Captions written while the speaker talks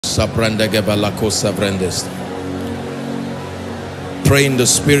Pray in the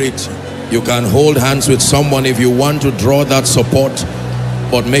spirit. You can hold hands with someone if you want to draw that support,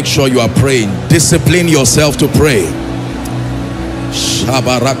 but make sure you are praying. Discipline yourself to pray.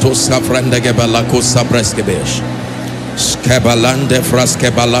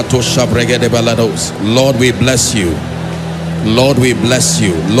 Lord, we bless you. Lord, we bless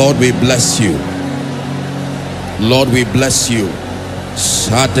you. Lord, we bless you. Lord, we bless you.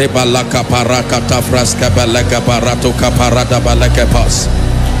 Sade balaka parakata fraska balaka barato kaparada balaka pas.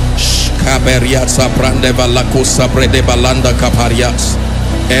 Shkaberiat sabrande balako sabrede balanda kaparias.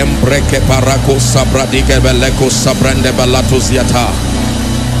 Embreke parako sabradike beleko sabrande balatus yata.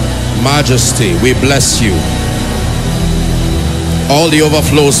 Majesty, we bless you. All the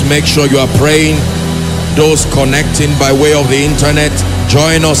overflows, make sure you are praying. Those connecting by way of the internet,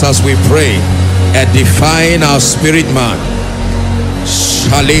 join us as we pray, edifying our spirit man.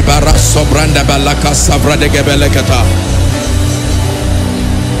 Shalibara sobranda balaka savradege belekata.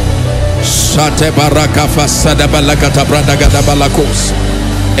 Shate baraka fasada balakata brandagada balakos.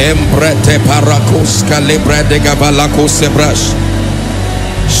 Embrete parakos kalibrede gabalakos sebrash.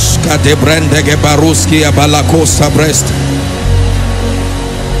 Skade brandege baruski abalakos sabrest.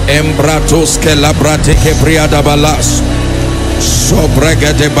 Embratos que labrate que briada balas.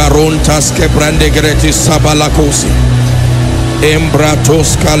 Sobrega de baruntas que brande gretis sabalacosi.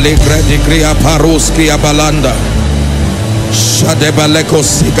 Embratos caligre de gria paruski abalanda. Shade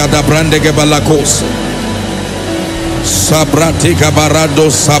balekos gada brande que balacos. Sabratica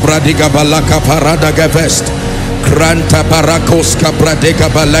barados sabradiga balaka parada gevest. Kranta paracos capradega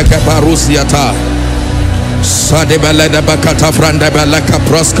balaka parusiata. Sade beleda bakata franda belaka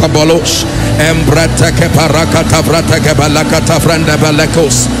proska bolosh. Embrata ke parakata vrata ke balakata franda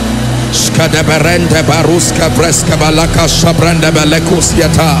belekos. Skade berende baruska freska balaka shabranda belekos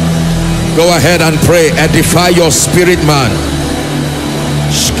yata. Go ahead and pray. Edify your spirit man.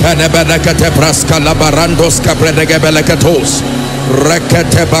 Skade belekate praska labarandos kapredege belekatos.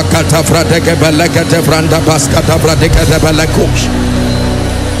 Rekete bakata frateke belekate franda baskata frateke belekos.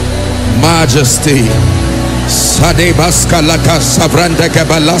 Majesty. Sade baska laka savranda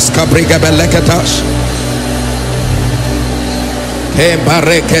kabalaska briga belekatash. Ke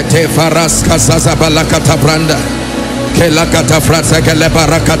barekete faraska zaza balakata branda. Ke lakata frasa ke le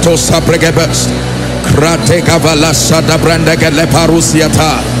barakato sabregebes. Krate kavalasa da branda ke le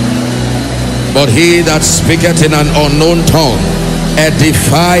parusiata. But he that speaketh in an unknown tongue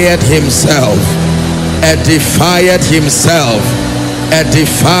edifieth himself. Edifieth himself.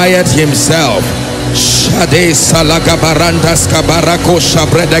 Edifieth himself. Shade salaga barandas kabarako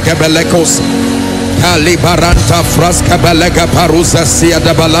shabreda kabelekos kalibaranta fraska belega parusa sia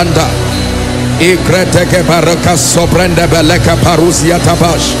de balanda ikrete ke baraka sobrenda beleka parusia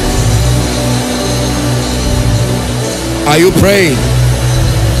tabash. Are you praying?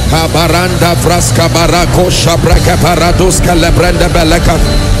 Kabaranda fraska barako shabraka parados kalebrenda beleka.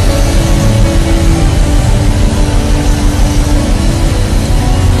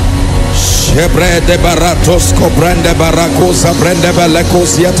 Hebre de baratos cobrende baracosa brende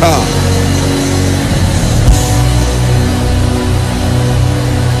belekos yata.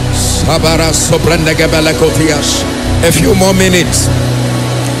 Sabara sobrende gebelekotias. A few more minutes.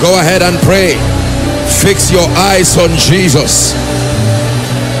 Go ahead and pray. Fix your eyes on Jesus.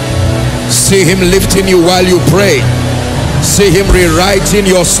 See him lifting you while you pray. See him rewriting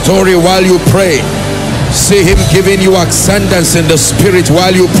your story while you pray. See him giving you ascendance in the spirit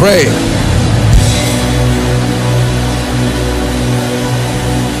while you pray.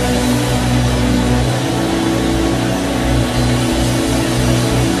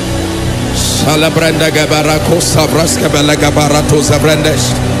 Salabranda gabarako sabraska belega barato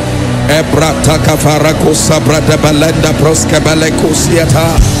zavrendesh. Ebrata kafarako sabrata belenda proska belekusiata.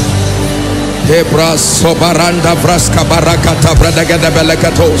 Hebra sobaranda vraska barakata bradaga de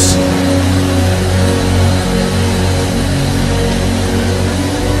belekatos.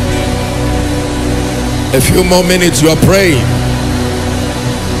 A few more minutes, you are praying.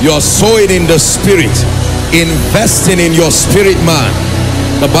 You are sowing in the spirit, investing in your spirit man.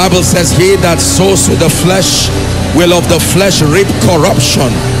 The Bible says, he that sows to the flesh will of the flesh reap corruption,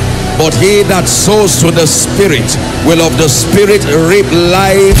 but he that sows to the spirit will of the spirit reap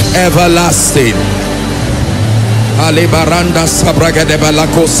life everlasting. Alibaranda sabraga de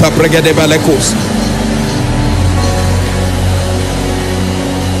balakos sabraga de balakos.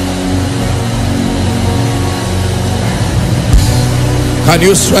 Can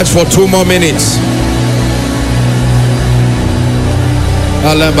you stretch for 2 more minutes?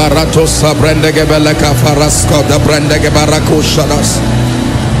 Alebarato sabrende gebeleka farasko da brende gebarako shadas.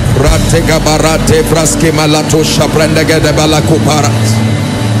 Shatega barate braske malato shabrendege de balakuparas.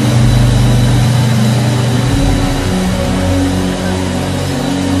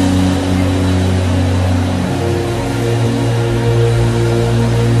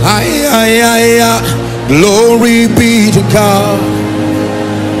 Glory be to God.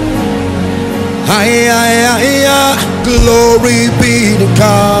 Glory be to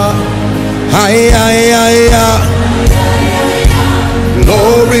God.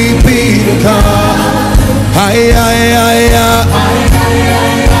 Glory be to God.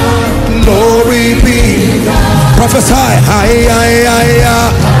 Glory be to God. Prophesy.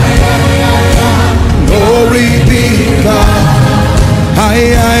 Glory be to God.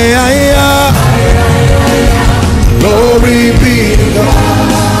 Glory be to God.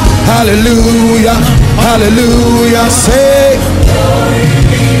 Hallelujah. Hallelujah. Say glory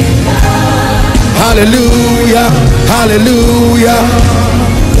be to God. Hallelujah. Hallelujah.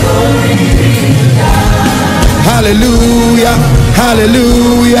 Glory be to God. Hallelujah.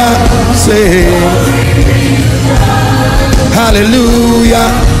 Hallelujah. Say glory be to God. Hallelujah.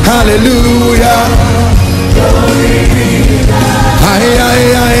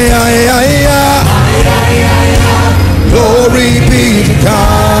 Hallelujah. Glory be to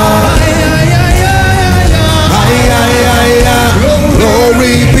God.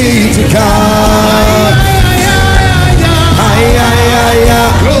 Glory be to God.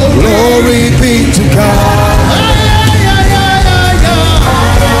 Glory be to God.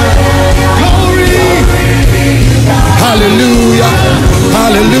 Glory be to God. Hallelujah.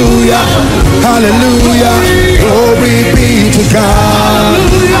 Hallelujah. Hallelujah. Glory be to God.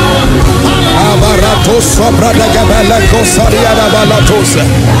 Abaratos sobrada gabala kosariada balatos.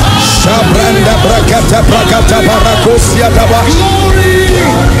 Shabranda brakata brakata barakosia daba.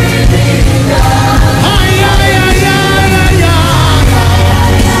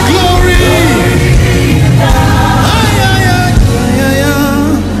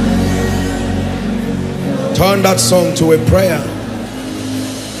 Turn that song to a prayer.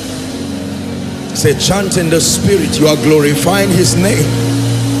 Say, chant in the spirit. You are glorifying his name.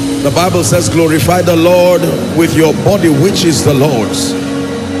 The Bible says, glorify the Lord with your body, which is the Lord's.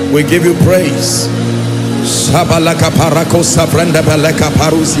 We give you praise.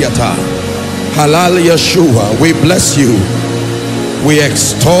 Halal Yeshua, we bless you. We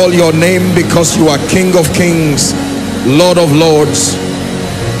extol your name because you are King of Kings, Lord of Lords.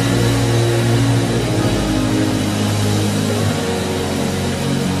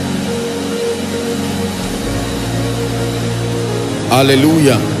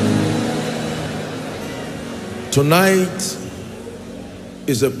 Hallelujah. Tonight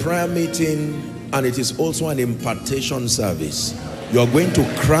is a prayer meeting, and it is also an impartation service. You are going to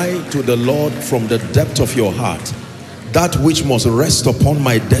cry to the Lord from the depth of your heart, that which must rest upon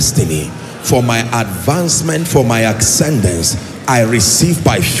my destiny, for my advancement, for my ascendance, I receive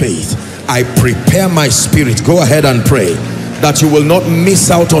by faith. I prepare my spirit. Go ahead and pray that you will not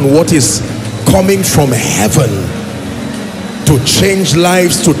miss out on what is coming from heaven to change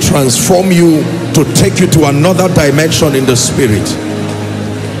lives, to transform you, to take you to another dimension in the spirit.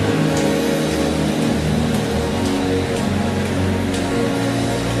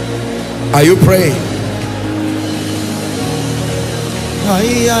 Are you praying?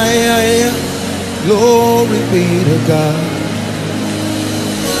 Glory be to God.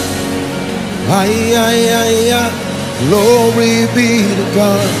 Glory be to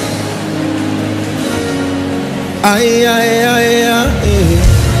God.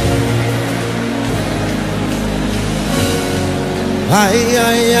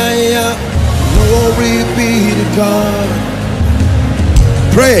 Glory be to God.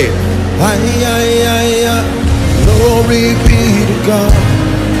 Pray. Glory be to God.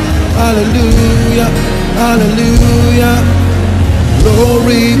 Hallelujah. Hallelujah.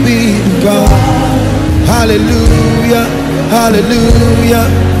 Glory be to God. Hallelujah. Hallelujah.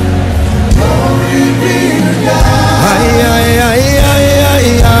 Glory be to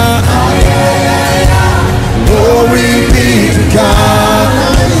God. Glory be to God.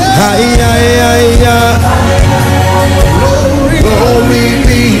 Glory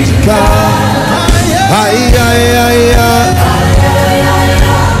be to God.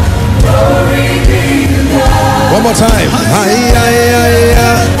 One more time.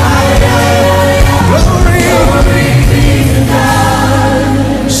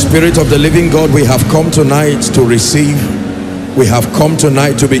 Spirit of the living God, we have come tonight to receive. We have come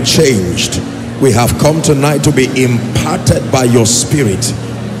tonight to be changed. We have come tonight to be imparted by your spirit.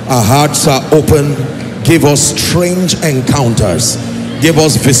 Our hearts are open. Give us strange encounters. Give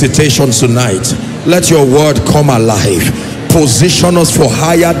us visitations tonight. Let your word come alive. position us for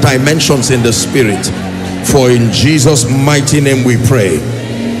higher dimensions in the spirit. For in Jesus' mighty name we pray.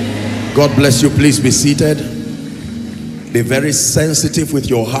 God bless you. Please be seated. Be very sensitive with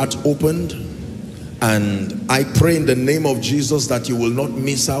your heart opened. And I pray in the name of Jesus that you will not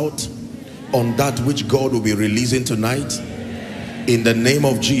miss out on that which God will be releasing tonight. In the name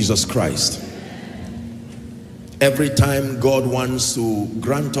of Jesus Christ. Every time God wants to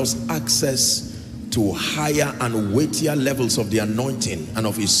grant us access to higher and weightier levels of the anointing and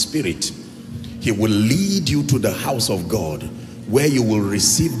of his spirit, he will lead you to the house of God, where you will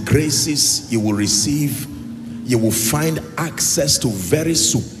receive graces, you will find access to very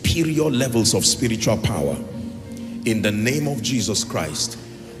superior levels of spiritual power. In the name of Jesus Christ.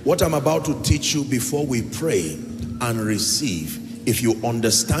 What I'm about to teach you before we pray and receive, if you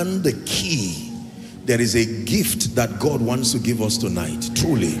understand the key, there is a gift that God wants to give us tonight,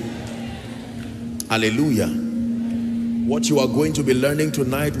 truly. Hallelujah. What you are going to be learning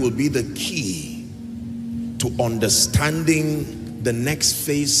tonight will be the key to understanding the next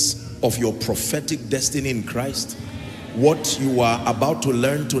phase of your prophetic destiny in Christ. What you are about to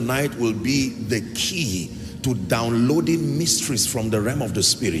learn tonight will be the key to downloading mysteries from the realm of the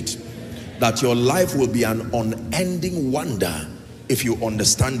spirit, that your life will be an unending wonder if you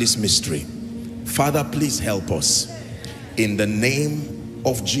understand this mystery. Father, please help us in the name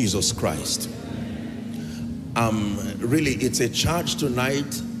of Jesus Christ. Really, it's a charge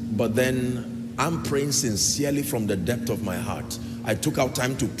tonight, but then I'm praying sincerely from the depth of my heart. I took out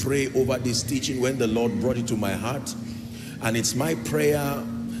time to pray over this teaching when the Lord brought it to my heart, and it's my prayer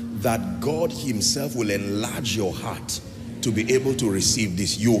that God himself will enlarge your heart to be able to receive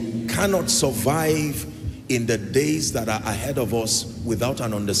this. You cannot survive in the days that are ahead of us without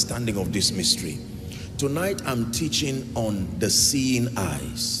an understanding of this mystery. Tonight I'm teaching on the seeing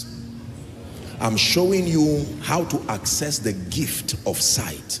eyes. I'm showing you how to access the gift of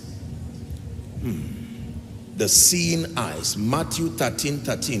sight. The seeing eyes. Matthew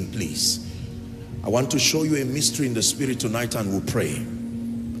 13:13, please. I want to show you a mystery in the spirit tonight, and we'll pray.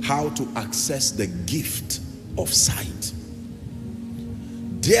 How to access the gift of sight.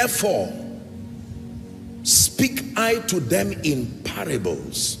 Therefore, speak I to them in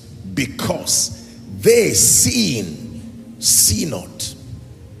parables, because they seeing see not,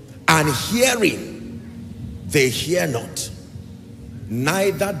 and hearing they hear not,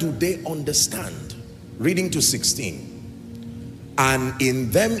 neither do they understand. Reading to 16. And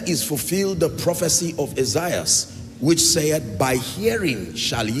in them is fulfilled the prophecy of Isaiah, which saith, by hearing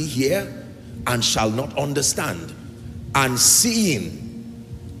shall ye hear, and shall not understand, and seeing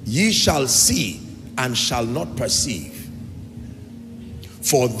ye shall see, and shall not perceive.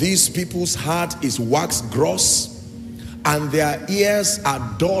 For these people's heart is waxed gross, and their ears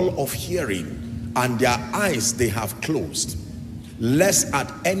are dull of hearing, and their eyes they have closed, lest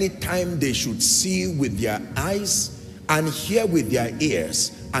at any time they should see with their eyes, and hear with their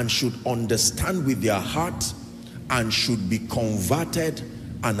ears, and should understand with their heart, and should be converted,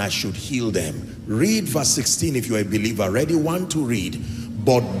 and I should heal them. Read verse 16 if you're a believer. Ready? 1 to read.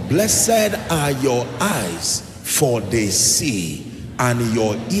 But blessed are your eyes, for they see, and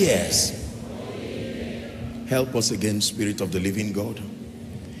your ears. Help us again, Spirit of the living God.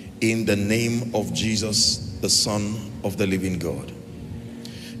 In the name of Jesus, the Son of the living God.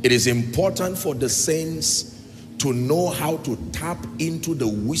 It is important for the saints to know how to tap into the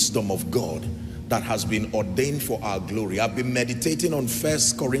wisdom of God that has been ordained for our glory. I've been meditating on 1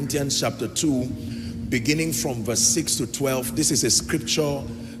 Corinthians chapter 2, beginning from verse 6 to 12. This is a scripture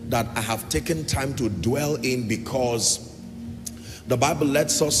that I have taken time to dwell in, because the Bible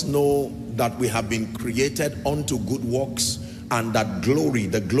lets us know that we have been created unto good works, and that glory,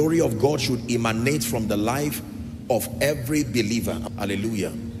 the glory of God, should emanate from the life of every believer.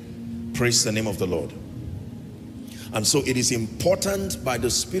 Hallelujah. Praise the name of the Lord. And so it is important by the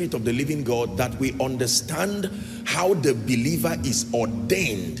Spirit of the living God that we understand how the believer is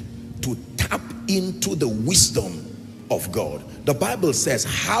ordained to tap into the wisdom of God. The Bible says,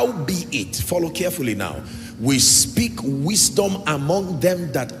 how be it, follow carefully now, we speak wisdom among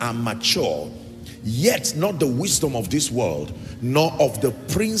them that are mature, yet not the wisdom of this world, nor of the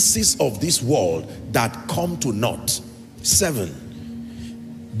princes of this world that come to naught.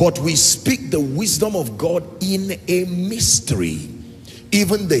 7. But we speak the wisdom of God in a mystery,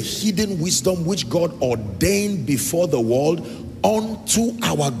 even the hidden wisdom which God ordained before the world unto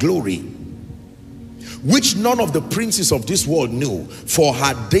our glory, which none of the princes of this world knew. For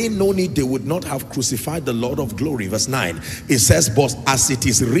had they known it, they would not have crucified the Lord of glory. Verse 9, it says, but as it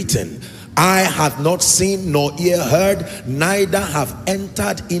is written, eye hath not seen, nor ear heard, neither have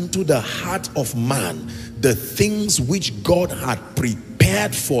entered into the heart of man the things which God had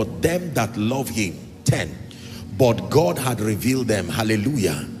prepared for them that love him. 10. But God had revealed them.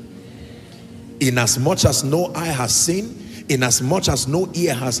 Hallelujah. Inasmuch as no eye has seen, inasmuch as no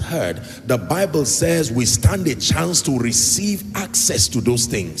ear has heard, the Bible says we stand a chance to receive access to those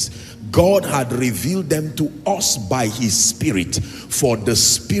things. God had revealed them to us by his Spirit, for the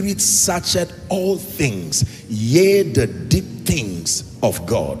Spirit searcheth all things, yea, the deep things of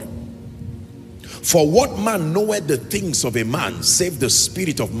God. For what man knoweth the things of a man, save the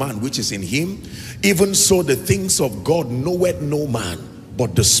spirit of man which is in him? Even so the things of God knoweth no man,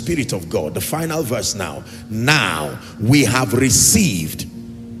 but the Spirit of God. The final verse now. Now we have received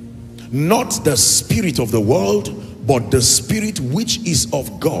not the spirit of the world, but the Spirit which is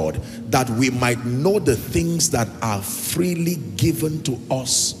of God, that we might know the things that are freely given to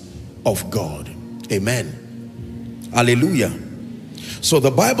us of God. Amen. Hallelujah. So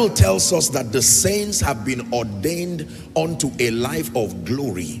the Bible tells us that the saints have been ordained unto a life of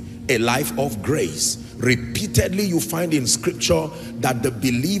glory, a life of grace. Repeatedly you find in scripture that the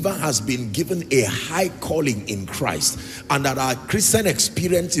believer has been given a high calling in Christ, and that our Christian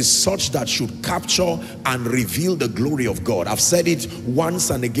experience is such that should capture and reveal the glory of God. I've said it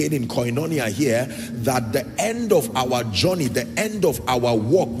once and again in Koinonia here, that the end of our journey, the end of our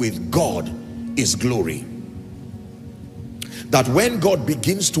walk with God is glory. That when God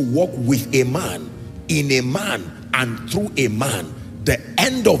begins to walk with a man, in a man, and through a man, the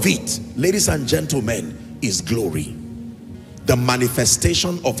end of it, ladies and gentlemen, is glory. The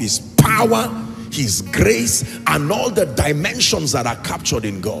manifestation of his power, his grace, and all the dimensions that are captured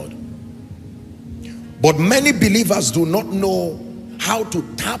in God. But many believers do not know how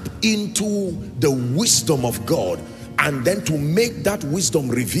to tap into the wisdom of God and then to make that wisdom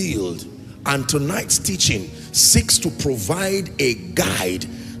revealed. And tonight's teaching seeks to provide a guide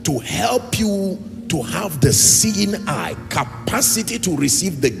to help you to have the seeing eye, capacity to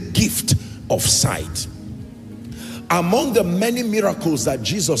receive the gift of sight. Among the many miracles that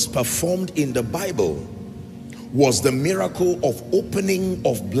Jesus performed in the Bible was the miracle of opening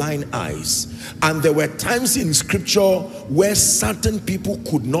of blind eyes. And there were times in scripture where certain people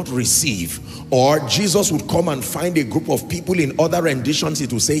could not receive, or Jesus would come and find a group of people. In other renditions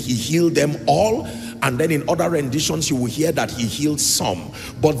it will say he healed them all, and then in other renditions you will hear that he healed some.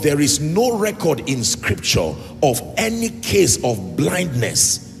 But there is no record in scripture of any case of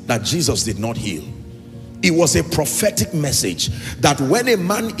blindness that Jesus did not heal. It was a prophetic message that when a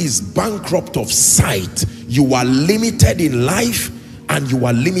man is bankrupt of sight, you are limited in life and you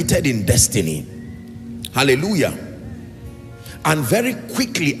are limited in destiny. Hallelujah. And very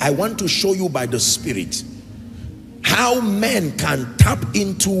quickly, I want to show you by the Spirit how men can tap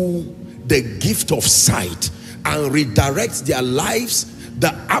into the gift of sight and redirect their lives.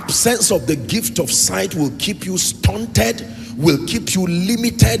 The absence of the gift of sight will keep you stunted, will keep you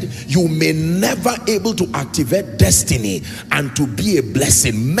limited. You may never able to activate destiny and to be a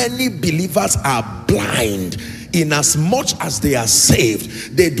blessing. Many believers are blind. In as much as they are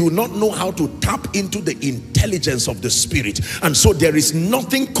saved, they do not know how to tap into the intelligence of the Spirit. And so there is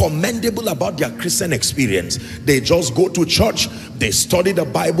nothing commendable about their Christian experience. They just go to church, they study the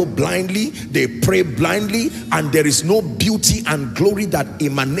Bible blindly, they pray blindly, and there is no beauty and glory that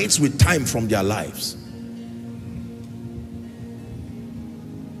emanates with time from their lives.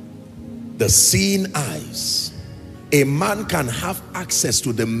 The seeing eyes. A man can have access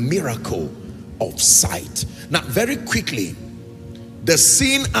to the miracle of sight. Now, very quickly, the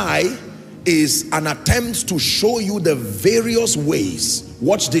seeing eye is an attempt to show you the various ways,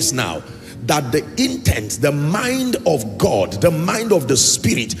 watch this now, that the intent, the mind of God, the mind of the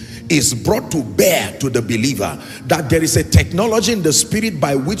Spirit is brought to bear to the believer. That there is a technology in the Spirit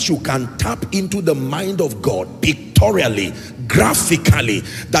by which you can tap into the mind of God pictorially, graphically,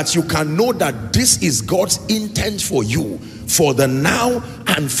 that you can know that this is God's intent for you, for the now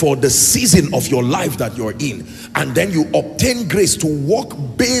and for the season of your life that you're in. And then you obtain grace to walk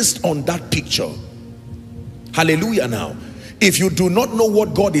based on that picture. Hallelujah. Now, if you do not know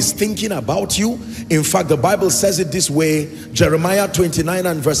what God is thinking about you, in fact, the Bible says it this way, Jeremiah 29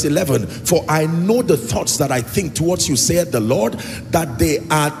 and verse 11, for I know the thoughts that I think towards you, saith the Lord, that they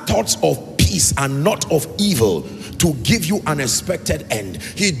are thoughts of peace and not of evil, to give you an expected end.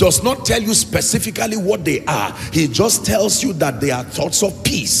 He does not tell you specifically what they are. He just tells you that they are thoughts of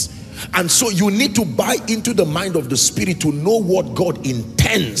peace. And so you need to buy into the mind of the Spirit to know what God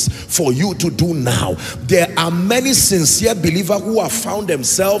intends for you to do now. There are many sincere believers who have found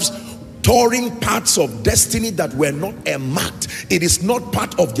themselves touring parts of destiny that were not earmarked. It is not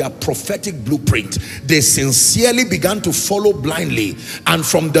part of their prophetic blueprint. They sincerely began to follow blindly, and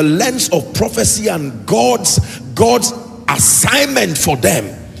from the lens of prophecy and God's assignment for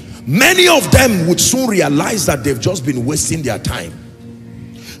them, many of them would soon realize that they've just been wasting their time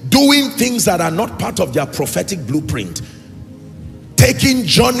doing things that are not part of their prophetic blueprint, taking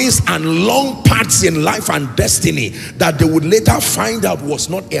journeys and long paths in life and destiny that they would later find out was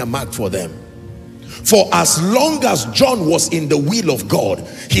not earmarked for them. For as long as John was in the will of God,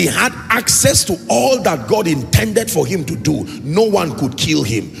 he had access to all that God intended for him to do. No one could kill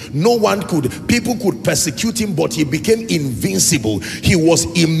him. People could persecute him, but he became invincible. He was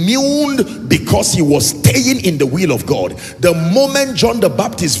immune because he was staying in the will of God. The moment John the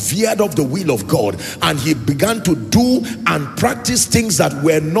Baptist veered off the will of God and he began to do and practice things that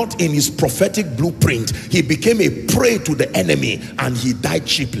were not in his prophetic blueprint, he became a prey to the enemy and he died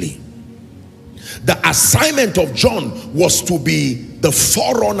cheaply. The assignment of John was to be the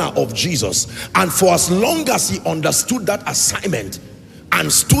forerunner of Jesus, and for as long as he understood that assignment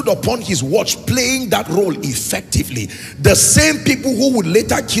and stood upon his watch playing that role effectively, the same people who would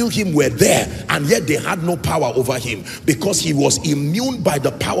later kill him were there, and yet they had no power over him because he was immune by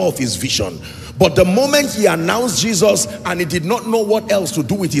the power of his vision. But the moment he announced Jesus and he did not know what else to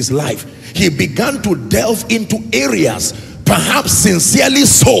do with his life, he began to delve into areas, perhaps sincerely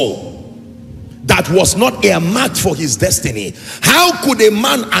so, that was not earmarked for his destiny. How could a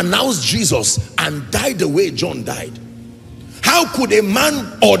man announce Jesus and die the way John died? How could a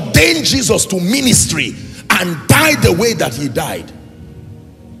man ordain Jesus to ministry and die the way that he died?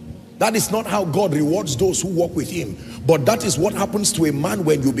 That is not how God rewards those who walk with him. But that is what happens to a man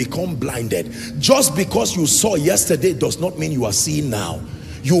when you become blinded. Just because you saw yesterday does not mean you are seeing now.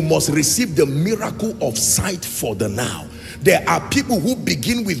 You must receive the miracle of sight for the now. There are people who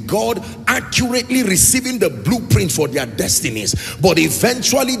begin with God accurately receiving the blueprint for their destinies, but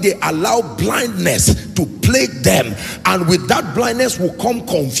eventually they allow blindness to plague them, and with that blindness will come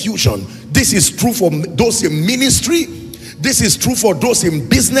confusion. This is true for those in ministry, this is true for those in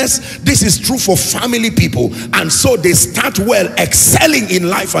business, this is true for family people, and so they start well, excelling in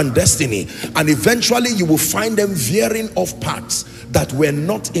life and destiny, and eventually you will find them veering off paths that were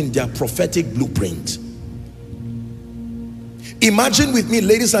not in their prophetic blueprint. Imagine with me,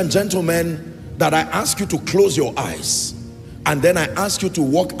 ladies and gentlemen, that I ask you to close your eyes and then I ask you to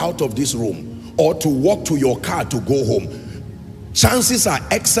walk out of this room or to walk to your car to go home. Chances are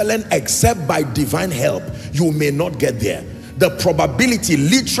excellent, except by divine help, you may not get there. The probability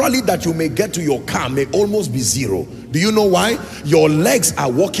literally that you may get to your car may almost be zero. Do you know why? Your legs are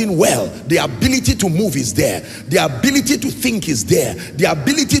working well. The ability to move is there. The ability to think is there. The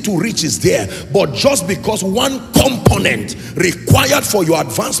ability to reach is there. But just because one component required for your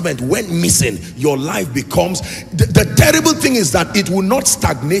advancement went missing, your life becomes... The terrible thing is that it will not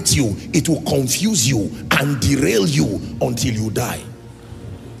stagnate you. It will confuse you and derail you until you die.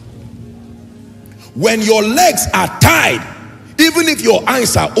 When your legs are tied, even if your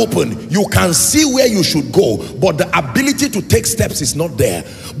eyes are open, you can see where you should go, but the ability to take steps is not there.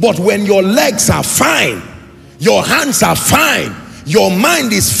 But when your legs are fine, your hands are fine, your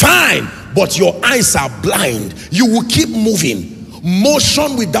mind is fine, but your eyes are blind, you will keep moving.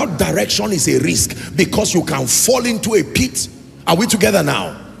 Motion without direction is a risk because you can fall into a pit. Are we together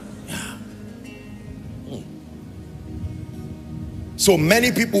now? Yeah. So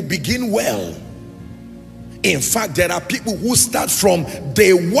many people begin well. In fact, there are people who start from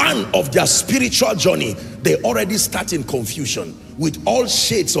day one of their spiritual journey. They already start in confusion with all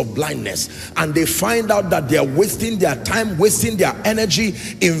shades of blindness, and they find out that they are wasting their time, wasting their energy,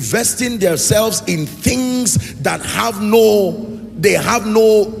 investing themselves in things that have no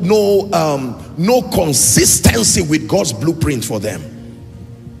consistency with God's blueprint for them.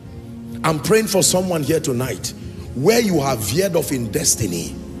 I'm praying for someone here tonight where you have veered off in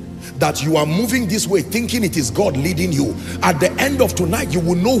destiny, that you are moving this way thinking it is God leading you. At the end of tonight, you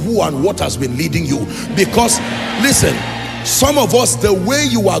will know who and what has been leading you. Because listen, some of us, the way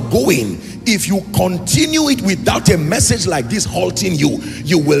you are going, if you continue it without a message like this halting you,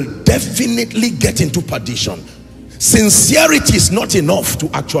 you will definitely get into perdition. Sincerity is not enough to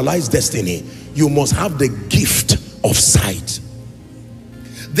actualize destiny. You must have the gift of sight.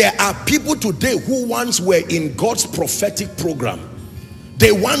 There are people today who once were in God's prophetic program.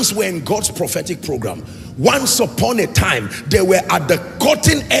 They once were in God's prophetic program, Once upon a time, they were at the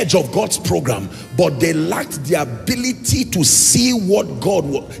cutting edge of God's program, but they lacked the ability to see what God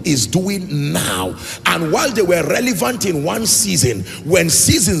is doing now. And while they were relevant in one season, when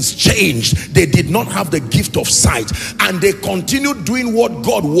seasons changed, they did not have the gift of sight, and they continued doing what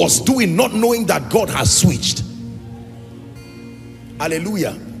God was doing, not knowing that God has switched.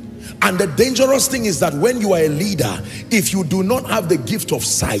 Hallelujah. And the dangerous thing is that when you are a leader, if you do not have the gift of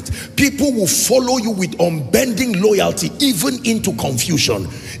sight, people will follow you with unbending loyalty, even into confusion,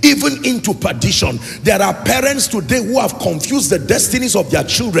 even into perdition. There are parents today who have confused the destinies of their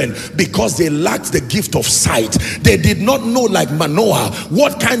children because they lacked the gift of sight. They did not know, like Manoah,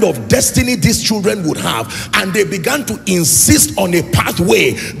 what kind of destiny these children would have, and they began to insist on a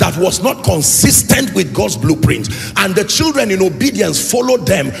pathway that was not consistent with God's blueprint. And the children, in obedience, followed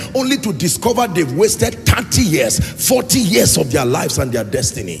them, only to discover they've wasted 30 years, 40 years of their lives and their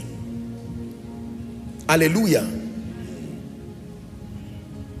destiny. Hallelujah.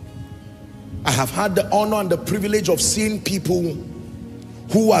 I have had the honor and the privilege of seeing people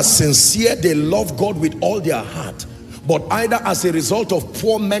who are sincere, they love God with all their heart, but either as a result of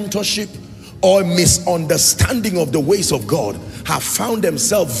poor mentorship or misunderstanding of the ways of God, have found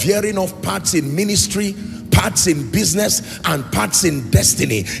themselves veering off paths in ministry, parts in business, and parts in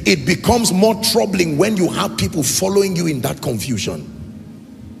destiny. It becomes more troubling when you have people following you in that confusion.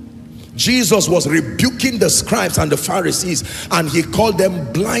 Jesus was rebuking the scribes and the Pharisees, and he called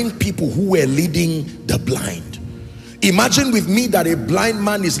them blind people who were leading the blind. Imagine with me that a blind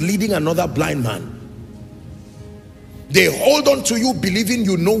man is leading another blind man. They hold on to you believing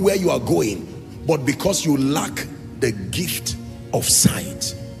you know where you are going, but because you lack the gift of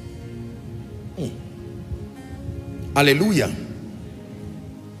sight. Hallelujah.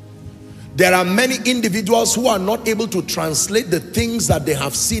 There are many individuals who are not able to translate the things that they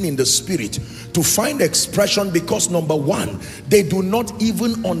have seen in the spirit to find expression because, number one, they do not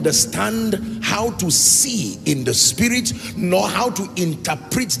even understand how to see in the spirit, nor how to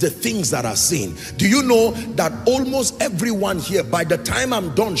interpret the things that are seen. Do you know that almost everyone here, by the time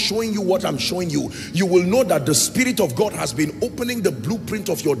I'm done showing you what I'm showing you, you will know that the Spirit of God has been opening the blueprint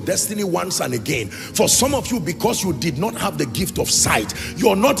of your destiny once and again. For some of you, because you did not have the gift of sight,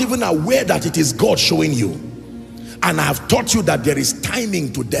 you're not even aware that it is God showing you. And I have taught you that there is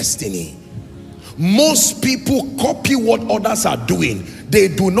timing to destiny. Most people copy what others are doing. They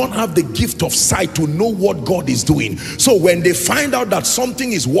do not have the gift of sight to know what God is doing. So when they find out that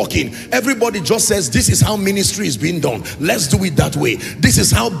something is working, everybody just says, this is how ministry is being done, let's do it that way. This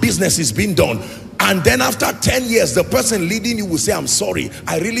is how business is being done. And then after 10 years, the person leading you will say, I'm sorry,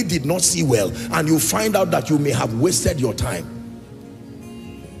 I really did not see well. And you find out that you may have wasted your time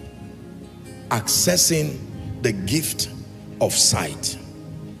accessing the gift of sight.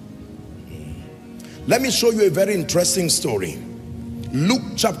 Let me show you a very interesting story. Luke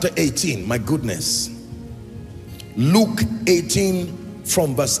chapter 18, my goodness. Luke 18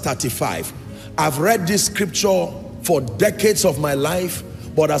 from verse 35. I've read this scripture for decades of my life,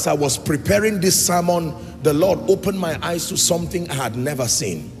 but as I was preparing this sermon, the Lord opened my eyes to something I had never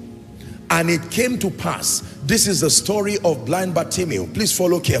seen. And it came to pass, this is the story of blind Bartimaeus. Please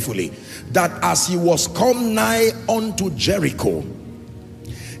follow carefully. That as he was come nigh unto Jericho,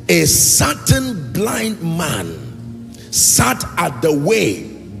 a certain blind man sat at the way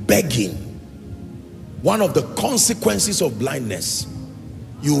begging. One of the consequences of blindness,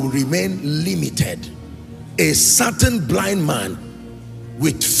 you remain limited. A certain blind man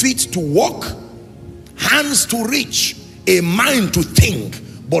with feet to walk, hands to reach, a mind to think,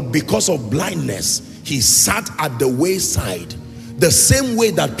 but because of blindness, he sat at the wayside. The same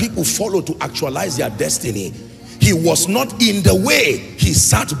way that people follow to actualize their destiny. He was not in the way, he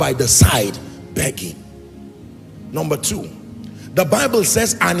sat by the side begging. Number two, the Bible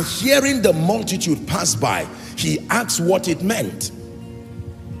says, and hearing the multitude pass by, he asked what it meant.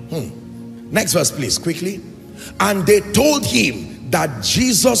 Next verse please, quickly. And they told him that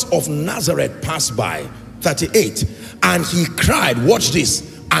Jesus of Nazareth passed by. 38. And he cried, watch this,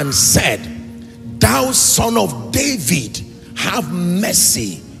 and said, thou son of David, have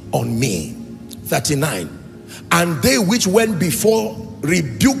mercy on me. 39. And they which went before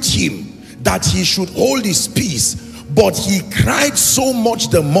rebuked him that he should hold his peace, but he cried so much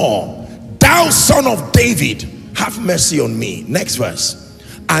the more, thou son of David, have mercy on me. Next verse.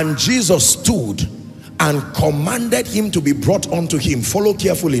 And Jesus stood and commanded him to be brought unto him. Follow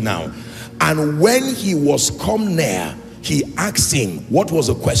carefully now. And when he was come near, he asked him, what was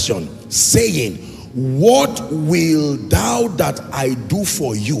the question? Saying, what will thou that I do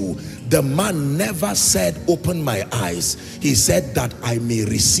for you? The man never said, open my eyes. He said, that I may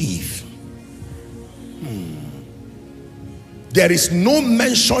receive. There is no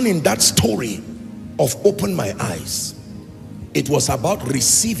mention in that story of open my eyes. It was about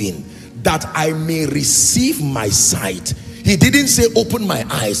receiving, that I may receive my sight. He didn't say open my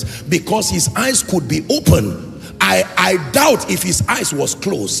eyes, because his eyes could be open. I doubt if his eyes was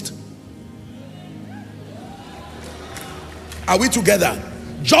closed. Are we together?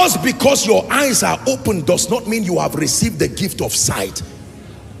 Just because your eyes are open does not mean you have received the gift of sight.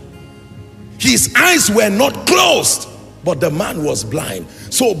 His eyes were not closed, but the man was blind.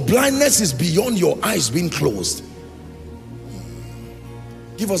 So blindness is beyond your eyes being closed.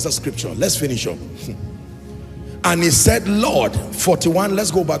 Give us the scripture. Let's finish up. And he said, Lord, 41,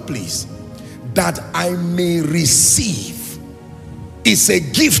 let's go back please. That I may receive. It's a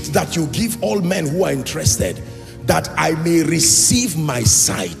gift that you give all men who are interested. That I may receive my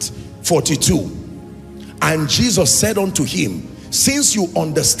sight. 42. And Jesus said unto him, since you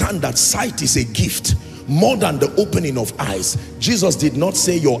understand that sight is a gift more than the opening of eyes. Jesus did not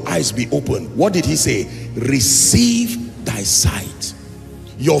say your eyes be open. What did he say? Receive thy sight.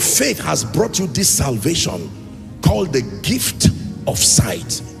 Your faith has brought you this salvation called the gift of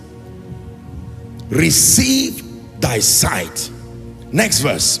sight. Receive thy sight. Next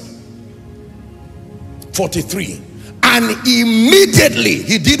verse, 43. And immediately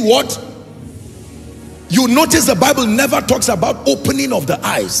he did what? You notice the Bible never talks about opening of the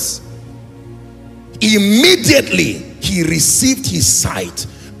eyes. Immediately he received his sight,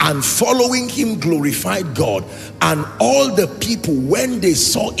 and following him glorified God. And all the people, when they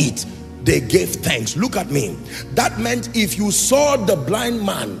saw it, they gave thanks. Look at me. That meant if you saw the blind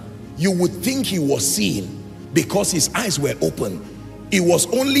man, you would think he was seeing, because his eyes were open. It was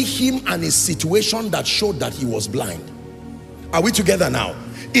only him and his situation that showed that he was blind. Are we together now?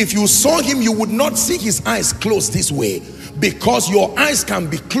 If you saw him, you would not see his eyes closed this way, because your eyes can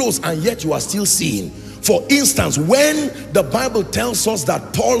be closed and yet you are still seeing. For instance, when the Bible tells us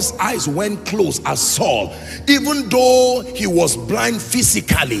that Paul's eyes went closed as Saul, even though he was blind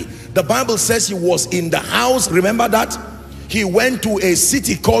physically, the Bible says he was in the house. Remember that? He went to a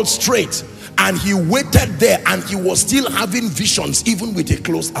city called Straight, and he waited there, and he was still having visions even with a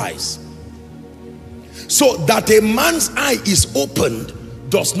closed eyes. So that a man's eye is opened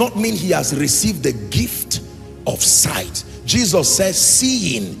does not mean he has received the gift of sight. Jesus says,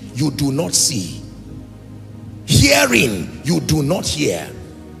 seeing you do not see, hearing you do not hear.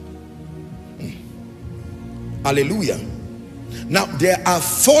 Hallelujah. Now there are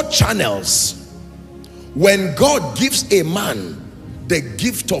 4 channels when God gives a man the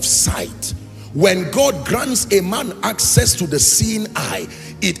gift of sight. When God grants a man access to the seeing eye,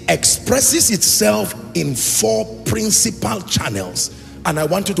 it expresses itself in 4 principal channels. And I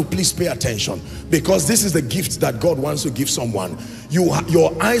want you to please pay attention, because this is the gift that God wants to give someone.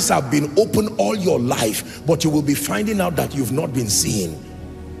 Your eyes have been open all your life, but you will be finding out that you've not been seeing.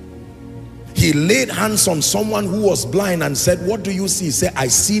 He laid hands on someone who was blind and said, what do you see? He said, I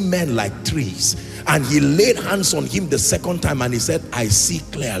see men like trees. And he laid hands on him the second time and he said, I see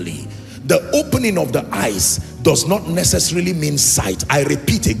clearly. The opening of the eyes does not necessarily mean sight. I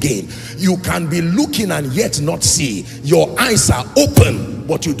repeat again, you can be looking and yet not see. Your eyes are open,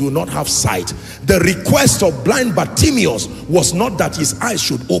 but you do not have sight. The request of blind Bartimaeus was not that his eyes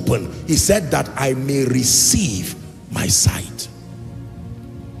should open. He said that I may receive my sight.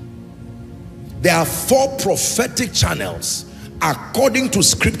 There are 4 prophetic channels according to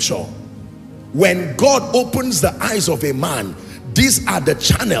scripture. When God opens the eyes of a man, these are the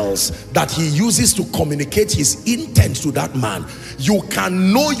channels that he uses to communicate his intent to that man. You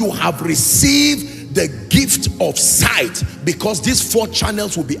can know you have received the gift of sight because these 4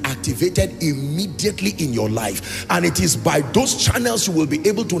 channels will be activated immediately in your life. And it is by those channels you will be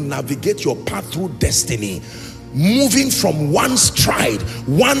able to navigate your path through destiny, moving from one stride,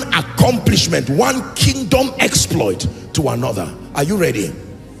 one accomplishment, one kingdom exploit to another. Are you ready?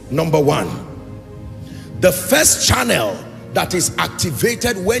 Number 1. The first channel that is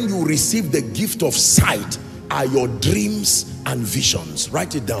activated when you receive the gift of sight are your dreams and visions.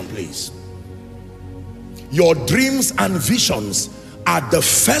 Write it down, please. Your dreams and visions are the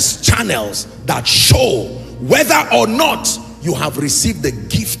first channels that show whether or not you have received the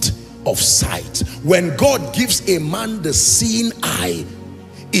gift of sight. When God gives a man the seeing eye,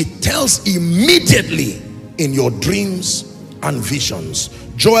 it tells immediately in your dreams and visions.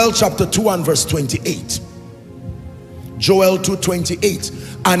 Joel chapter 2 and verse 28. Joel 2:28.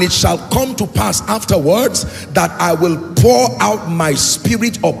 And it shall come to pass afterwards that I will pour out my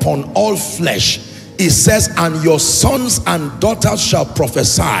spirit upon all flesh. It says, and your sons and daughters shall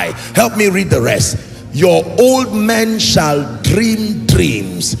prophesy. Help me read the rest. Your old men shall dream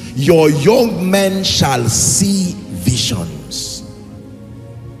dreams, your young men shall see visions.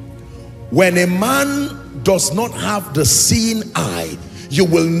 When a man does not have the seeing eye, you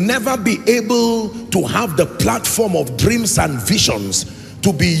will never be able to have the platform of dreams and visions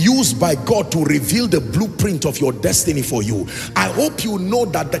to be used by God to reveal the blueprint of your destiny for you. I hope you know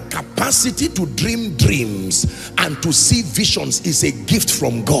that the capacity to dream dreams and to see visions is a gift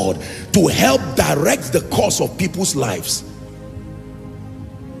from God to help direct the course of people's lives.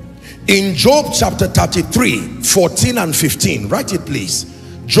 In Job chapter 33, 14 and 15, write it please.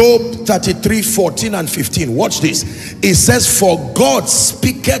 Job 33, 14 and 15. Watch this. It says, for God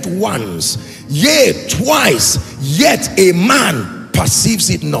speaketh once, yea, twice, yet a man perceives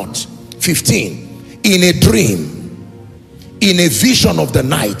it not. 15. In a dream, in a vision of the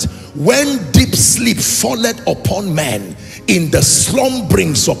night, when deep sleep falleth upon men, in the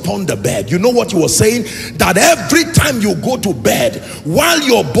slumberings upon the bed. You know what he was saying? That every time you go to bed, while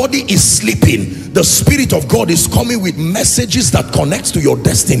your body is sleeping, the Spirit of God is coming with messages that connects to your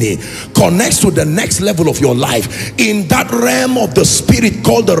destiny, connects to the next level of your life. In that realm of the Spirit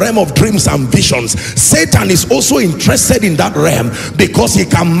called the realm of dreams and visions, Satan is also interested in that realm because he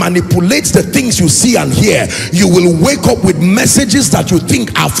can manipulate the things you see and hear. You will wake up with messages that you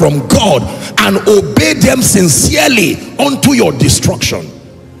think are from God and obey them sincerely unto your destruction.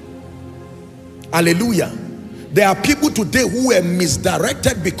 Hallelujah. There are people today who were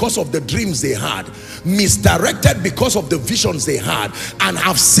misdirected because of the dreams they had, misdirected because of the visions they had, and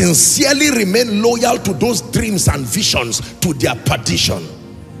have sincerely remained loyal to those dreams and visions to their perdition.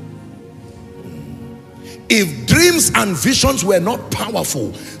 If dreams and visions were not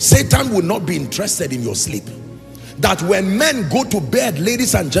powerful, Satan would not be interested in your sleep. That when men go to bed,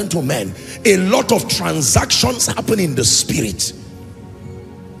 ladies and gentlemen, a lot of transactions happen in the spirit.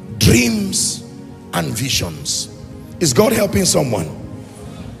 Dreams and visions. Is God helping someone?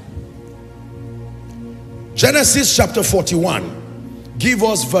 Genesis chapter 41. Give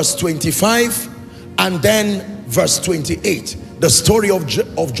us verse 25 and then verse 28. The story of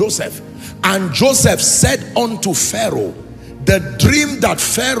Joseph. And Joseph said unto Pharaoh, the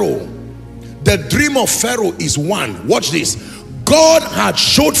dream of Pharaoh is one. Watch this. God had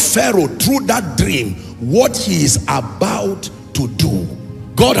showed Pharaoh through that dream what he is about to do.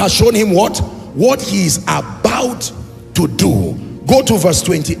 God has shown him what he is about to do. Go to verse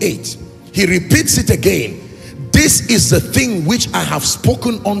 28. He repeats it again. This is the thing which I have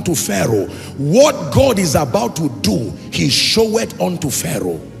spoken unto Pharaoh. What God is about to do, he showeth unto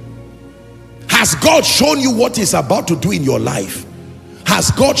Pharaoh. Has God shown you what he's about to do in your life?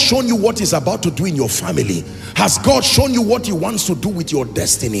 Has God shown you what he's about to do in your family? Has God shown you what he wants to do with your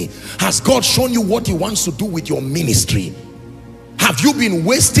destiny? Has God shown you what he wants to do with your ministry? Have you been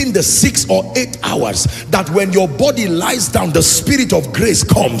wasting the 6 or 8 hours that when your body lies down, the Spirit of grace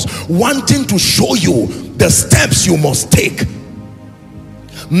comes wanting to show you the steps you must take?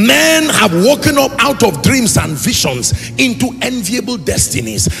 Men have woken up out of dreams and visions into enviable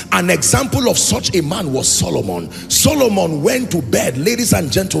destinies. An example of such a man was Solomon. Solomon went to bed, ladies and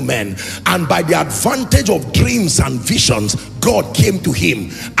gentlemen, and by the advantage of dreams and visions, God came to him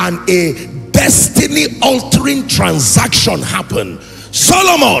and a destiny altering transaction happened.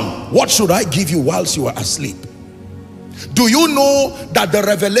 Solomon, what should I give you whilst you are asleep? Do you know that the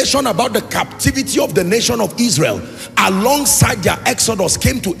revelation about the captivity of the nation of Israel alongside their exodus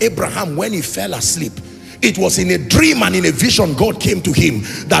came to Abraham when he fell asleep? It was in a dream and in a vision God came to him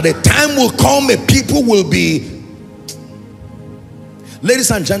that a time will come, a people will be... Ladies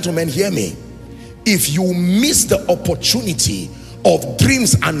and gentlemen, hear me. If you miss the opportunity of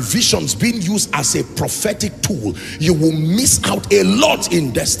dreams and visions being used as a prophetic tool, you will miss out a lot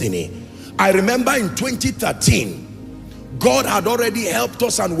in destiny. I remember in 2013, God had already helped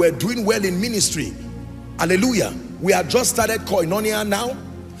us and we're doing well in ministry. Hallelujah. We had just started Koinonia now,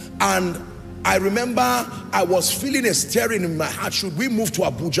 and I remember I was feeling a stirring in my heart. Should we move to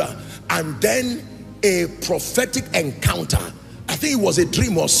Abuja? And then a prophetic encounter. I think it was a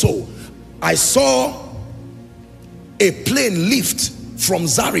dream or so. I saw a plane lift from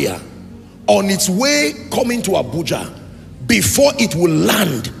Zaria on its way coming to Abuja. Before it would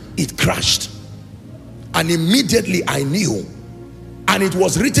land, it crashed. And immediately I knew, and it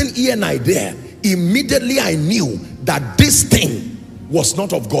was written here and there, immediately I knew that this thing was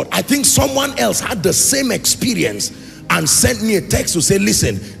not of God. I think someone else had the same experience and sent me a text to say,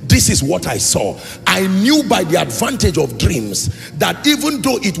 listen, this is what I saw. I knew by the advantage of dreams that even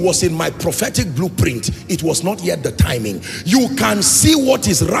though it was in my prophetic blueprint, it was not yet the timing. You can see what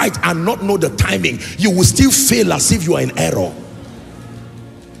is right and not know the timing. You will still fail as if you are in error.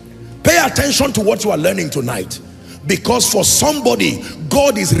 Pay attention to what you are learning tonight, because for somebody,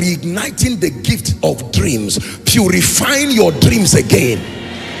 God is reigniting the gift of dreams, purifying your dreams again.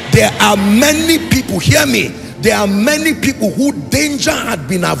 There are many people, hear me, there are many people who danger had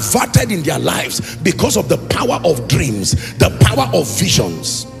been averted in their lives because of the power of dreams, the power of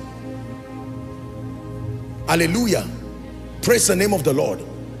visions. Hallelujah. Praise the name of the Lord.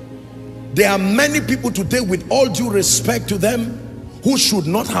 There are many people today, with all due respect to them, who should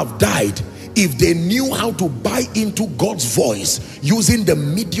not have died if they knew how to buy into God's voice using the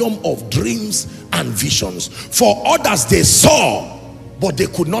medium of dreams and visions. For others, they saw, but they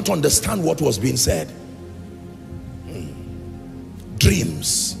could not understand what was being said.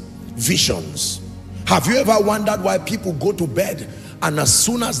 Dreams, visions. Have you ever wondered why people go to bed and as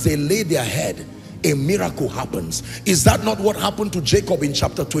soon as they lay their head, a miracle happens? Is that not what happened to Jacob in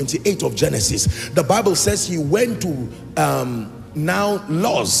chapter 28 of Genesis? The Bible says he went to now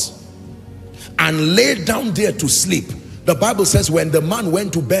Luz and laid down there to sleep. The Bible says when the man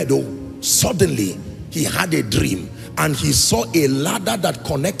went to bed, suddenly he had a dream and he saw a ladder that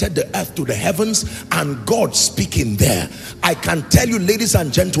connected the earth to the heavens and God speaking there. I can tell you, ladies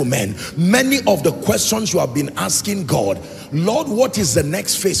and gentlemen, many of the questions you have been asking God, Lord, what is the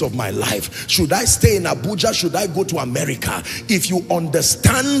next phase of my life? Should I stay in Abuja? Should I go to America? If you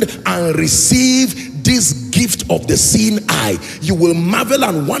understand and receive this gift of the seeing eye, you will marvel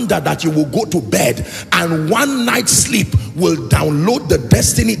and wonder that you will go to bed and one night's sleep will download the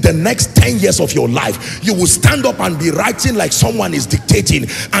destiny, the next 10 years of your life. You will stand up and be writing like someone is dictating,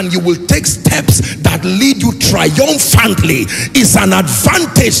 and you will take steps that lead you triumphantly. It's an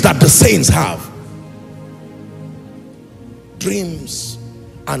advantage that the saints have. Dreams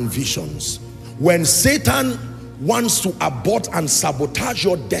and visions. When Satan wants to abort and sabotage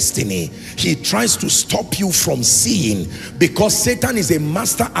your destiny, he tries to stop you from seeing, because Satan is a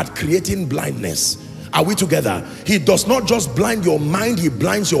master at creating blindness. Are we together? He does not just blind your mind, he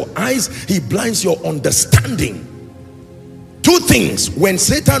blinds your eyes, he blinds your understanding. Two things: when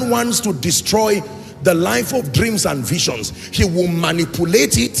Satan wants to destroy the life of dreams and visions, he will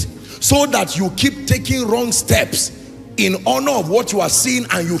manipulate it so that you keep taking wrong steps in honor of what you are seeing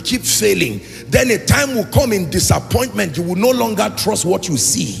and you keep failing. Then a time will come in disappointment, you will no longer trust what you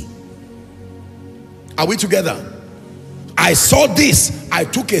see. Are we together? I saw this, I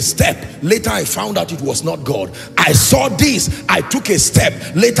took a step, later I found out it was not God. I saw this, I took a step,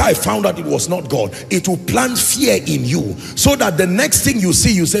 later I found out it was not God. It will plant fear in you so that the next thing you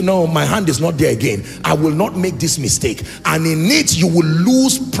see, you say, no, my hand is not there again. I will not make this mistake. And in it, you will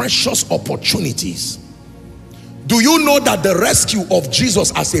lose precious opportunities. Do you know that the rescue of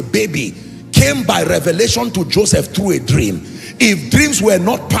Jesus as a baby came by revelation to Joseph through a dream? If dreams were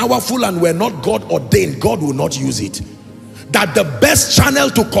not powerful and were not God ordained, God will not use it. That the best channel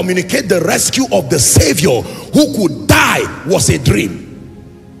to communicate the rescue of the Savior who could die was a dream.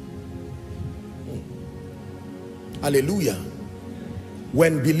 Hallelujah.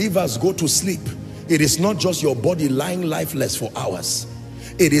 When believers go to sleep, it is not just your body lying lifeless for hours.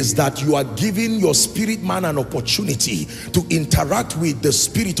 It is that you are giving your spirit man an opportunity to interact with the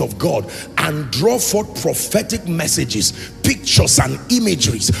Spirit of God and draw forth prophetic messages, pictures and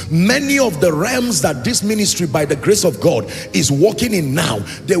imageries. Many of the realms that this ministry, by the grace of God, is walking in now,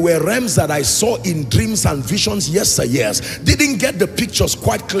 there were realms that I saw in dreams and visions yesteryears. Didn't get the pictures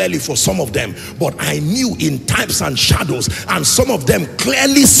quite clearly for some of them, but I knew in types and shadows, and some of them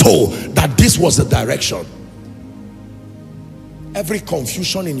clearly saw that this was the direction. Every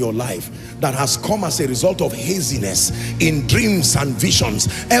confusion in your life that has come as a result of haziness in dreams and visions,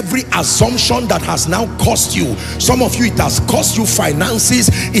 every assumption that has now cost you, some of you, it has cost you finances,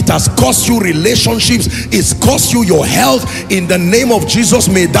 it has cost you relationships, it's cost you your health. In the name of Jesus,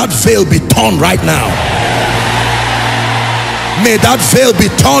 may that veil be torn right now. May that veil be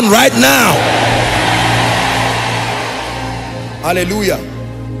torn right now. Hallelujah.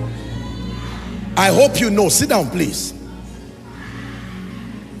 I hope you know. Sit down, please.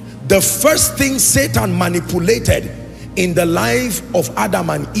 The first thing Satan manipulated in the life of Adam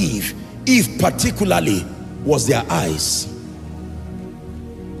and Eve particularly, was their eyes.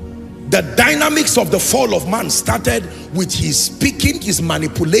 The dynamics of the fall of man started with his speaking, his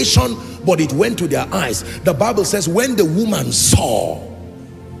manipulation, but it went to their eyes. The Bible says when the woman saw,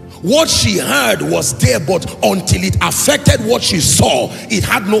 what she heard was there, but until it affected what she saw, it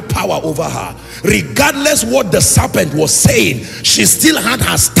had no power over her. Regardless what the serpent was saying, she still had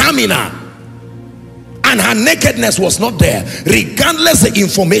her stamina, and her nakedness was not there, regardless the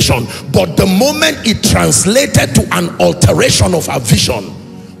information. But the moment it translated to an alteration of her vision,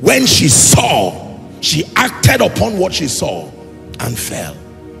 when she saw, she acted upon what she saw and fell.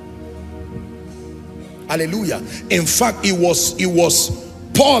 Hallelujah. In fact, it was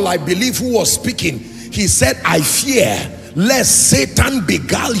Paul, I believe, who was speaking. He said, I fear lest Satan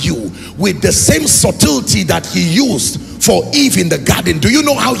beguile you with the same subtlety that he used for Eve in the garden. Do you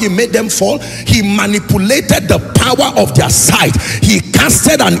know how he made them fall? He manipulated the power of their sight. He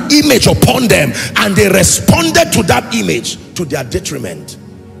casted an image upon them, and they responded to that image to their detriment.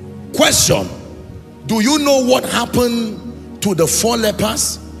 Question: do you know what happened to the 4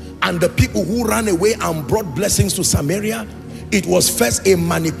 lepers and the people who ran away and brought blessings to Samaria? It was first a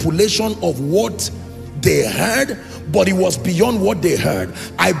manipulation of what they heard, but it was beyond what they heard.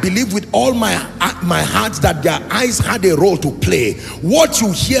 I believe with all my heart that their eyes had a role to play. What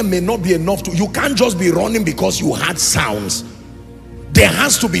you hear may not be enough to, you can't just be running because you heard sounds. There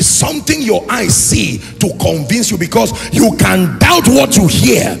has to be something your eyes see to convince you, because you can doubt what you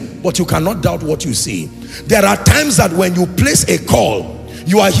hear, but you cannot doubt what you see. There are times that when you place a call,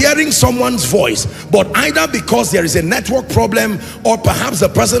 you are hearing someone's voice, but either because there is a network problem, or perhaps the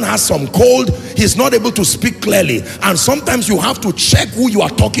person has some cold, he's not able to speak clearly, and sometimes you have to check who you are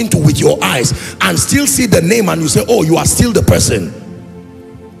talking to with your eyes and still see the name, and you say, oh, you are still the person.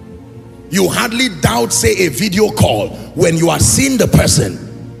 You hardly doubt, say, a video call when you are seeing the person.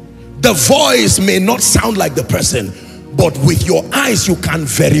 The voice may not sound like the person, but with your eyes you can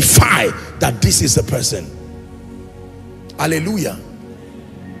verify that this is the person. Hallelujah.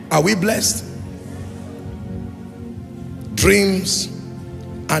 Are we blessed? Dreams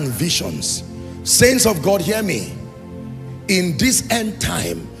and visions. Saints of God, hear me. In this end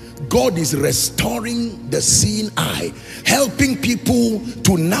time, God is restoring the seeing eye, helping people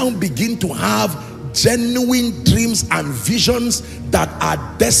to now begin to have genuine dreams and visions that are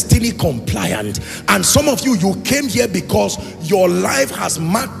destiny compliant. And some of you, you came here because your life has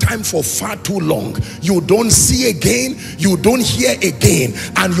marked time for far too long. You don't see again, you don't hear again,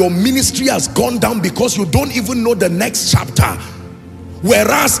 and your ministry has gone down because you don't even know the next chapter.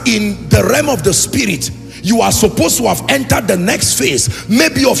 Whereas in the realm of the spirit, you are supposed to have entered the next phase,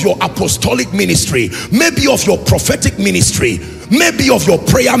 maybe of your apostolic ministry, maybe of your prophetic ministry, maybe of your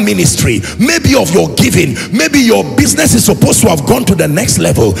prayer ministry, maybe of your giving, maybe your business is supposed to have gone to the next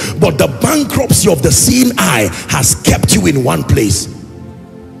level, but the bankruptcy of the seeing eye has kept you in one place.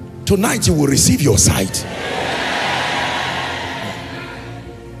 Tonight you will receive your sight.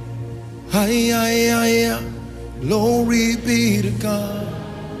 Glory be to God.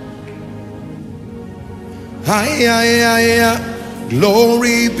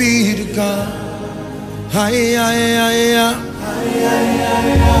 Glory be to God.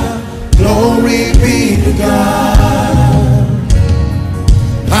 Glory be to God.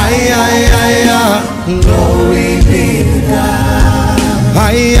 Glory be to God.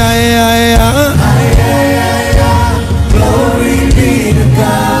 Glory be to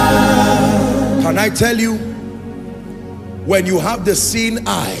God. Can I tell you, when you have the seeing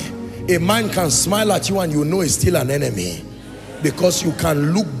eye, a man can smile at you and you know he's still an enemy, because you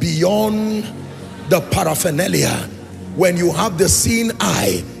can look beyond the paraphernalia. When you have the seeing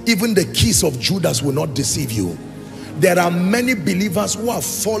eye, even the keys of Judas will not deceive you. There are many believers who have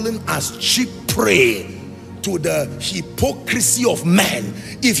fallen as cheap prey to the hypocrisy of men.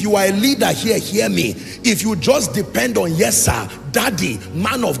 If you are a leader here, hear me. If you just depend on yes sir, daddy,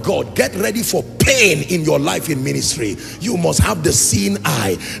 man of God, get ready for pain in your life in ministry. You must have the seeing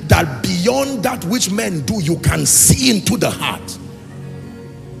eye, that beyond that which men do, you can see into the heart.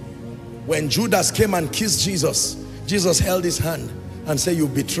 When Judas came and kissed Jesus, Jesus held his hand and said, you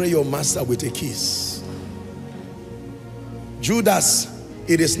betray your master with a kiss. Judas,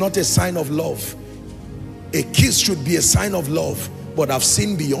 it is not a sign of love. A kiss should be a sign of love, but I've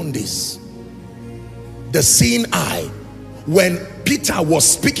seen beyond this. The seeing eye. When Peter was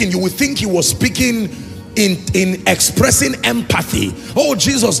speaking, you would think he was speaking in expressing empathy. Oh,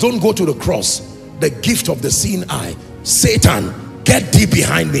 Jesus, don't go to the cross. The gift of the seeing eye. Satan, get thee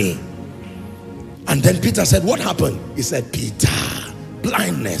behind me. And then Peter said, what happened? He said, Peter,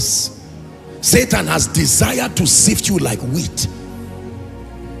 blindness. Satan has desired to sift you like wheat.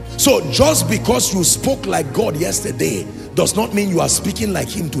 So just because you spoke like God yesterday does not mean you are speaking like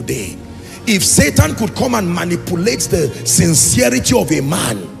him today. If Satan could come and manipulate the sincerity of a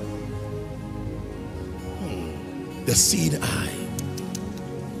man, the seeing eye.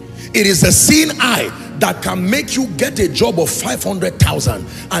 It is the seeing eye that can make you get a job of 500,000,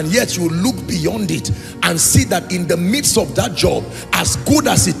 and yet you look beyond it and see that in the midst of that job, as good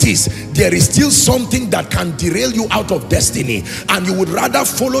as it is, there is still something that can derail you out of destiny, and you would rather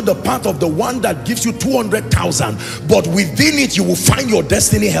follow the path of the one that gives you 200,000, but within it you will find your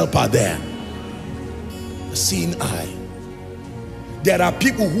destiny helper there. The seeing eye. There are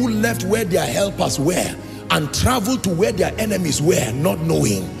people who left where their helpers were and traveled to where their enemies were, not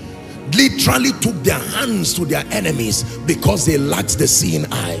knowing. Literally took their hands to their enemies because they lacked the seeing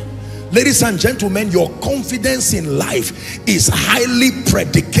eye. Ladies and gentlemen, your confidence in life is highly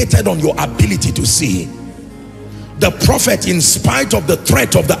predicated on your ability to see. The prophet, in spite of the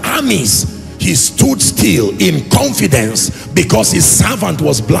threat of the armies, he stood still in confidence because his servant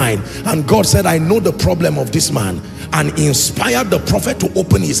was blind. And God said, I know the problem of this man. And inspired the prophet to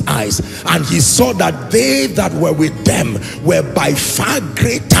open his eyes. And he saw that they that were with them were by far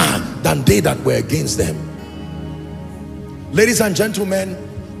greater than they that were against them. Ladies and gentlemen,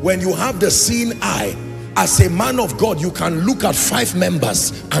 when you have the seeing eye, as a man of God, you can look at 5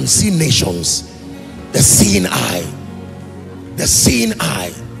 members and see nations. The seeing eye. The seeing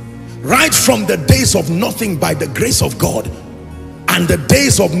eye. Right from the days of nothing by the grace of God, and the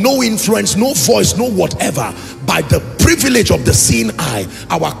days of no influence, no voice, no whatever, by the privilege of the seeing eye,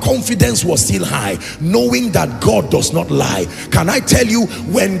 our confidence was still high, knowing that God does not lie. Can I tell you,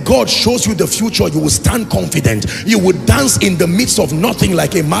 when God shows you the future, you will stand confident. You will dance in the midst of nothing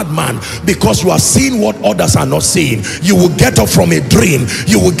like a madman, because you are seeing what others are not seeing. You will get up from a dream,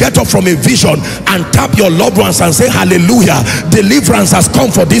 you will get up from a vision and tap your loved ones and say, hallelujah, deliverance has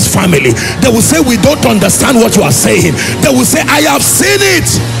come for this family. They will say, we don't understand what you are saying. They will say, I have seen it.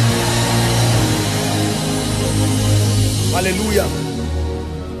 Hallelujah.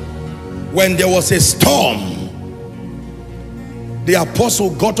 When there was a storm, the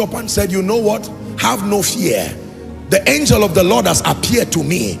apostle got up and said, you know what? Have no fear. The angel of the Lord has appeared to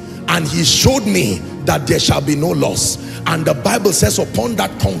me, and he showed me that there shall be no loss. And the Bible says, upon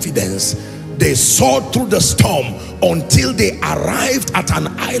that confidence, they soared through the storm until they arrived at an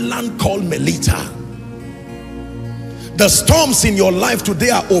island called Melita. The storms in your life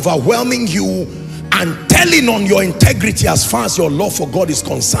today are overwhelming you and telling on your integrity as far as your love for God is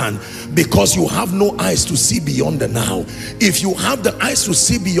concerned, because you have no eyes to see beyond the now. If you have the eyes to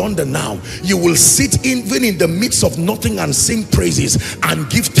see beyond the now, you will sit even in the midst of nothing and sing praises and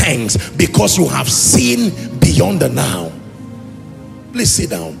give thanks, because you have seen beyond the now. Please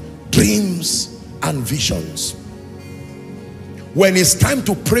sit down. Dreams and visions. When it's time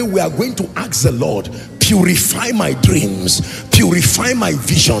to pray, we are going to ask the Lord, purify my dreams, purify my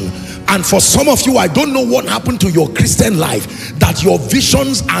vision. And for some of you, I don't know what happened to your Christian life, that your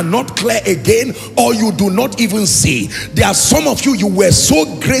visions are not clear again, or you do not even see. There are some of you, you were so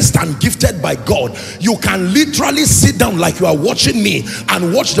graced and gifted by God, you can literally sit down like you are watching me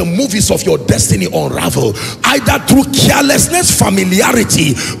and watch the movies of your destiny unravel. Either through carelessness,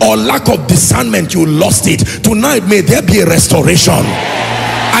 familiarity, or lack of discernment, you lost it. Tonight, may there be a restoration.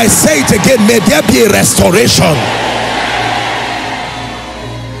 I say it again, may there be a restoration.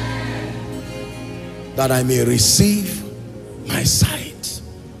 That I may receive my sight.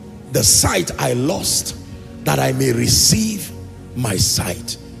 The sight I lost, that I may receive my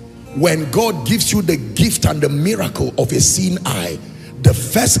sight. When God gives you the gift and the miracle of a seeing eye, the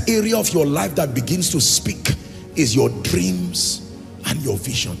first area of your life that begins to speak is your dreams and your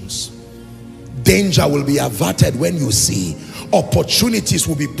visions. Danger will be averted when you see. Opportunities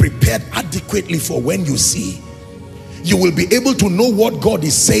will be prepared adequately for when you see. You will be able to know what God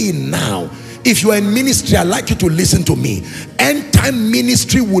is saying now. If you are in ministry, I'd like you to listen to me. End time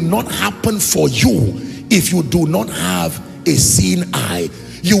ministry will not happen for you if you do not have a seeing eye.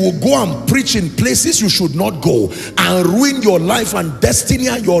 You will go and preach in places you should not go and ruin your life and destiny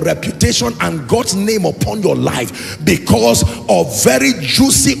and your reputation and God's name upon your life because of very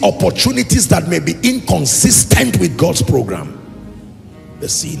juicy opportunities that may be inconsistent with God's program. The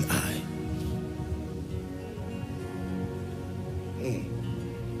seeing eye.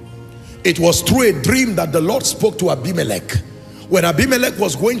 It was through a dream that the Lord spoke to Abimelech. When Abimelech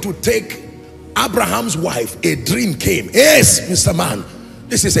was going to take Abraham's wife, a dream came. Yes, Mr. Man,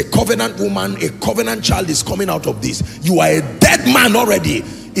 this is a covenant woman, a covenant child is coming out of this. You are a dead man already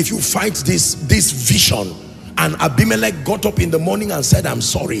if you fight this vision. And Abimelech got up in the morning and said, I'm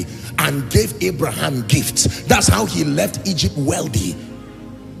sorry, and gave Abraham gifts. That's how he left Egypt wealthy.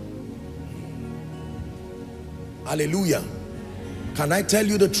 Hallelujah. Can I tell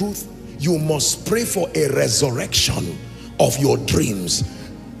you the truth? You must pray for a resurrection of your dreams.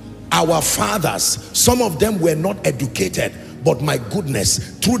 Our fathers, some of them were not educated, but my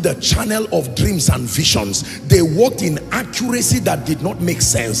goodness, through the channel of dreams and visions, they walked in accuracy that did not make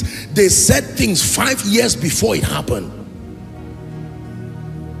sense. They said things 5 years before it happened.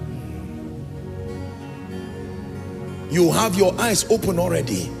 You have your eyes open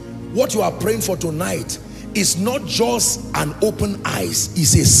already. What you are praying for tonight is not just an open eyes,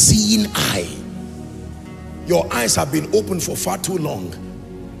 it's a seeing eye. Your eyes have been open for far too long,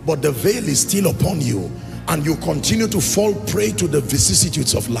 but the veil is still upon you, and you continue to fall prey to the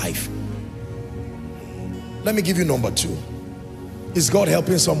vicissitudes of life. Let me give you number 2. Is God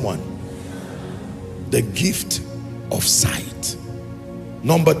helping someone? The gift of sight.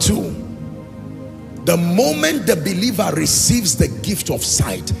 Number 2, the moment the believer receives the gift of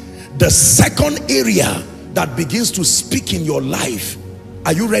sight, the second area that begins to speak in your life,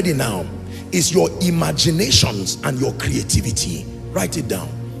 are you ready now, is your imaginations and your creativity. Write it down.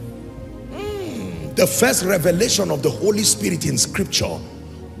 The first revelation of the Holy Spirit in scripture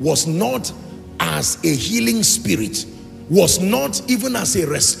was not as a healing spirit, was not even as a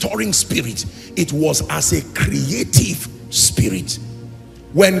restoring spirit. It was as a creative spirit.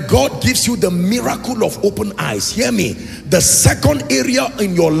 When God gives you the miracle of open eyes, hear me, the second area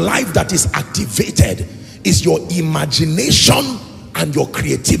in your life that is activated is your imagination and your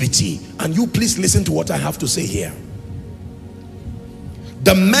creativity. And you please listen to what I have to say here.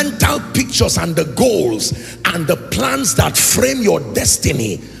 The mental pictures and the goals and the plans that frame your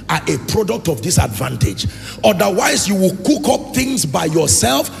destiny are a product of this advantage. Otherwise, you will cook up things by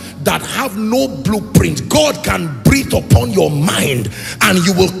yourself that have no blueprint. God can breathe upon your mind and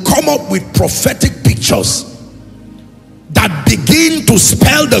you will come up with prophetic pictures that begin to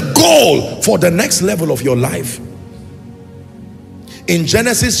spell the goal for the next level of your life. In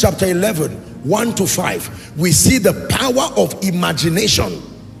Genesis chapter 11, 1 to 5, we see the power of imagination.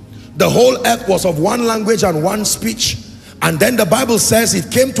 The whole earth was of one language and one speech. And then the Bible says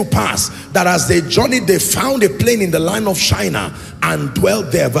it came to pass that as they journeyed, they found a plain in the land of Shinar and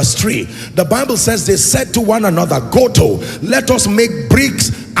dwelt there. Verse 3, the Bible says they said to one another, go to, let us make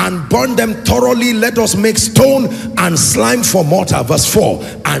bricks and burn them thoroughly. Let us make stone and slime for mortar. Verse 4,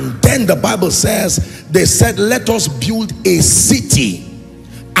 and then the Bible says they said, let us build a city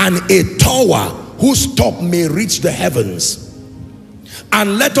and a tower whose top may reach the heavens,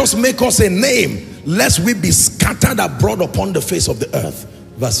 and let us make us a name, lest we be scattered abroad upon the face of the earth.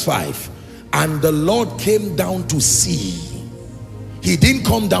 Verse 5, and the Lord came down to see. He didn't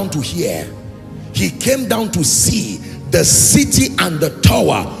come down to hear. He came down to see the city and the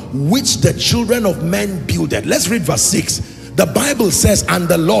tower which the children of men builded. Let's read verse 6. The Bible says, and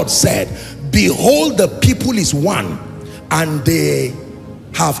the Lord said, behold, the people is one, and they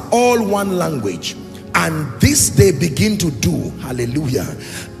have all one language, and this they begin to do. Hallelujah.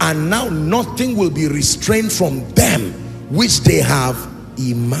 And now nothing will be restrained from them which they have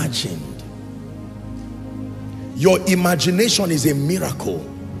imagined. Your imagination is a miracle.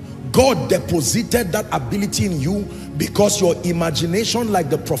 God deposited that ability in you because your imagination, like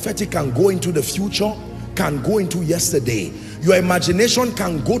the prophetic, can go into the future, can go into yesterday. Your imagination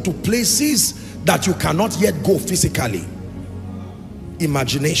can go to places that you cannot yet go physically.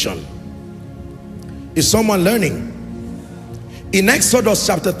 Imagination. Is someone learning? In Exodus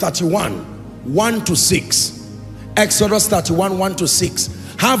chapter 31, 1 to 6, Exodus 31, 1 to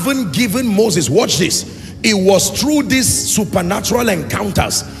 6, having given Moses, watch this, it was through these supernatural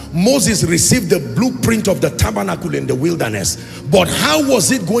encounters Moses received the blueprint of the tabernacle in the wilderness. But how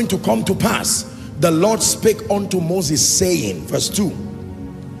was it going to come to pass? The Lord spake unto Moses, saying, verse 2,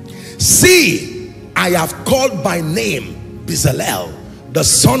 see, I have called by name Bezalel, the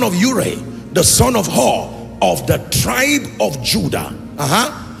son of Uri, the son of Hur, of the tribe of Judah.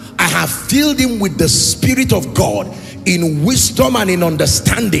 I have filled him with the Spirit of God, in wisdom and in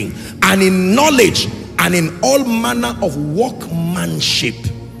understanding and in knowledge and in all manner of workmanship.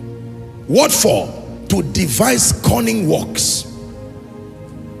 What for? To devise cunning works,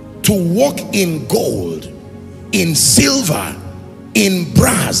 to work in gold, in silver, in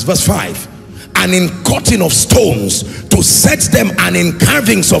brass, verse 5, and in cutting of stones, to set them, and in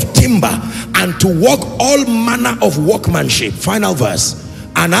carvings of timber, and to work all manner of workmanship. Final verse.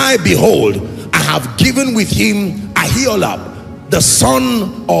 And I, behold, I have given with him Ahiolam, the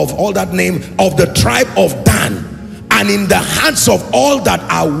son of all that name, of the tribe of Dan. And in the hearts of all that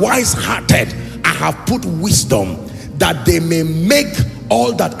are wise-hearted I have put wisdom, that they may make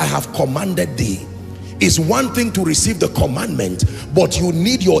all that I have commanded thee. It's one thing to receive the commandment, but you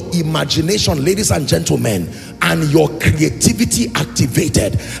need your imagination, ladies and gentlemen, and your creativity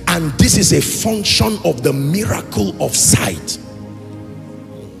activated. And this is a function of the miracle of sight.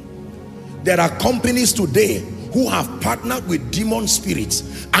 There are companies today who have partnered with demon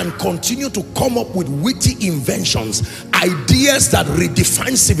spirits and continue to come up with witty inventions, ideas that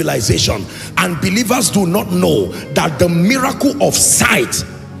redefine civilization, and believers do not know that the miracle of sight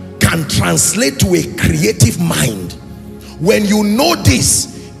can translate to a creative mind. When you know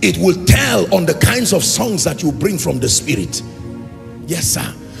this, it will tell on the kinds of songs that you bring from the Spirit. Yes,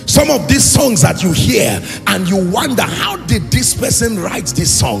 sir. Some of these songs that you hear and you wonder, how did this person write this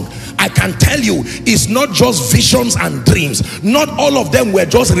song? I can tell you, it's not just visions and dreams. Not all of them were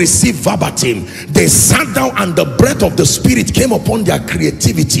just received verbatim. They sat down and the breath of the Spirit came upon their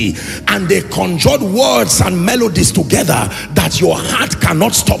creativity, and they conjured words and melodies together that your heart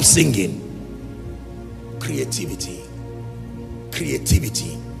cannot stop singing. Creativity.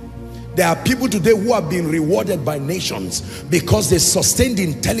 Creativity. There are people today who have been rewarded by nations because they sustained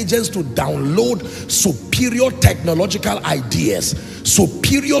intelligence to download superior technological ideas,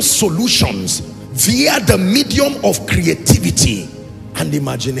 superior solutions via the medium of creativity and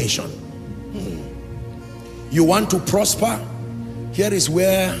imagination. You want to prosper? Here is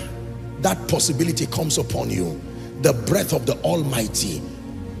where that possibility comes upon you. The breath of the Almighty.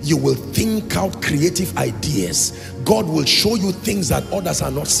 You will think out creative ideas. God will show you things that others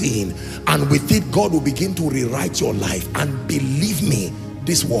are not seeing, and with it God will begin to rewrite your life. And believe me,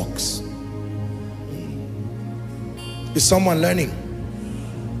 this works. Is someone learning?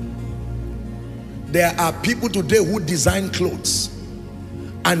 There are people today who design clothes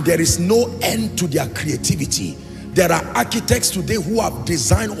and there is no end to their creativity. There are architects today who have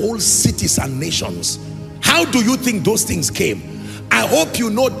designed whole cities and nations. How do you think those things came? I hope you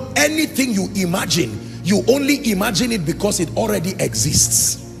know, anything you imagine, you only imagine it because it already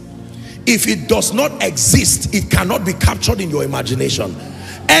exists. If it does not exist, it cannot be captured in your imagination.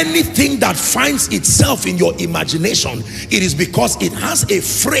 Anything that finds itself in your imagination, it is because it has a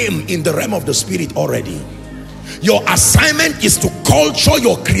frame in the realm of the Spirit already. Your assignment is to culture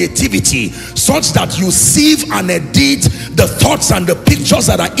your creativity such that you sieve and edit the thoughts and the pictures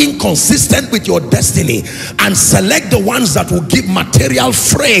that are inconsistent with your destiny, and select the ones that will give material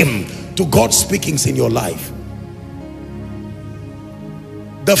frame to God's speakings in your life.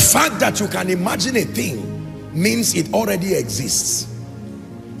 The fact that you can imagine a thing means it already exists.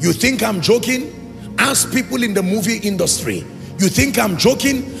 You think I'm joking? Ask people in the movie industry. You think I'm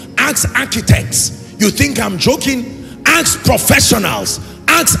joking? Ask architects. You think I'm joking? Ask professionals.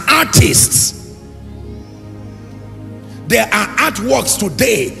 Ask artists. There are artworks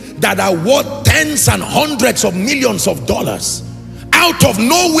today that are worth tens and hundreds of millions of dollars. Out of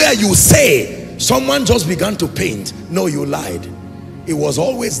nowhere you say, someone just began to paint. No, you lied. It was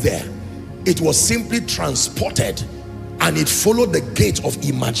always there. It was simply transported, and it followed the gate of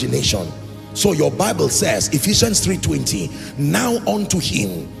imagination. So your Bible says, Ephesians 3:20, now unto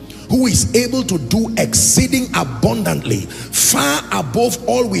him who is able to do exceeding abundantly, far above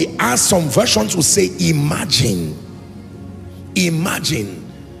all we ask. Some versions will say imagine. Imagine.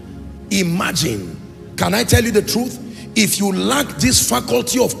 Imagine. Can I tell you the truth? If you lack this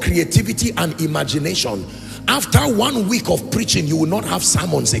faculty of creativity and imagination, after 1 week of preaching, you will not have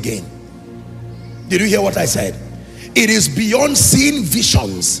sermons again. Did you hear what I said? It is beyond seeing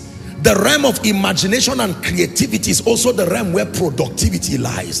visions. The realm of imagination and creativity is also the realm where productivity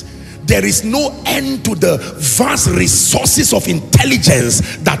lies. There is no end to the vast resources of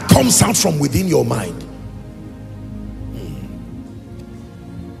intelligence that comes out from within your mind.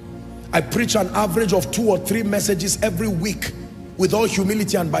 I preach an average of 2 or 3 messages every week with all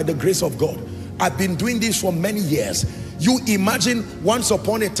humility and by the grace of God. I've been doing this for many years. You imagine, once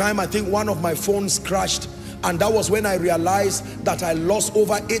upon a time, I think one of my phones crashed, and that was when I realized that I lost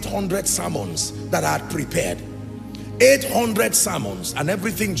over 800 sermons that I had prepared. 800 sermons, and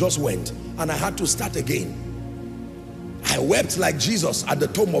everything just went, and I had to start again. I wept like Jesus at the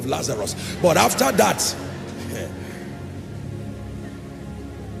tomb of Lazarus. But after that,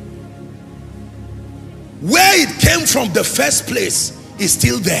 where it came from the first place is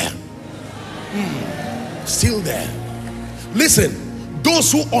still there. Still there. Listen,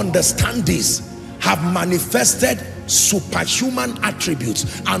 those who understand this have manifested superhuman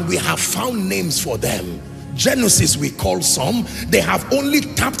attributes, and we have found names for them. Genesis, we call some. They have only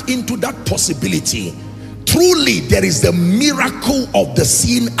tapped into that possibility. Truly, there is the miracle of the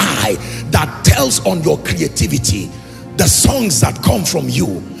seeing eye that tells on your creativity, the songs that come from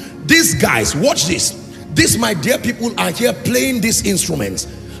you. These guys, watch this. These, my dear people, are here playing these instruments.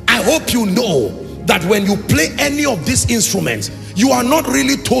 I hope you know that when you play any of these instruments, you are not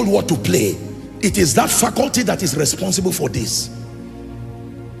really told what to play. It is that faculty that is responsible for this.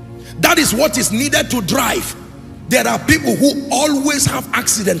 That is what is needed to drive. There are people who always have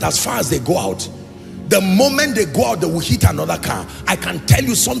accidents as far as they go out. The moment they go out, they will hit another car. I can tell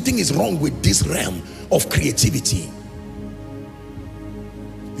you something is wrong with this realm of creativity.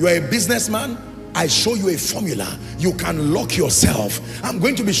 You are a businessman, I show you a formula. You can lock yourself. I'm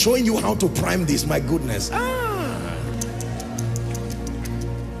going to be showing you how to prime this. My goodness.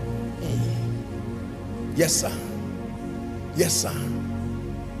 Yes, sir. Yes, sir.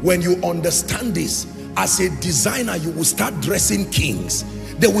 When you understand this, as a designer, you will start dressing kings.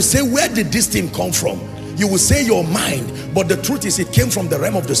 They will say, where did this thing come from? You will say your mind, but the truth is it came from the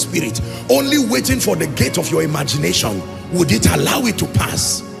realm of the spirit, only waiting for the gate of your imagination. Would it allow it to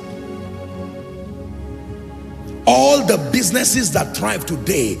pass? All the businesses that thrive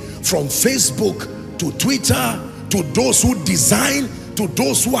today, from Facebook to Twitter, to those who design, to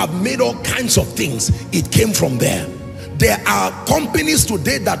those who have made all kinds of things, it came from there. There are companies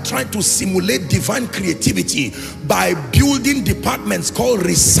today that try to simulate divine creativity by building departments called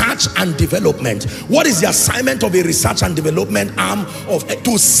research and development. What is the assignment of a research and development arm?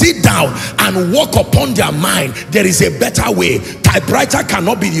 To sit down and work upon their mind. There is a better way. Typewriter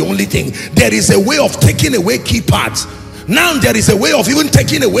cannot be the only thing. There is a way of taking away keypads. Now there is a way of even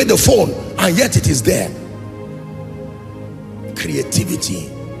taking away the phone, and yet it is there. Creativity.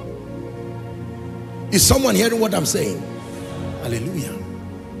 Is someone hearing what I'm saying? Hallelujah.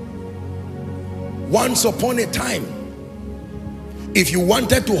 Once upon a time, if you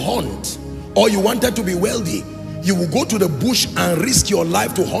wanted to hunt or you wanted to be wealthy, you would go to the bush and risk your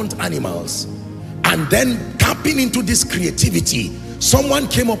life to hunt animals. And then tapping into this creativity, someone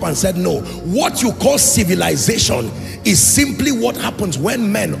came up and said, no, what you call civilization is simply what happens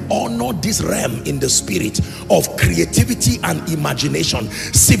when men honor this realm in the spirit of creativity and imagination.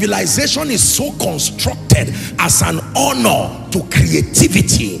 Civilization is so constructed as an honor to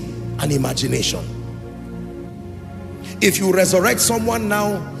creativity and imagination. If you resurrect someone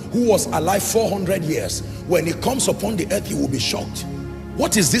now who was alive 400 years, when he comes upon the earth, he will be shocked.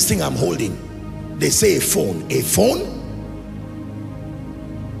 What is this thing I'm holding? They say a phone. A phone?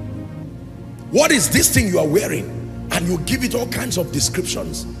 What is this thing you are wearing? And you give it all kinds of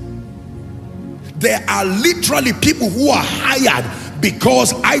descriptions. There are literally people who are hired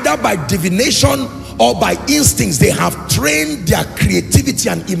because either by divination or by instincts, they have trained their creativity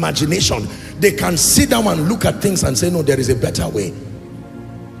and imagination. They can sit down and look at things and say, no, there is a better way.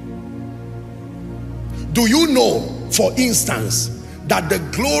 Do you know, for instance, that the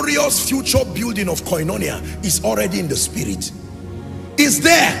glorious future building of Koinonia is already in the spirit? It's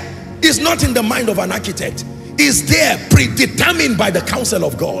there. It's not in the mind of an architect. It's there, predetermined by the counsel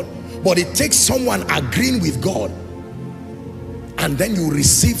of God. But it takes someone agreeing with God, and then you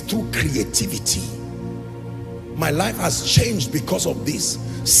receive through creativity. My life has changed because of this.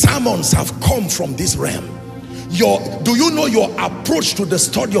 Sermons have come from this realm. Do you know your approach to the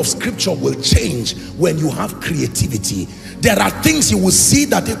study of scripture will change when you have creativity? There are things you will see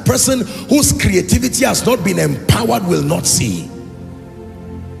that a person whose creativity has not been empowered will not see.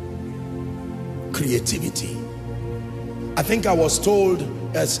 Creativity. I think I was told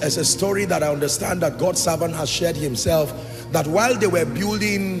as a story that I understand that God's servant has shared himself, that while they were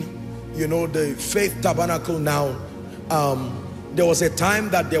building, you know, the faith tabernacle now, there was a time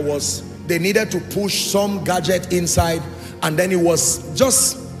that they needed to push some gadget inside, and then it was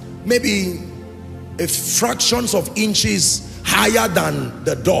just maybe a fractions of inches higher than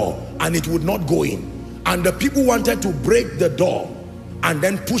the door, and it would not go in. And the people wanted to break the door and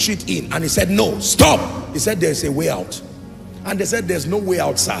then push it in, and he said, no, stop. He said, there's a way out. And they said, there's no way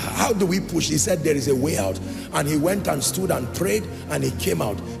out, sir. How do we push? He said, there is a way out. And he went and stood and prayed, and he came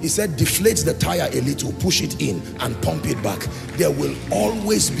out. He said, deflate the tire a little, push it in and pump it back. There will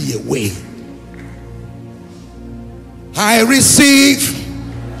always be a way. I receive,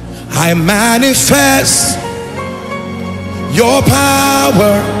 I manifest your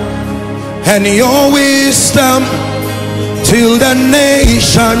power and your wisdom till the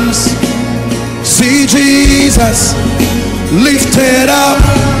nations see Jesus lifted up,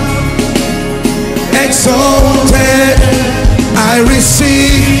 exalted. I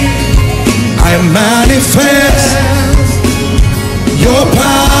receive, I manifest your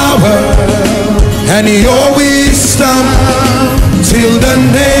power and your wisdom till the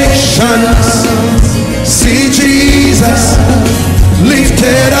nations see Jesus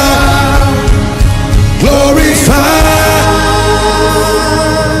lifted up, glorified.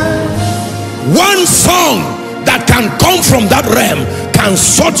 One song that can come from that realm can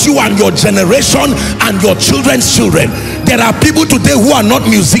sort you and your generation and your children's children. There are people today who are not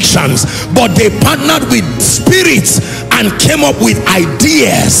musicians, but they partnered with spirits and came up with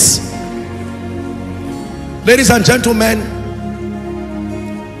ideas. Ladies and gentlemen,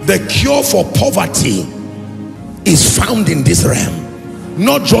 the cure for poverty is found in this realm,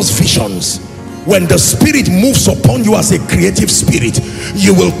 not just visions. When the spirit moves upon you as a creative spirit,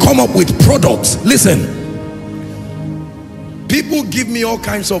 you will come up with products. Listen, people give me all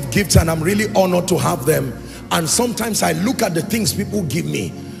kinds of gifts and I'm really honored to have them. And sometimes I look at the things people give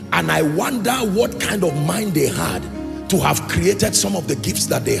me and I wonder what kind of mind they had to have created some of the gifts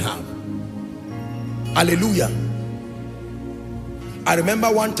that they have. Hallelujah. I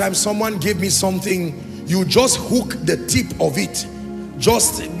remember one time someone gave me something, you just hook the tip of it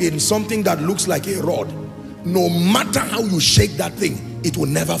just in something that looks like a rod. No matter how you shake that thing, it will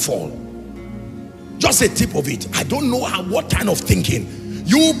never fall. Just a tip of it. I don't know what kind of thinking.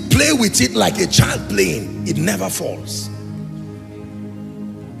 You play with it like a child playing, it never falls.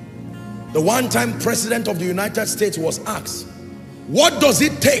 The one time President of the United States was asked, what does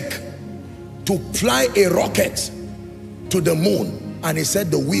it take to fly a rocket to the moon? And he said,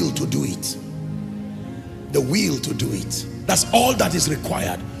 the will to do it. The will to do it. That's all that is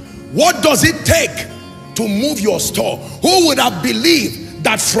required. What does it take to move your store? Who would have believed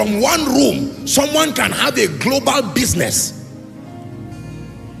that from one room someone can have a global business,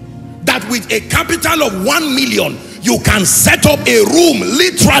 that with a capital of 1 million you can set up a room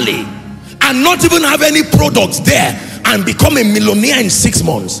literally and not even have any products there and become a millionaire in 6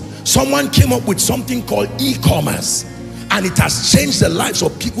 months? Someone came up with something called e-commerce, and it has changed the lives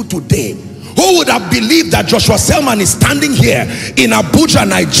of people today. Who would have believed that Joshua Selman is standing here in Abuja,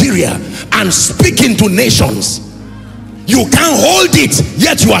 Nigeria, and speaking to nations? You can't hold it,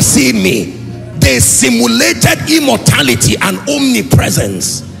 yet you are seeing me. They simulated immortality and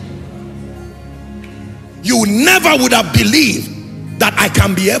omnipresence. You never would have believed that I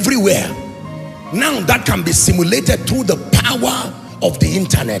can be everywhere. Now that can be simulated through the power of the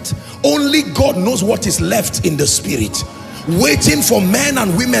internet. Only God knows what is left in the spirit, waiting for men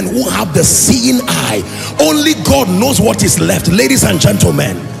and women who have the seeing eye. Only God knows what is left. Ladies and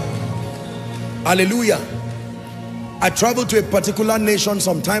gentlemen, hallelujah. I traveled to a particular nation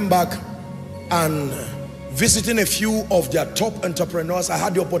some time back and visiting a few of their top entrepreneurs. I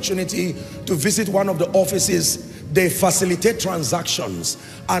had the opportunity to visit one of the offices. They facilitate transactions,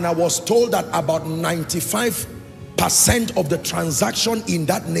 and I was told that about 95% of the transaction in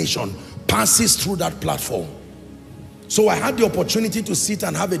that nation passes through that platform. So I had the opportunity to sit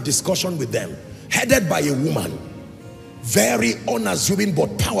and have a discussion with them, headed by a woman, very unassuming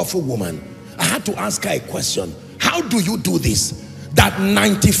but powerful woman. I had to ask her a question. How do you do this? That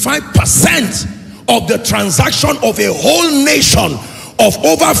 95% of the transaction of a whole nation of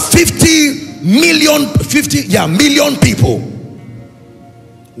over 50 million people,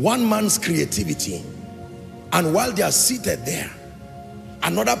 one man's creativity, and while they are seated there,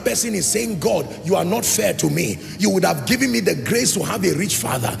 another person is saying, God, you are not fair to me. You would have given me the grace to have a rich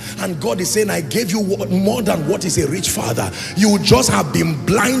father. And God is saying, I gave you more than what is a rich father. You would just have been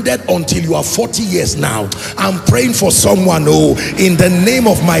blinded until you are 40 years now. I'm praying for someone, oh, in the name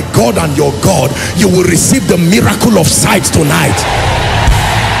of my God and your God, you will receive the miracle of sight tonight.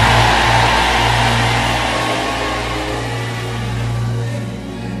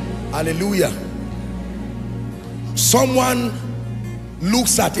 Hallelujah. Someone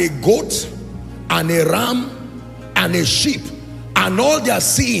looks at a goat and a ram and a sheep, and all they are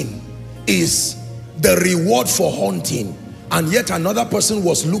seeing is the reward for hunting. And yet another person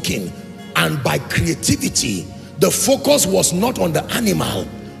was looking, and by creativity, the focus was not on the animal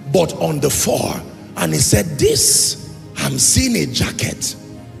but on the fur. And he said, this, I'm seeing a jacket,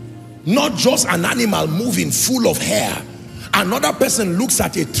 not just an animal moving full of hair. Another person looks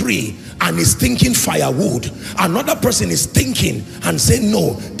at a tree and is thinking firewood. Another person is thinking and saying,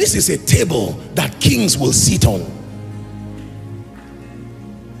 no, this is a table that kings will sit on.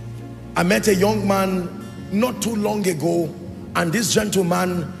 I met a young man not too long ago, and this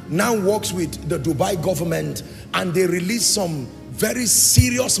gentleman now works with the Dubai government, and they released some very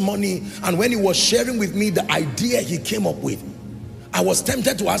serious money. And when he was sharing with me the idea he came up with, I was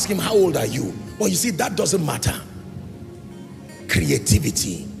tempted to ask him, how old are you? But you see, that doesn't matter.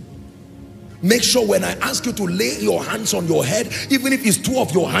 Creativity. Make sure when I ask you to lay your hands on your head, even if it's 2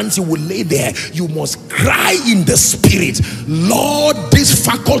 of your hands you will lay there, you must cry in the spirit, Lord, this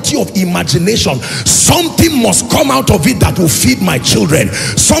faculty of imagination, something must come out of it that will feed my children.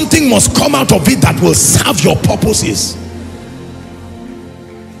 Something must come out of it that will serve your purposes.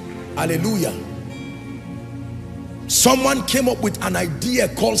 Hallelujah. Someone came up with an idea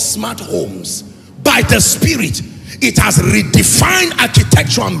called smart homes. By the spirit, it has redefined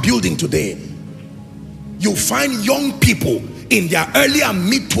architecture and building today. You find young people in their early and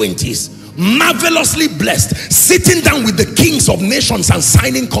mid-20s, marvelously blessed, sitting down with the kings of nations and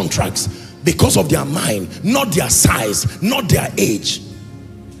signing contracts because of their mind, not their size, not their age.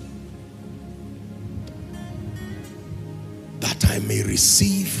 That I may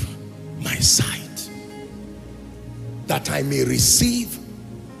receive my sight. That I may receive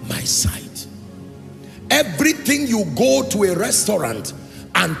my sight. Everything you go to a restaurant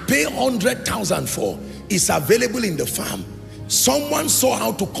and pay 100,000 for is available in the farm. Someone saw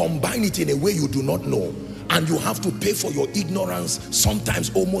how to combine it in a way you do not know, and you have to pay for your ignorance, sometimes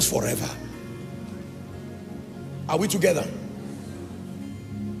almost forever. Are we together?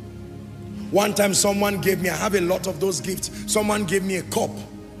 One time someone gave me, I have a lot of those gifts, someone gave me a cup,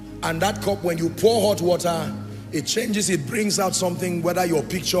 and that cup, when you pour hot water, it changes, it brings out something, whether your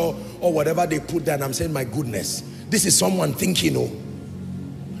picture or whatever they put there. And I'm saying, my goodness, this is someone thinking. Oh,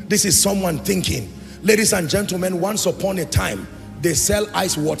 this is someone thinking. Ladies and gentlemen, once upon a time, they sell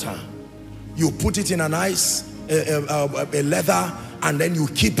ice water. You put it in an ice, a leather, and then you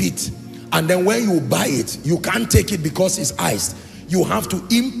keep it. And then when you buy it, you can't take it because it's iced. You have to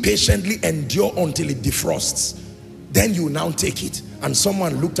impatiently endure until it defrosts. Then you now take it. And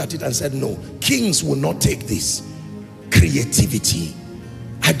someone looked at it and said, no, kings will not take this. Creativity.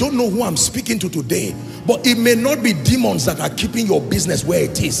 I don't know who I'm speaking to today, but it may not be demons that are keeping your business where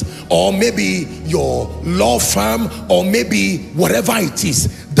it is, or maybe your law firm, or maybe whatever it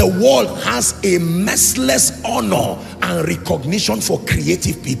is. The world has a merciless honor and recognition for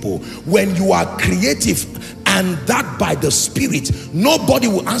creative people. When you are creative, and that by the Spirit, nobody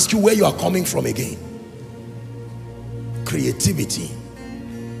will ask you where you are coming from again. Creativity,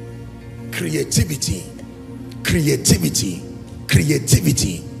 creativity, creativity,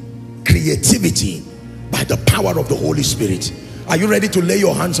 creativity, creativity by the power of the Holy Spirit. Are you ready to lay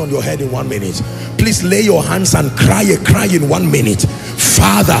your hands on your head in 1 minute? Please lay your hands and cry a cry in 1 minute.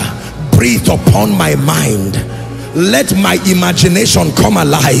 Father, breathe upon my mind. Let my imagination come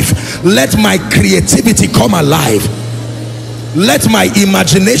alive. Let my creativity come alive. Let my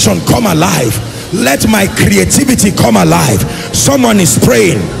imagination come alive. Let my creativity come alive. Someone is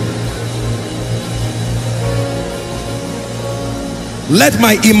praying. Let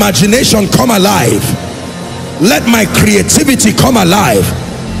my imagination come alive. Let my creativity come alive.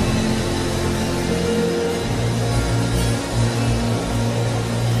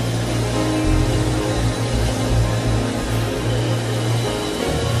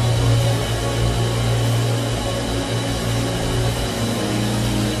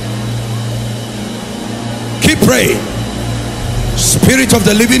 Pray. Spirit of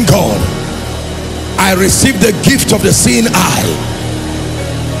the living God, I receive the gift of the seeing eye.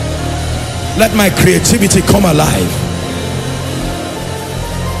 Let my creativity come alive.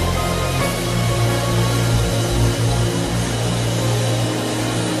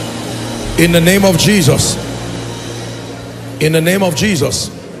 In the name of Jesus. In the name of Jesus.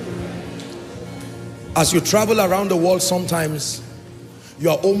 As you travel around the world, sometimes you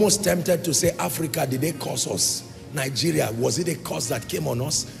are almost tempted to say, Africa, did they curse us? Nigeria, was it a curse that came on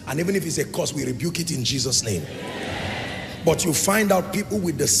us? And even if it's a curse, we rebuke it in Jesus' name. But you find out people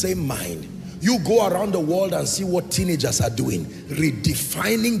with the same mind. You go around the world and see what teenagers are doing,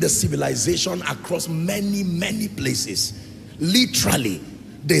 redefining the civilization across many, many places. Literally,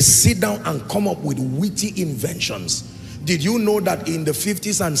 they sit down and come up with witty inventions. Did you know that in the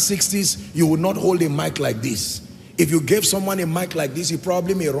 50s and 60s, you would not hold a mic like this? If you gave someone a mic like this, he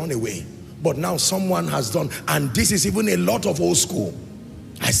probably may run away. But now someone has done, and this is even a lot of old school.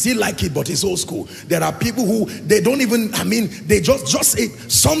 I still like it, but it's old school. There are people who, they don't even, they just say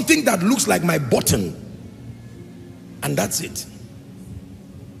something that looks like my button. And that's it.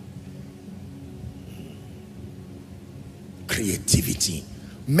 Creativity.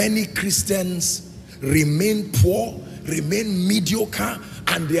 Many Christians remain poor, remain mediocre,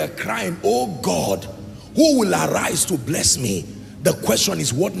 and they are crying, oh God, who will arise to bless me? The question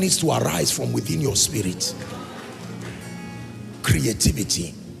is, what needs to arise from within your spirit?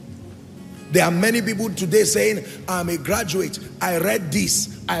 Creativity. There are many people today saying, I'm a graduate, I read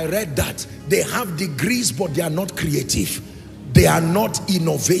this, I read that. They have degrees, but they are not creative. They are not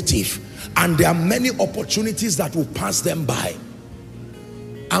innovative. And there are many opportunities that will pass them by.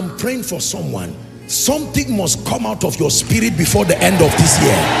 I'm praying for someone. Something must come out of your spirit before the end of this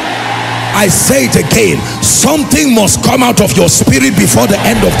year. I say it again, something must come out of your spirit before the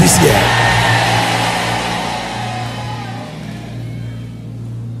end of this year.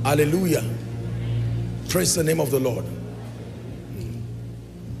 Hallelujah. Praise the name of the Lord.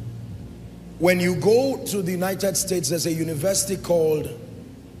 When you go to the United States, there's a university called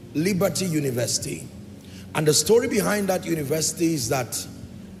Liberty University. And the story behind that university is that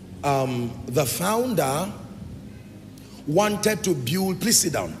the founder wanted to build, please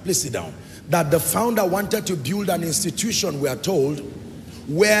sit down, that the founder wanted to build an institution, we are told,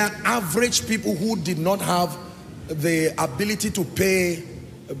 where average people who did not have the ability to pay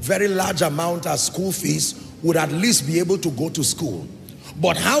a very large amount as school fees would at least be able to go to school.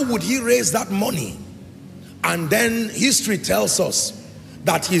 But how would he raise that money? And then history tells us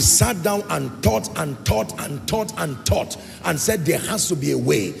that he sat down and thought and thought and thought and thought and said there has to be a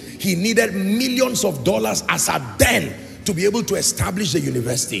way. He needed millions of dollars as at then to be able to establish the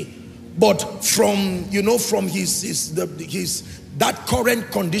university. But from, you know, from that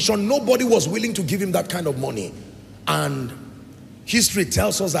current condition, nobody was willing to give him that kind of money. And history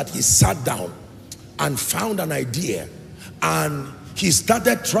tells us that he sat down and found an idea, and he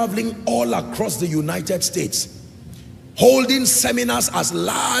started traveling all across the United States, holding seminars as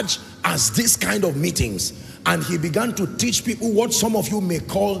large as this kind of meetings. And he began to teach people what some of you may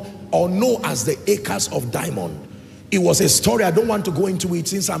call or know as the acres of diamond. It was a story, I don't want to go into it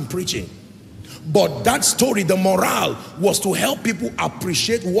since I'm preaching. But that story, the morale was to help people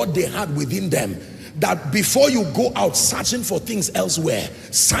appreciate what they had within them. That before you go out searching for things elsewhere,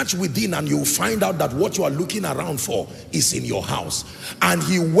 search within and you'll find out that what you are looking around for is in your house. And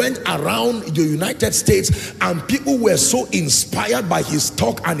he went around the United States, and people were so inspired by his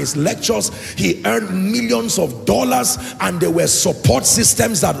talk and his lectures. He earned millions of dollars, and there were support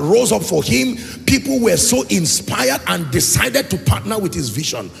systems that rose up for him. People were so inspired and decided to partner with his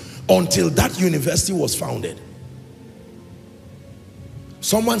vision until that university was founded.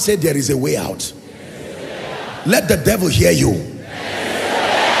 Someone said there is a way out. Let the devil hear you.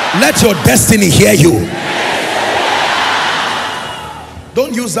 Let your destiny hear you.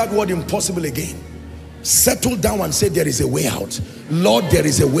 Don't use that word impossible again. Settle down and say there is a way out. Lord, there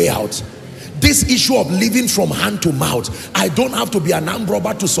is a way out. This issue of living from hand to mouth, I don't have to be an armed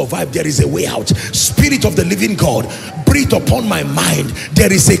robber to survive. There is a way out. Spirit of the living God, breathe upon my mind.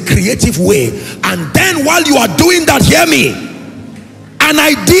 There is a creative way. And then while you are doing that, hear me, an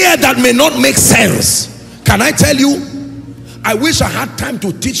idea that may not make sense. Can I tell you, I wish I had time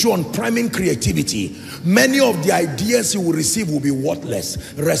to teach you on priming creativity. Many of the ideas you will receive will be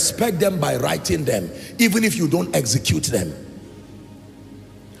worthless. Respect them by writing them, even if you don't execute them.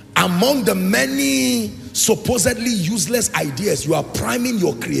 Among the many supposedly useless ideas, you are priming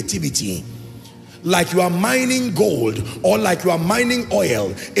your creativity. Like you are mining gold or like you are mining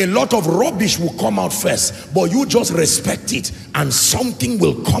oil. A lot of rubbish will come out first, but you just respect it and something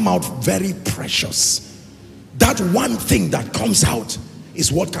will come out very precious. That one thing that comes out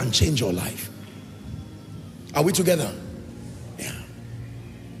is what can change your life. Are we together? Yeah.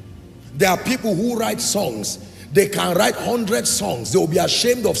 There are people who write songs. They can write 100 songs. They will be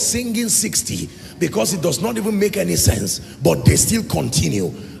ashamed of singing 60 because it does not even make any sense, but they still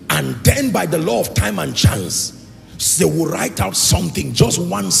continue. And then by the law of time and chance, they will write out something, just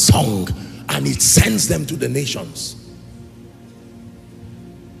one song, and it sends them to the nations.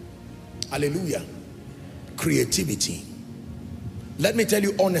 Hallelujah. Creativity. Let me tell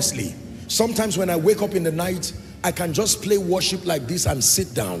you honestly, sometimes when I wake up in the night, I can just play worship like this and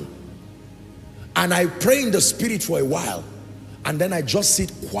sit down. And I pray in the spirit for a while, and then I just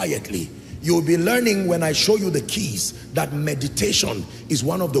sit quietly. You'll be learning when I show you the keys that meditation is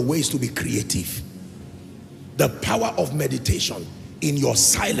one of the ways to be creative. The power of meditation in your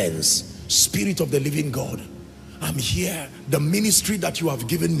silence. Spirit of the living God, I'm here. The ministry that you have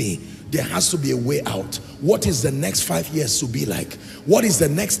given me, there has to be a way out. What is the next 5 years to be like? What is the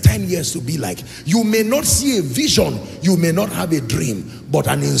next 10 years to be like? You may not see a vision, you may not have a dream, but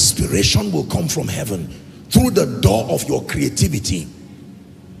an inspiration will come from heaven through the door of your creativity.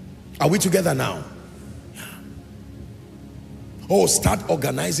 Are we together now? Yeah. Oh, start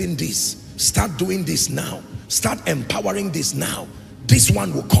organizing this. Start doing this now. Start empowering this now. This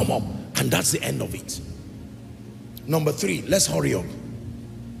one will come up, and that's the end of it. Number 3, let's hurry up.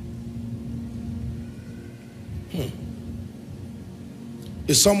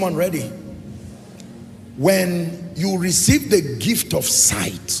 Is someone ready? When you receive the gift of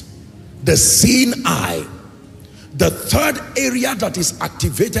sight, the seeing eye, the third area that is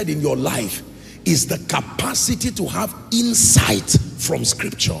activated in your life is the capacity to have insight from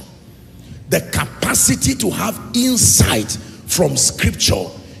scripture. The capacity to have insight from scripture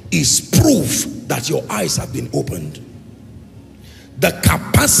is proof that your eyes have been opened. The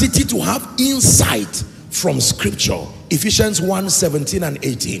capacity to have insight from scripture, Ephesians 1:17 and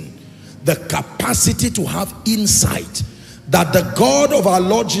 18. The capacity to have insight, that the God of our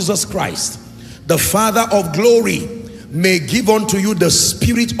Lord Jesus Christ, the Father of glory, may give unto you the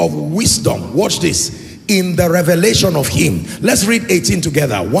spirit of wisdom. Watch this. In the revelation of him. Let's read 18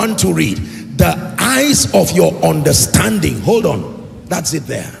 together. 1, 2, read. The eyes of your understanding. Hold on. That's it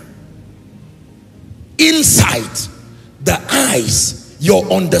there. Insight. The eyes. Your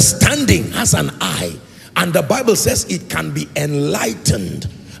understanding has an eye. And the Bible says it can be enlightened.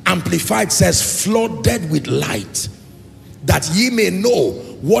 Amplified says flooded with light, that ye may know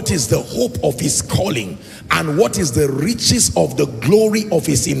what is the hope of his calling, and what is the riches of the glory of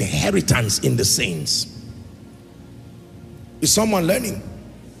his inheritance in the saints. Is someone learning?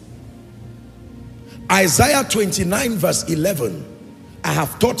 Isaiah 29 verse 11. I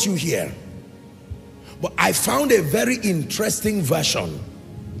have taught you here, but I found a very interesting version.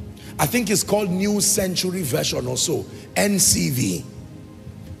 I think it's called New Century Version or so, NCV.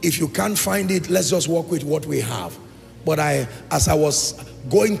 If you can't find it, let's just work with what we have. But as I was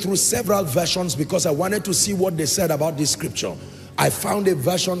going through several versions, because I wanted to see what they said about this scripture, I found a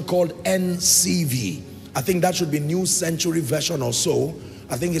version called NCV. I think that should be New Century Version or so.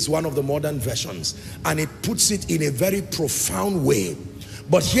 I think it's one of the modern versions, and it puts it in a very profound way.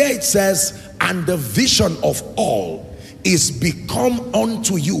 But here it says, and the vision of all is become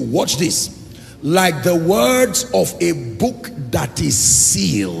unto you, watch this, like the words of a book that is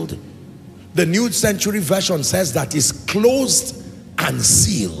sealed. The New Century Version says that is closed and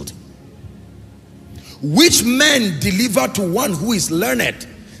sealed, which men deliver to one who is learned,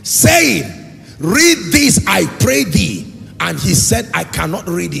 saying, read this, I pray thee. And he said, I cannot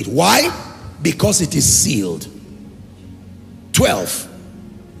read it. Why? Because it is sealed. 12.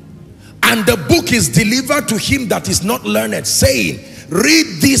 And the book is delivered to him that is not learned, saying, read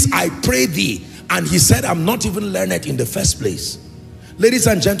this, I pray thee. And he said, I'm not even learned in the first place. Ladies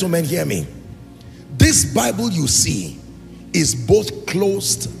and gentlemen, hear me. This Bible you see is both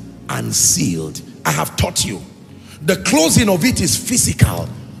closed and sealed. I have taught you. The closing of it is physical,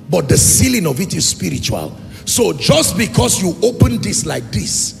 but the sealing of it is spiritual. So just because you open this like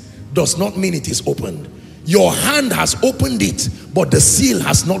this does not mean it is opened. Your hand has opened it, but the seal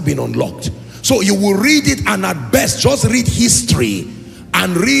has not been unlocked. So you will read it, and at best just read history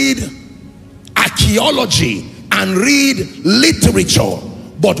and read archaeology and read literature.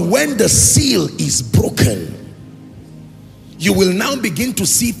 But when the seal is broken, you will now begin to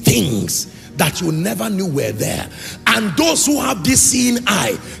see things that you never knew were there. And those who have this seeing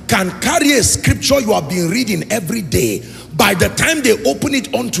eye can carry a scripture you have been reading every day. By the time they open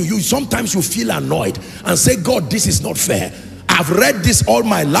it onto you, sometimes you feel annoyed and say, God, this is not fair. I've read this all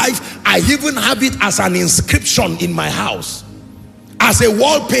my life. I even have it as an inscription in my house, as a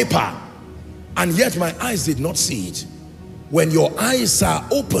wallpaper, and yet my eyes did not see it. When your eyes are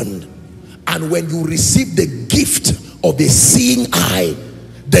opened, and when you receive the gift of the seeing eye,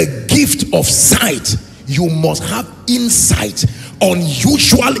 the gift of sight, you must have insight,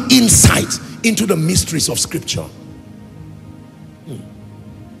 unusual insight into the mysteries of scripture.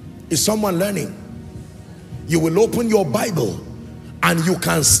 Is someone learning? You will open your Bible and you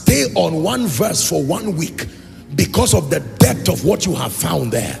can stay on one verse for 1 week because of the depth of what you have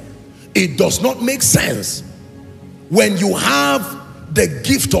found there. It does not make sense. When you have the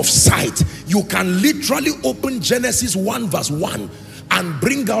gift of sight, you can literally open Genesis 1 verse 1 and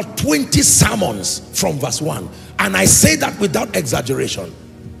bring out 20 sermons from verse 1. And I say that without exaggeration.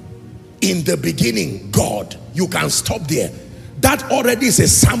 In the beginning, God. You can stop there. That already is a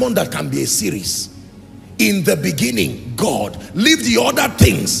sermon that can be a series. In the beginning, God. Leave the other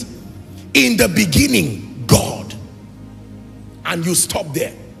things. In the beginning, God. And you stop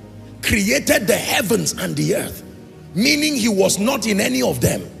there. Created the heavens and the earth, meaning he was not in any of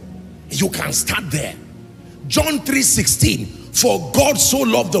them. You can start there. John 3:16, for God so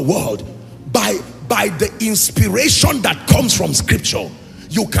loved the world, by the inspiration that comes from scripture.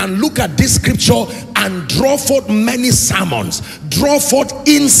 You can look at this scripture and draw forth many sermons, draw forth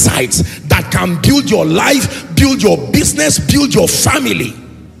insights that can build your life, build your business, build your family.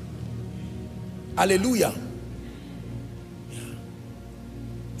 Hallelujah.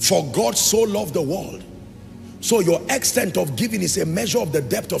 For God so loved the world. So your extent of giving is a measure of the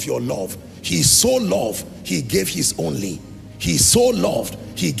depth of your love. He so loved, he gave his only. He so loved,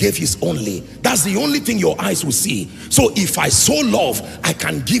 he gave his only. That's the only thing your eyes will see. So if I so love, I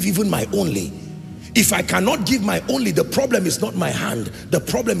can give even my only. If I cannot give my only, the problem is not my hand. The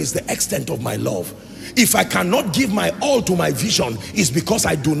problem is the extent of my love. If I cannot give my all to my vision, it's because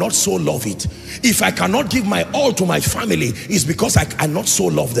I do not so love it. If I cannot give my all to my family, it's because I cannot so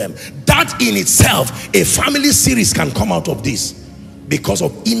love them. That in itself, a family series can come out of this because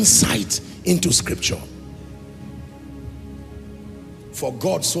of insight into scripture. For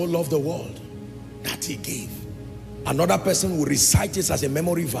God so loved the world that he gave. Another person will recite this as a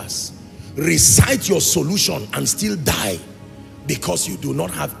memory verse. Recite your solution and still die because you do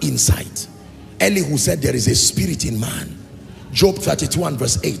not have insight. Elihu said there is a spirit in man. Job 32 and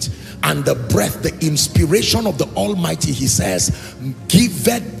verse 8. And the breath, the inspiration of the Almighty, he says,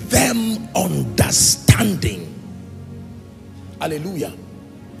 giveth them understanding. Hallelujah.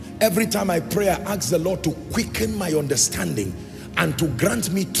 Every time I pray, I ask the Lord to quicken my understanding. and to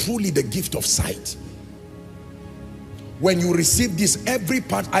grant me truly the gift of sight. When you receive this, every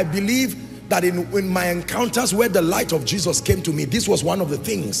part, I believe that in my encounters where the light of Jesus came to me, this was one of the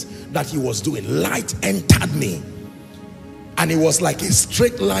things that he was doing. Light entered me, and it was like a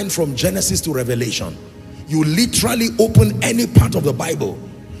straight line from Genesis to Revelation. You literally open any part of the Bible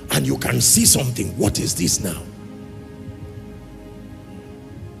and you can see something. What is this now?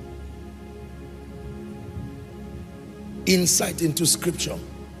 Insight into scripture.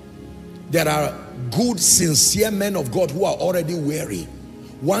 There are good, sincere men of God who are already weary.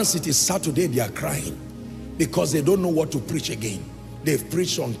 Once it is Saturday, they are crying because they don't know what to preach again. They've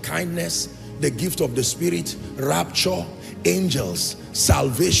preached on kindness, the gift of the Spirit, rapture, angels,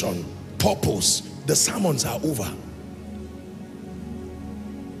 salvation, purpose. The sermons are over.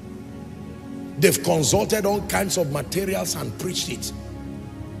 They've consulted all kinds of materials and preached it,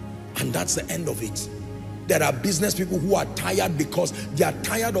 and that's the end of it. There are business people who are tired because they are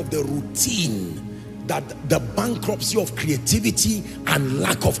tired of the routine that the bankruptcy of creativity and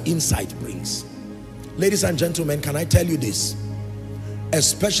lack of insight brings. Ladies and gentlemen, can I tell you this?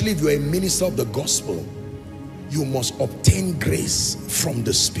 Especially if you're a minister of the gospel, you must obtain grace from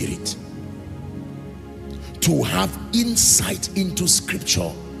the Spirit to have insight into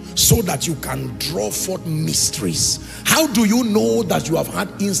scripture so that you can draw forth mysteries. How do you know that you have had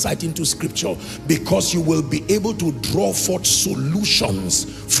insight into scripture? Because you will be able to draw forth solutions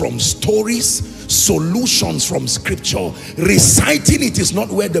from stories, solutions from scripture. Reciting it is not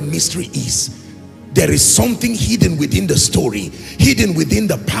where the mystery is. There is something hidden within the story, hidden within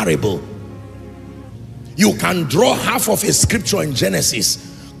the parable. You can draw half of a scripture in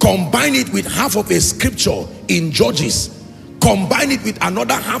Genesis, combine it with half of a scripture in Judges, combine it with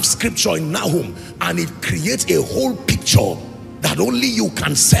another half scripture in Nahum, and it creates a whole picture that only you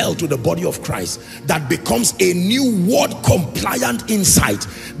can sell to the body of Christ, that becomes a new word compliant insight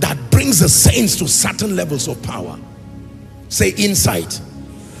that brings the saints to certain levels of power. Say insight.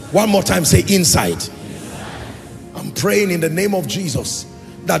 One more time, say insight. I'm praying in the name of Jesus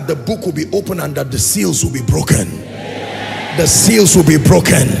that the book will be open and that the seals will be broken. The seals will be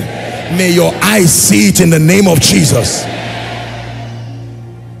broken. May your eyes see it in the name of Jesus.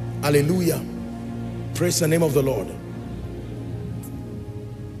 Hallelujah. Praise the name of the Lord.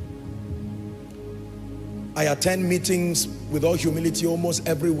 I attend meetings with all humility almost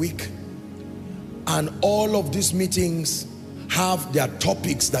every week, and all of these meetings have their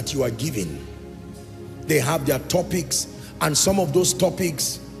topics that you are given. They have their topics, and some of those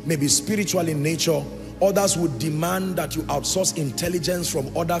topics may be spiritual in nature. Others would demand that you outsource intelligence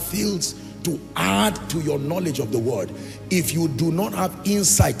from other fields to add to your knowledge of the word. If you do not have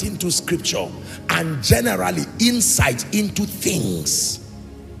insight into scripture and generally insight into things,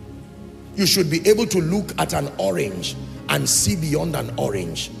 you should be able to look at an orange and see beyond an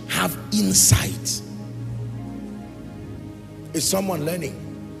orange. Have insight. Is someone learning?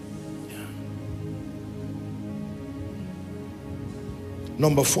 Yeah.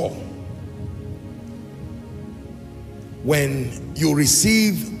 Number 4. When you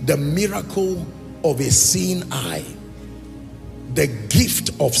receive the miracle of a seeing eye, the gift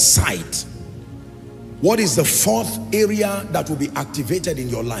of sight, what is the 4th area that will be activated in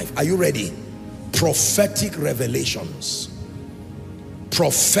your life? Are you ready? Prophetic revelations.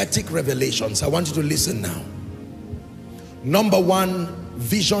 Prophetic revelations. I want you to listen now. Number 1,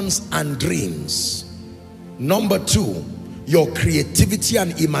 visions and dreams. Number 2, your creativity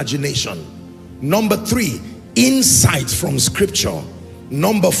and imagination. Number 3, insight from scripture.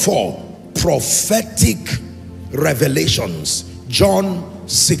 Number 4, prophetic revelations. John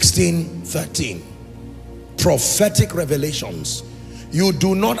 16:13. Prophetic revelations. You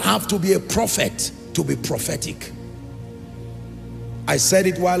do not have to be a prophet to be prophetic. I said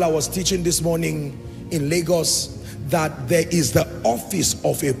it while I was teaching this morning in Lagos, that there is the office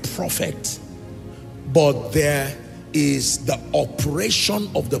of a prophet, but there is the operation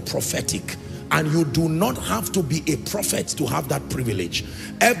of the prophetic. And you do not have to be a prophet to have that privilege.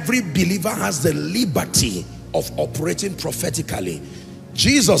 Every believer has the liberty of operating prophetically.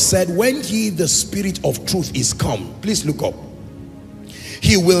 Jesus said, when he, the Spirit of truth, is come, please look up,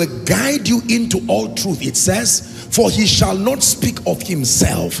 he will guide you into all truth. It says, for he shall not speak of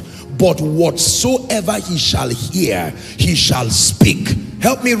himself, but whatsoever he shall hear, he shall speak.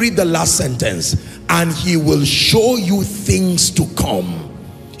 Help me read the last sentence. And he will show you things to come.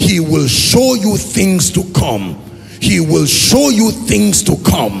 He will show you things to come. He will show you things to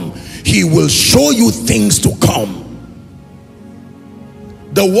come. He will show you things to come.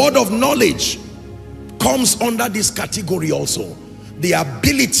 The word of knowledge comes under this category also. The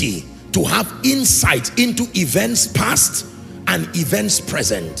ability to have insight into events past and events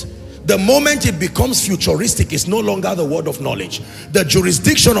present. The moment it becomes futuristic, it's no longer the word of knowledge. The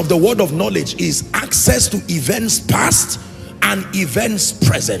jurisdiction of the word of knowledge is access to events past and events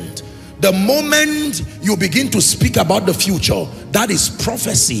present. The moment you begin to speak about the future, that is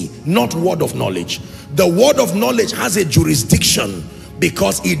prophecy, not word of knowledge. The word of knowledge has a jurisdiction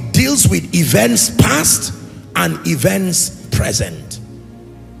because it deals with events past and events present.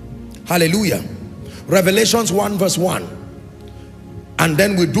 Hallelujah. Revelations 1 verse 1. And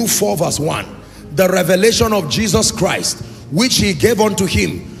then we do 4 verse 1. The revelation of Jesus Christ, which he gave unto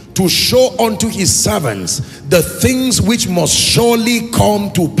him to show unto his servants the things which must surely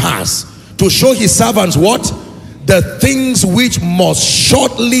come to pass. To show his servants what? The things which must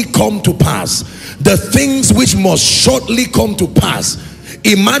shortly come to pass. The things which must shortly come to pass.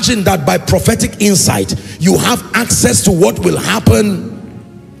 Imagine that by prophetic insight, you have access to what will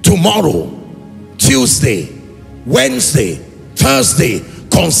happen tomorrow, Tuesday, Wednesday, Thursday,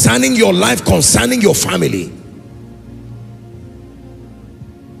 concerning your life, concerning your family.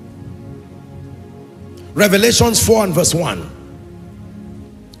 Revelations 4 and verse 1.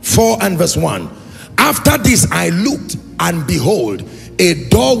 4 and verse 1. After this I looked, and behold, a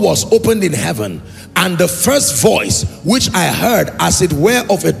door was opened in heaven, and the first voice which I heard, as it were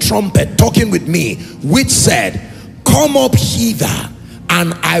of a trumpet talking with me, which said, come up hither,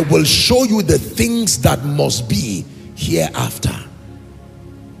 and I will show you the things that must be hereafter.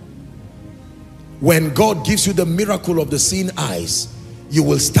 When God gives you the miracle of the seeing eyes, you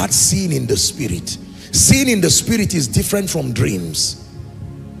will start seeing in the spirit. Seeing in the spirit is different from dreams.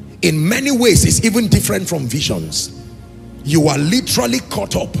 In many ways, it's even different from visions. You are literally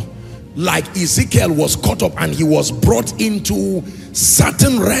caught up, like Ezekiel was caught up, and he was brought into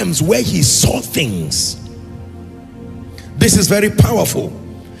certain realms where he saw things. This is very powerful.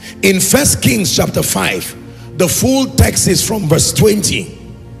 In 1 Kings chapter 5, the full text is from verse 20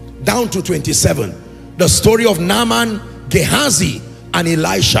 down to 27. The story of Naaman, Gehazi, and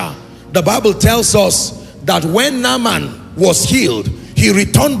Elisha. The Bible tells us that when Naaman was healed, he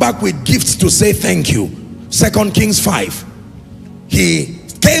returned back with gifts to say thank you. 2 Kings 5. He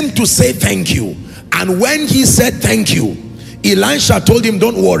came to say thank you, and when he said thank you, Elisha told him,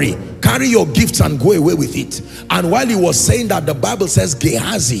 don't worry, carry your gifts and go away with it. And while he was saying that, the Bible says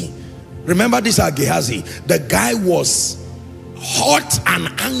Gehazi, remember this, Gehazi, the guy was hot and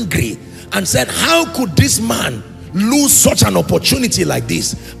angry and said, how could this man lose such an opportunity like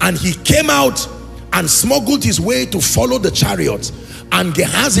this? And he came out and smuggled his way to follow the chariot. And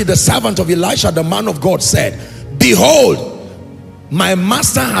Gehazi, the servant of Elisha, the man of God, said, behold, my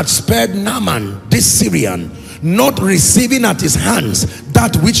master had spared Naaman this Syrian, not receiving at his hands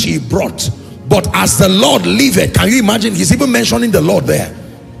that which he brought. But as the Lord liveth, can you imagine? He's even mentioning the Lord there.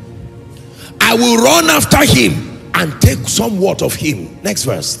 I will run after him and take somewhat of him. Next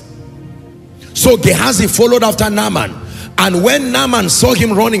verse. So Gehazi followed after Naaman, and when Naaman saw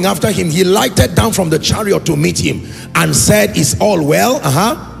him running after him, he lighted down from the chariot to meet him and said, is all well?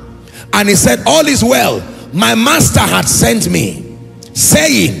 And he said, all is well. My master had sent me,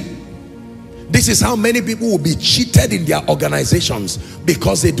 saying, this is how many people will be cheated in their organizations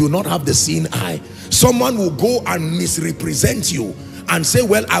because they do not have the seeing eye. Someone will go and misrepresent you and say,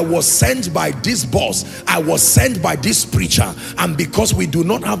 well, I was sent by this boss, I was sent by this preacher, and because we do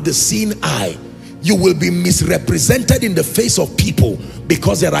not have the seeing eye, you will be misrepresented in the face of people,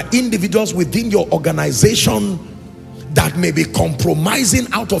 because there are individuals within your organization that may be compromising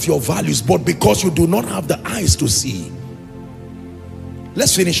out of your values, but because you do not have the eyes to see.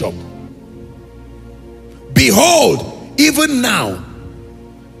 Let's finish up. Behold, even now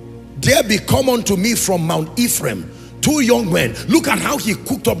there be come unto me from Mount Ephraim 2 young men. Look at how he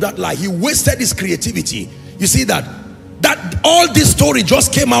cooked up that lie. He wasted his creativity. You see that all this story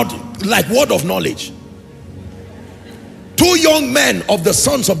just came out like word of knowledge. 2 young men of the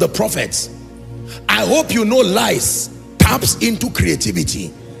sons of the prophets. I hope you know lies taps into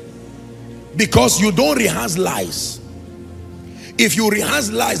creativity, because you don't rehearse lies. If you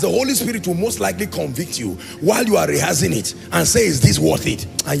rehearse lies, the Holy Spirit will most likely convict you while you are rehearsing it and say, is this worth it?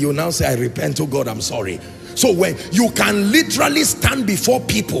 And you now say, I repent to God, I'm sorry. So when you can literally stand before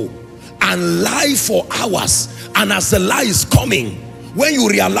people and lie for hours, and as the lie is coming, when you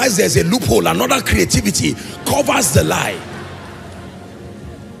realize there's a loophole, another creativity covers the lie.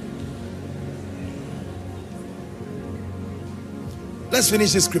 Let's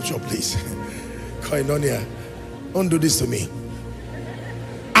finish this scripture, please. Koinonia, don't do this to me.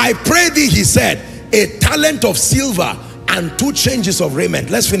 I pray thee, he said, a talent of silver and 2 changes of raiment.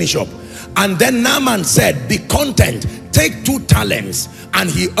 Let's finish up. And then Naaman said, be content, take 2 talents. And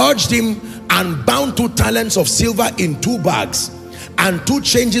he urged him and bound 2 talents of silver in 2 bags and 2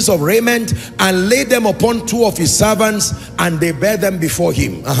 changes of raiment, and laid them upon 2 of his servants, and they bare them before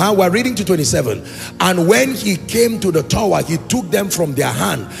him. We're reading to 27. And when he came to the tower, he took them from their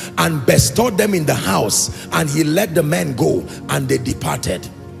hand and bestowed them in the house, and he let the men go, and they departed.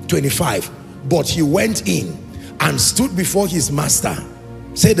 25. But he went in and stood before his master,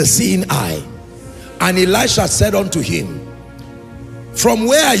 say the seeing eye. And Elisha said unto him, from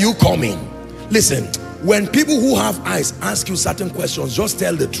where are you coming? Listen, when people who have eyes ask you certain questions, just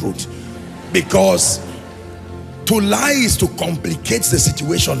tell the truth, because to lie is to complicate the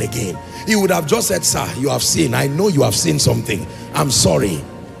situation again. He would have just said, sir, you have seen, I know you have seen something, I'm sorry.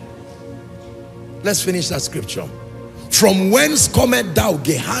 Let's finish that scripture. From whence cometh thou,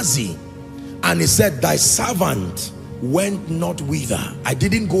 Gehazi? And he said, thy servant went not whither. I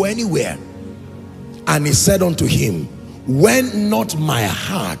didn't go anywhere. And he said unto him, went not my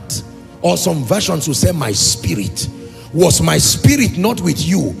heart, or some versions will say my spirit, was my spirit not with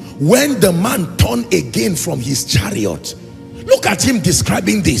you when the man turned again from his chariot? Look at him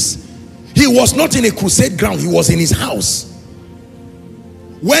describing this. He was not in a crusade ground, he was in his house.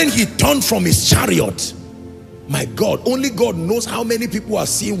 When he turned from his chariot, my God, only God knows how many people are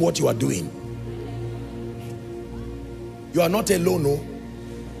seeing what you are doing. You are not alone, no.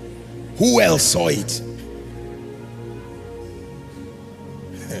 Who else saw it?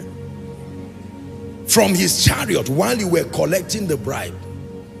 From his chariot, while you were collecting the bribe,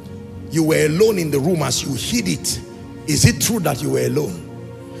 you were alone in the room as you hid it. Is it true that you were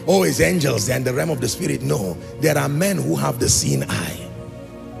alone? Oh, it's angels, they're in the realm of the spirit. No, there are men who have the seeing eye.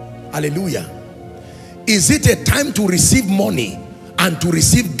 Hallelujah. Is it a time to receive money and to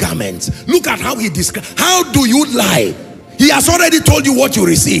receive garments? Look at how he describes. How do you lie? He has already told you what you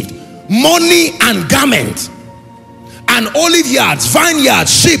received. Money and garment, and olive yards,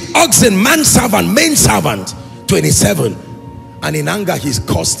 vineyards, sheep, oxen, manservant, main servant. 27. And in anger he's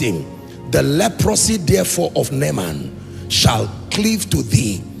cursed him. The leprosy therefore of Naaman shall cleave to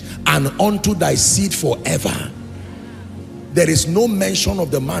thee and unto thy seed forever. There is no mention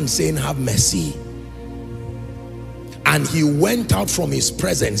of the man saying have mercy. And he went out from his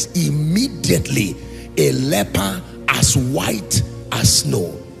presence immediately, a leper as white as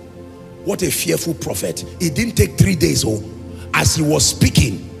snow. What a fearful prophet. It didn't take 3 days. Oh, as he was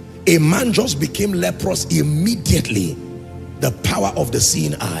speaking, a man just became leprous immediately. The power of the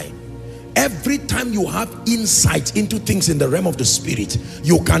seeing eye. Every time you have insight into things in the realm of the spirit,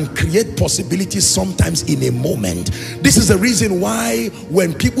 you can create possibilities sometimes in a moment. This is the reason why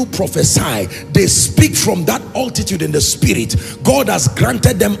when people prophesy, they speak from that altitude in the spirit. God has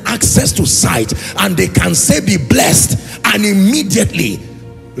granted them access to sight, and they can say be blessed, and immediately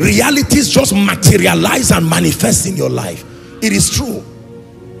realities just materialize and manifest in your life. It is true.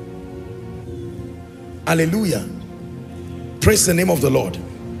 Hallelujah. Praise the name of the Lord.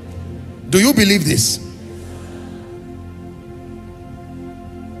 Do you believe this?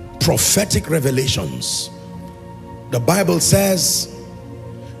 Prophetic revelations. The Bible says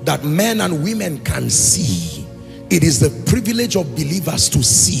that men and women can see. It is the privilege of believers to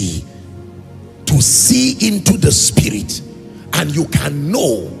see into the spirit. And you can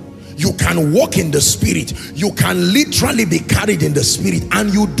know, you can walk in the spirit, you can literally be carried in the spirit,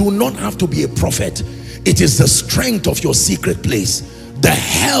 and you do not have to be a prophet. It is the strength of your secret place, the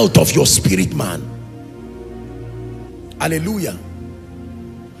health of your spirit man. Hallelujah.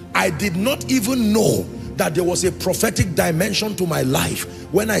 I did not even know that there was a prophetic dimension to my life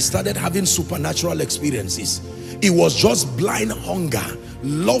when I started having supernatural experiences. It was just blind hunger,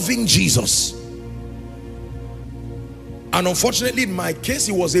 loving Jesus. And unfortunately in my case,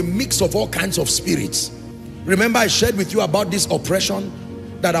 it was a mix of all kinds of spirits. Remember I shared with you about this oppression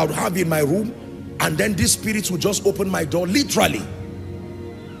that I would have in my room, and then these spirits would just open my door literally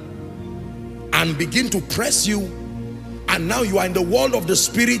and begin to press you, and now you are in the world of the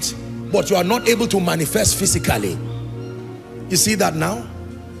spirit, but you are not able to manifest physically. You see that now?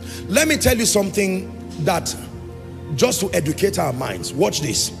 Let me tell you something that just to educate our minds. Watch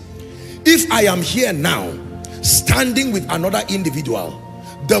this. If I am here now standing with another individual,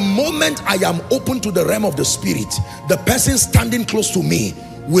 the moment I am open to the realm of the spirit, the person standing close to me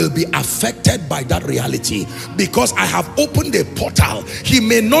will be affected by that reality, because I have opened a portal. He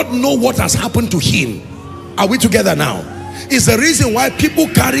may not know what has happened to him. Are we together now? It's the reason why people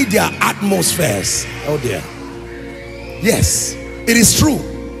carry their atmospheres. Oh dear. Yes, it is true.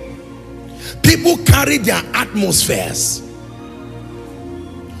 People carry their atmospheres.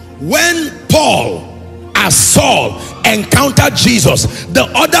 When Paul as Saul encountered Jesus, the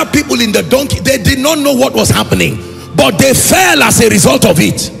other people in the donkey, they did not know what was happening, but they fell as a result of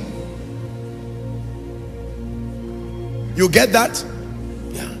it. You get that?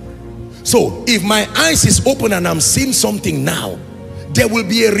 Yeah. So if my eyes is open and I'm seeing something now, there will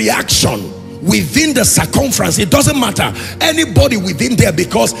be a reaction within the circumference. It doesn't matter, anybody within there,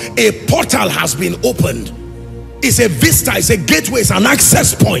 because a portal has been opened. It's a vista, it's a gateway, it's an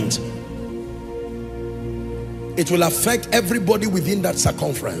access point. It will affect everybody within that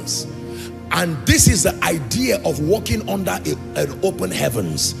circumference. And this is the idea of walking under an open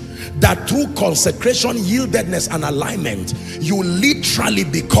heavens, that through consecration, yieldedness and alignment, you literally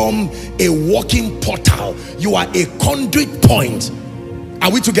become a walking portal. You are a conduit point.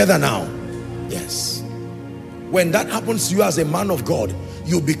 Are we together now? Yes. When that happens to you as a man of God,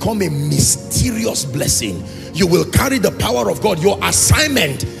 you become a mysterious blessing. You will carry the power of God. Your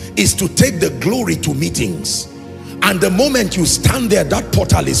assignment is to take the glory to meetings. And the moment you stand there, that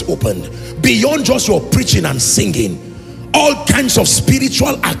portal is opened. Beyond just your preaching and singing, all kinds of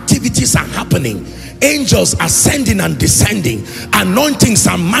spiritual activities are happening. Angels ascending and descending. Anointings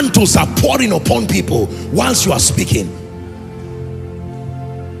and mantles are pouring upon people whilst you are speaking.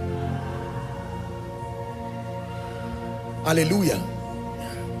 Hallelujah.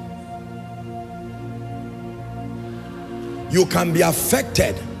 You can be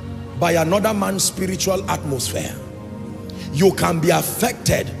affected by another man's spiritual atmosphere. You can be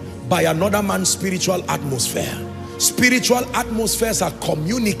affected by another man's spiritual atmosphere. Spiritual atmospheres are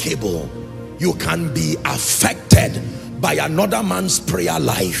communicable. You can be affected by another man's prayer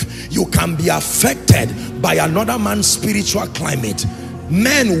life. You can be affected by another man's spiritual climate.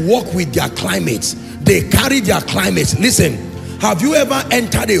 Men walk with their climates. They carry their climates. Listen, have you ever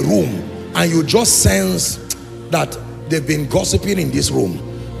entered a room and you just sense that they've been gossiping in this room?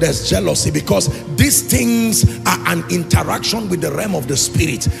 There's jealousy, because these things are an interaction with the realm of the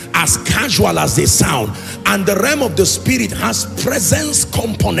spirit, as casual as they sound. And the realm of the spirit has presence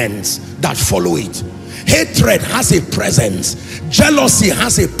components that follow it. Hatred has a presence. Jealousy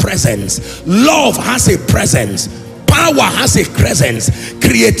has a presence. Love has a presence. Power has a presence.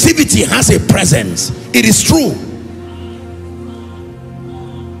 Creativity has a presence. It is true.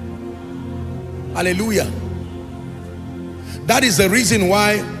 Hallelujah. That is the reason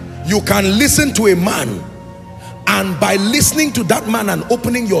why you can listen to a man, and by listening to that man and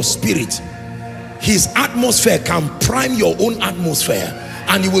opening your spirit, his atmosphere can prime your own atmosphere,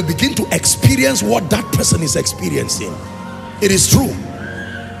 and you will begin to experience what that person is experiencing. It is true.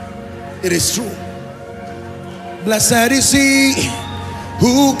 It is true. Blessed is he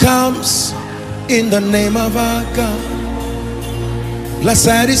who comes in the name of our God.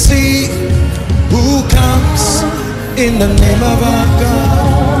 Blessed is he who comes in the name of our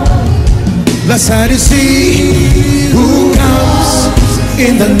God. Blessed is he who comes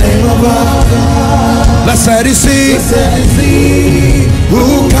in the name of our God. Blessed is he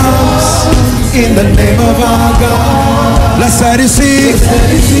who comes in the name of our God. Blessed is he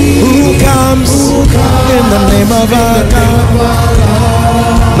who comes in the name of our God.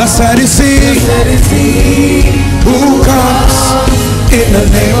 Blessed is he who comes in the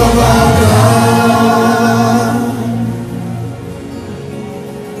name of our God.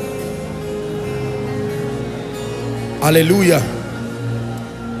 Hallelujah.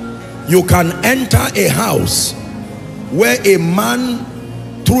 You can enter a house where a man,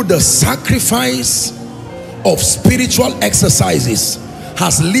 through the sacrifice of spiritual exercises,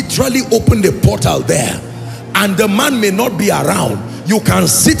 has literally opened a portal there, and the man may not be around. You can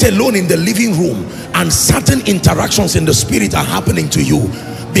sit alone in the living room and certain interactions in the spirit are happening to you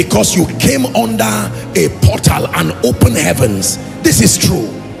because you came under a portal and open heavens. This is true.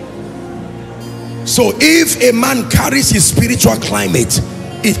 So if a man carries his spiritual climate,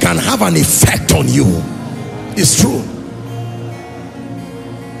 it can have an effect on you. It's true.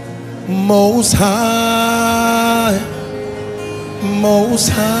 Most high, most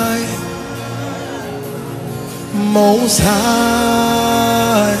high, most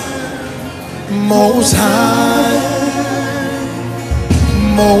high, most high,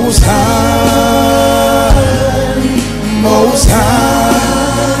 most high, most high,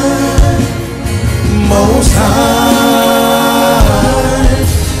 most high,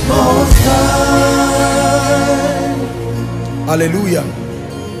 most high. Hallelujah.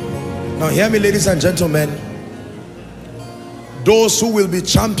 Now hear me, ladies and gentlemen. Those who will be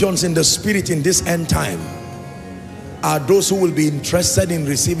champions in the spirit in this end time are those who will be interested in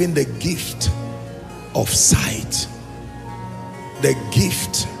receiving the gift of sight, the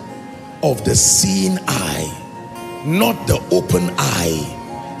gift of the seeing eye, not the open eye.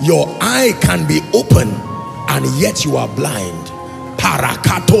 Your eye can be open and yet you are blind.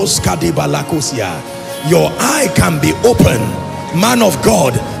 Parakatos kadibalakosia. Your eye can be open, man of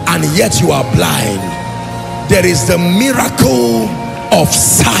God, and yet you are blind. There is the miracle of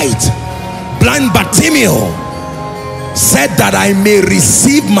sight. Blind Bartimaeus said that I may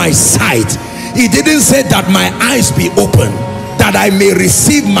receive my sight. He didn't say that my eyes be open, that I may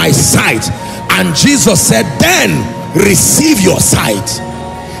receive my sight. And Jesus said, then receive your sight.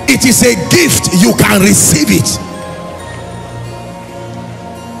 It is a gift, you can receive it.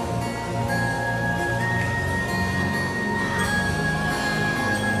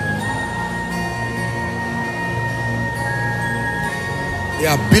 The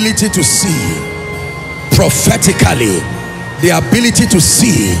ability to see prophetically, the ability to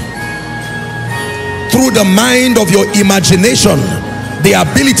see through the mind of your imagination, the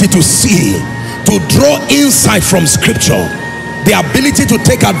ability to see, to draw insight from scripture, the ability to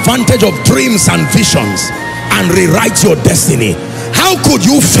take advantage of dreams and visions and rewrite your destiny. How could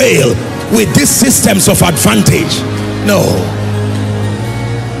you fail with these systems of advantage? No.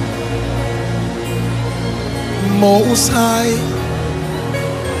 Most High,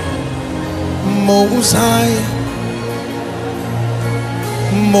 Most High,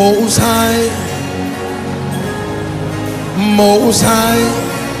 Most High, Most High,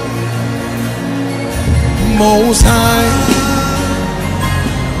 Most High,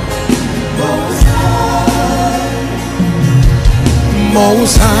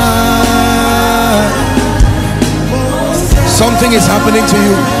 Most High. Something is happening to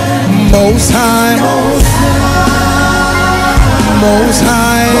you. Most High, Most High, Most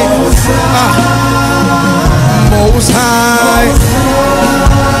High, Most High.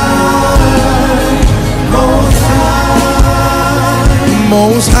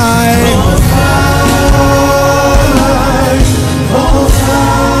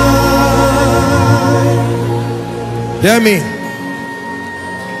 Hear me.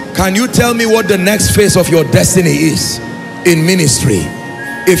 Can you tell me what the next phase of your destiny is in ministry?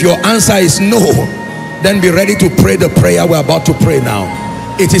 If your answer is no, then be ready to pray the prayer we're about to pray now.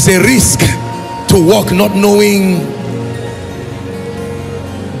 It is a risk to walk not knowing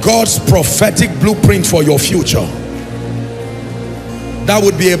God's prophetic blueprint for your future. That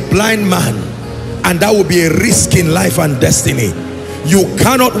would be a blind man, and that would be a risk in life and destiny. You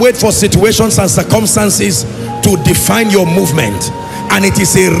cannot wait for situations and circumstances to define your movement, and it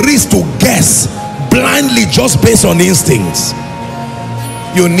is a risk to guess blindly just based on instincts.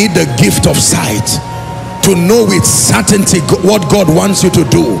 You need the gift of sight to know with certainty what God wants you to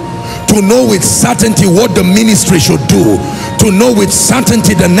do, to know with certainty what the ministry should do, to know with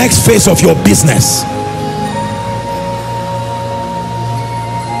certainty the next phase of your business.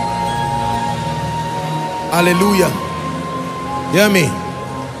 Hallelujah. Hear me.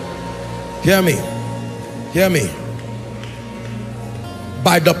 Hear me. Hear me.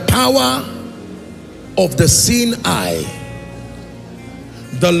 By the power of the seeing eye,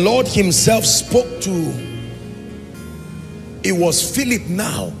 the Lord himself spoke to, it was Philip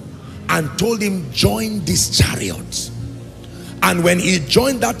now, and told him, join this chariot. And when he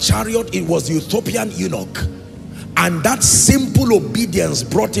joined that chariot, it was the Ethiopian eunuch, and that simple obedience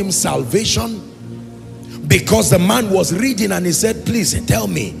brought him salvation, because the man was reading and he said, please tell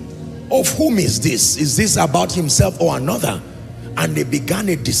me, of whom is this? Is this about himself or another? And they began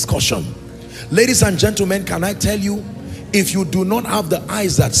a discussion. Ladies and gentlemen, can I tell you, if you do not have the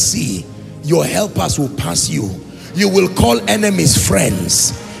eyes that see, your helpers will pass you. You will call enemies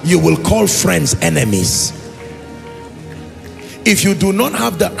friends. You will call friends enemies. If you do not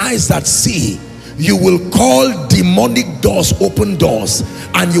have the eyes that see, you will call demonic doors open doors,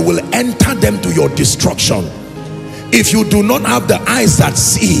 and you will enter them to your destruction. If you do not have the eyes that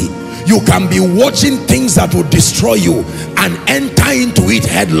see, you can be watching things that will destroy you and enter into it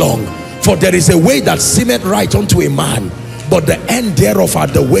headlong. For there is a way that seemeth right unto a man, but the end thereof are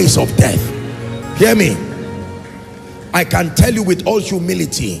the ways of death. Hear me. I can tell you with all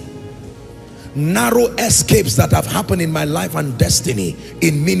humility, narrow escapes that have happened in my life and destiny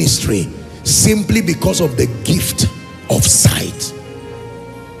in ministry, simply because of the gift of sight.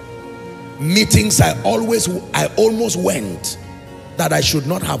 Meetings I almost went that I should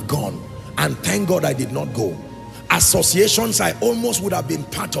not have gone, and thank God I did not go. Associations I almost would have been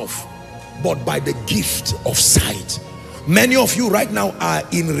part of, but by the gift of sight. Many of you right now are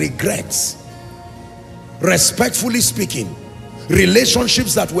in regrets. Respectfully speaking,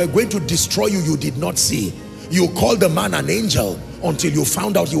 relationships that were going to destroy you, you did not see. You called the man an angel until you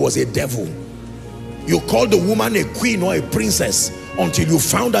found out he was a devil. You called the woman a queen or a princess until you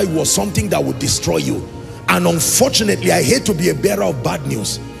found out it was something that would destroy you. And unfortunately, I hate to be a bearer of bad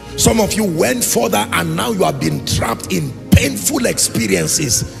news, Some of you went further and now you have been trapped in painful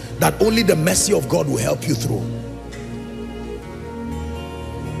experiences that only the mercy of God will help you through.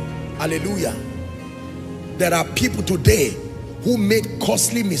 Hallelujah. There are people today who made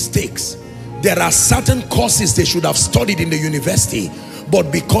costly mistakes. There are certain courses they should have studied in the university,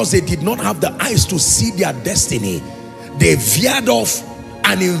 but because they did not have the eyes to see their destiny, they veered off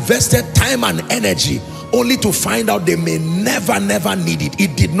and invested time and energy only to find out they may never need it.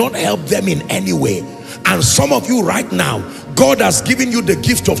 It did not help them in any way. And some of you right now, God has given you the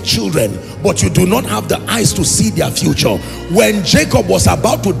gift of children, but you do not have the eyes to see their future. When Jacob was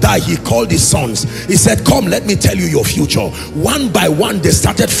about to die, he called his sons. He said, come, let me tell you your future. One by one, they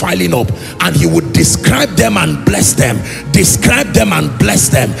started filing up, and he would describe them and bless them, describe them and bless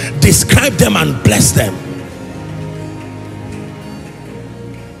them, describe them and bless them.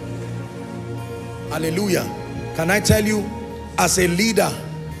 Hallelujah. Can I tell you, as a leader,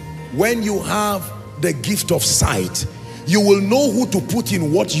 when you have the gift of sight, you will know who to put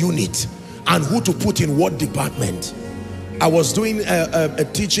in what unit and who to put in what department. I was doing a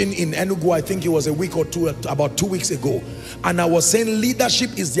teaching in Enugu, I think it was a week or two, about 2 weeks ago, and I was saying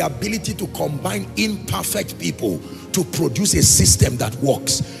leadership is the ability to combine imperfect people to produce a system that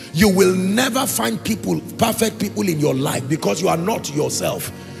works. You will never find people, perfect people in your life, because you are not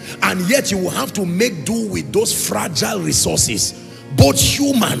yourself. And yet you will have to make do with those fragile resources, both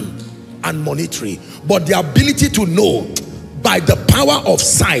human and monetary. But the ability to know by the power of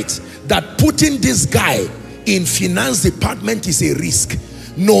sight that putting this guy in finance department is a risk.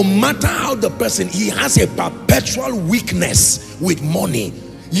 No matter how the person, he has a perpetual weakness with money,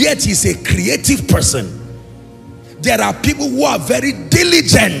 yet he's a creative person. There are people who are very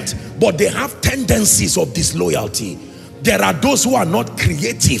diligent, but they have tendencies of disloyalty. There are those who are not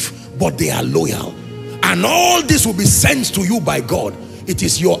creative, but they are loyal. And all this will be sent to you by God. It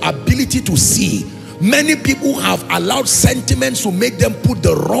is your ability to see. Many people have allowed sentiments to make them put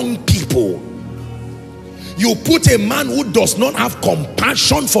the wrong people. You put a man who does not have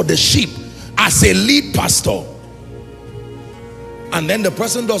compassion for the sheep as a lead pastor, and then the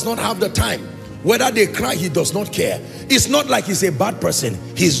person does not have the time. Whether they cry, he does not care. It's not like he's a bad person.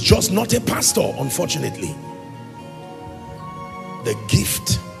 He's just not a pastor, unfortunately. The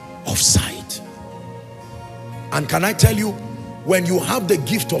gift of sight. And can I tell you, when you have the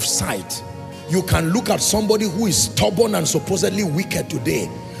gift of sight, you can look at somebody who is stubborn and supposedly wicked today,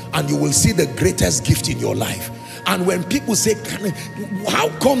 and you will see the greatest gift in your life. And when people say, how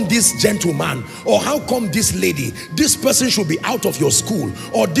come this gentleman, or how come this lady, this person should be out of your school,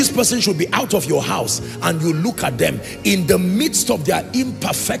 or this person should be out of your house, and you look at them in the midst of their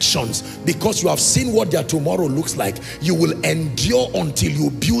imperfections, because you have seen what their tomorrow looks like, you will endure until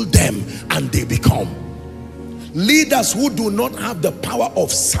you build them and they become. Leaders who do not have the power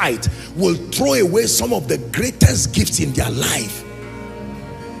of sight will throw away some of the greatest gifts in their life.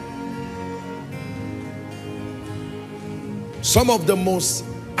 Some of the most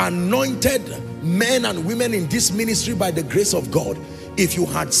anointed men and women in this ministry by the grace of God, if you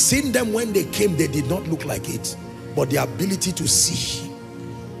had seen them when they came, they did not look like it. But the ability to see.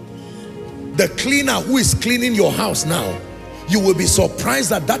 The cleaner who is cleaning your house now, you will be surprised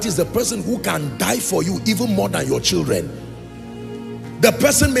that that is the person who can die for you even more than your children. The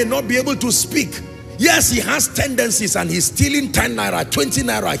person may not be able to speak. Yes, he has tendencies and he's stealing 10 naira, 20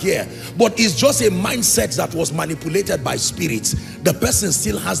 naira here, but it's just a mindset that was manipulated by spirits. The person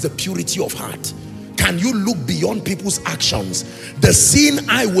still has the purity of heart. Can you look beyond people's actions? The seeing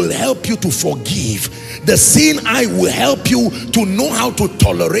eye will help you to forgive. The seeing eye will help you to know how to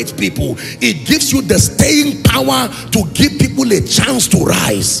tolerate people. It gives you the staying power to give people a chance to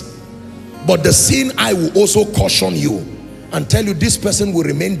rise. But the seeing eye will also caution you and tell you this person will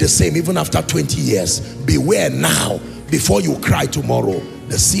remain the same even after 20 years. Beware now before you cry tomorrow.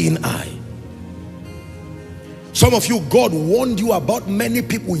 The seeing eye. Some of you, God warned you about many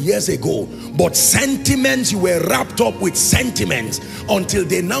people years ago, but sentiments, you were wrapped up with sentiments until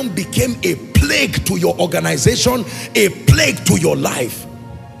they now became a plague to your organization, a plague to your life.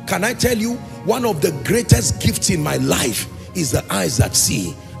 Can I tell you, one of the greatest gifts in my life is the eyes that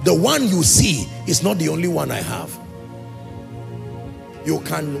see. The one you see is not the only one I have. You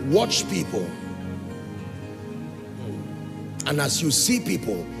can watch people, and as you see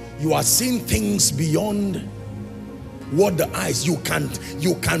people, you are seeing things beyond what the eyes. You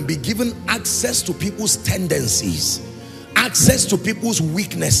can be given access to people's tendencies, access to people's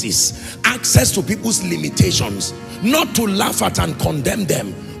weaknesses, access to people's limitations, not to laugh at and condemn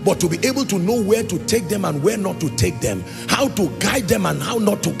them, but to be able to know where to take them and where not to take them, how to guide them and how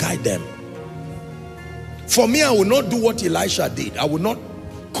not to guide them. For me, I will not do what Elisha did. I will not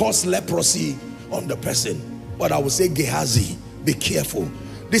cause leprosy on the person. But I would say, Gehazi, be careful.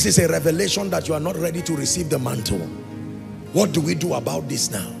 This is a revelation that you are not ready to receive the mantle. What do we do about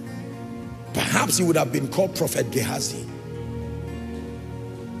this now? Perhaps he would have been called Prophet Gehazi.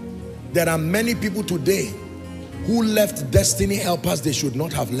 There are many people today who left destiny helpers they should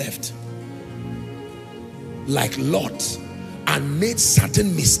not have left, like Lot, and made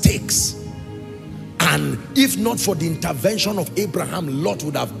certain mistakes. And if not for the intervention of Abraham, Lot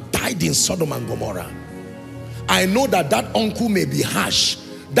would have died in Sodom and Gomorrah. I know that uncle may be harsh,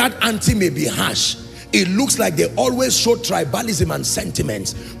 that auntie may be harsh. It looks like they always show tribalism and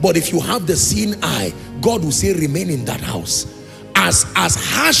sentiments, but if you have the seeing eye, God will say, remain in that house. As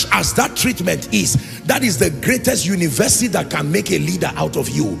harsh as that treatment is, that is the greatest university that can make a leader out of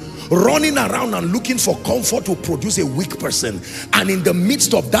you. Running around and looking for comfort to produce a weak person, and in the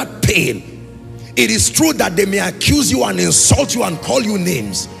midst of that pain, it is true that they may accuse you and insult you and call you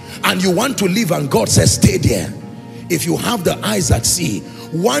names, and you want to leave, and God says, stay there. If you have the eyes that see,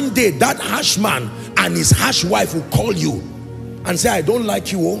 one day that harsh man and his harsh wife will call you and say, I don't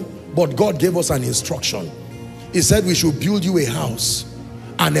like you, but God gave us an instruction. He said we should build you a house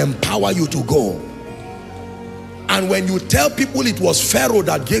and empower you to go. And when you tell people it was Pharaoh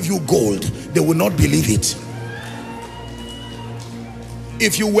that gave you gold, they will not believe it.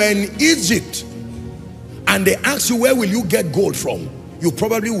 If you were in Egypt and they ask you, where will you get gold from? You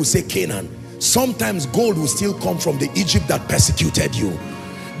probably will say Canaan. Sometimes gold will still come from the Egypt that persecuted you.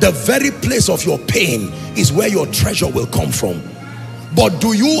 The very place of your pain is where your treasure will come from. But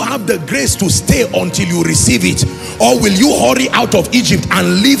do you have the grace to stay until you receive it? Or will you hurry out of Egypt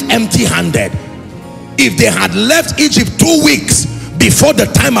and leave empty-handed? If they had left Egypt 2 weeks before the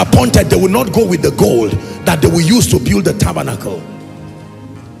time appointed, they would not go with the gold that they will use to build the tabernacle.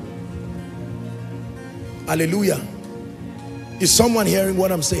 Hallelujah. Is someone hearing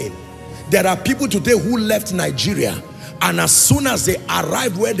what I'm saying? There are people today who left Nigeria, and as soon as they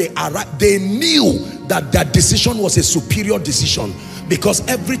arrived where they arrived, they knew that their decision was a superior decision, because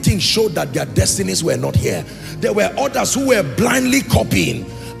everything showed that their destinies were not here. There were others who were blindly copying,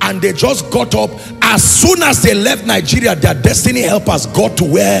 and they just got up. As soon as they left Nigeria, their destiny helpers got to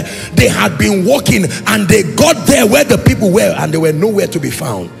where they had been walking, and they got there where the people were, and they were nowhere to be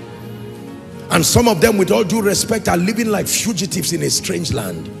found. And some of them, with all due respect, are living like fugitives in a strange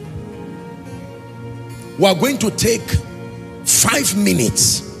land. We are going to take 5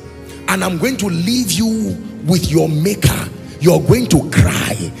 minutes, and I'm going to leave you with your maker. You're going to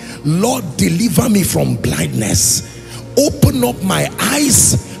cry, Lord, deliver me from blindness. Open up my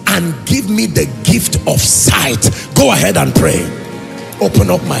eyes and give me the gift of sight. Go ahead and pray. Open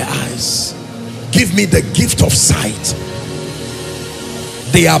up my eyes. Give me the gift of sight.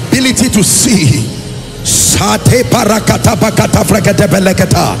 The ability to see.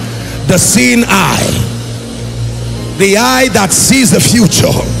 The seeing eye. The eye that sees the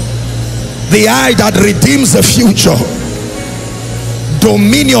future. The eye that redeems the future.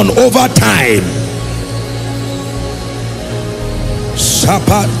 Dominion over time.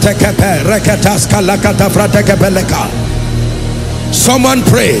 Someone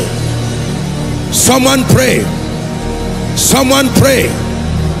pray. Someone pray. Someone pray.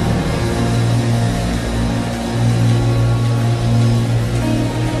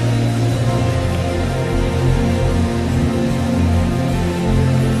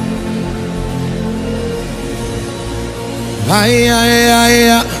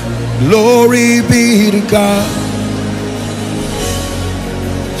 Glory be to God.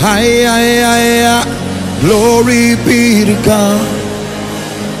 Glory be to God.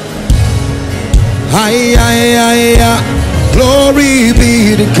 Glory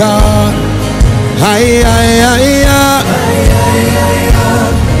be to God.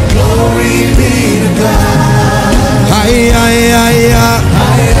 Glory be to God.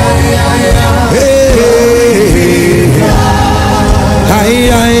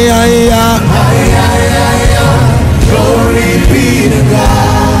 Glory be to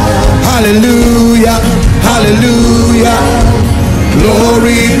God. Hallelujah. Hallelujah.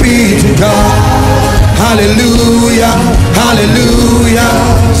 Glory be to God. Hallelujah. Hallelujah.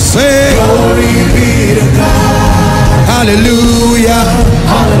 Say glory be to God. Hallelujah.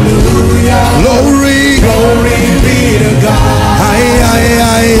 Hallelujah. Glory. Glory be to God.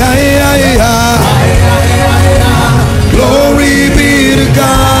 Glory be to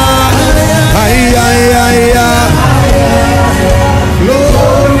God.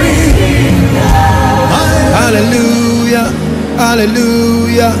 Glory be to God. Hallelujah.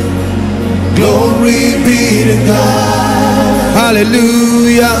 Hallelujah. Glory be to God.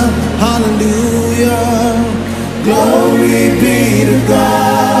 Hallelujah. Hallelujah. Glory be to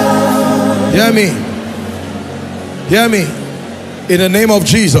God. Hear me. Hear me. In the name of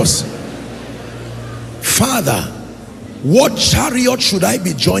Jesus. Father, what chariot should I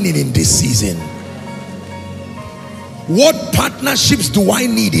be joining in this season? What partnerships do I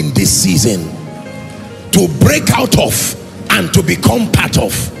need in this season to break out of and to become part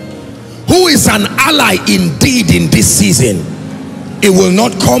of? Who is an ally indeed in this season? It will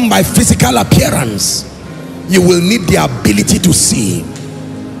not come by physical appearance. You will need the ability to see.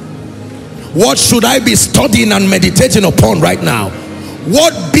 What should I be studying and meditating upon right now?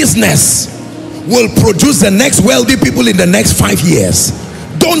 What business will produce the next wealthy people in the next 5 years?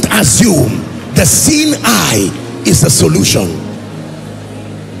 Don't assume. The seeing eye is the solution.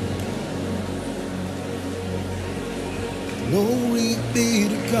 Glory be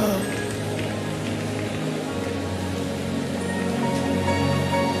to God.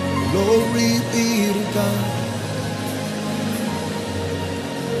 Glory be to God.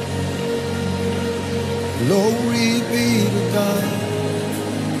 Glory be to God.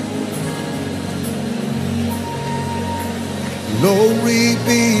 Glory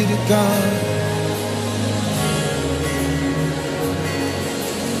be to God.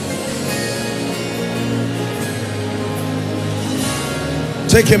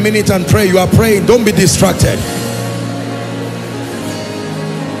 Take a minute and pray. You are praying. Don't be distracted.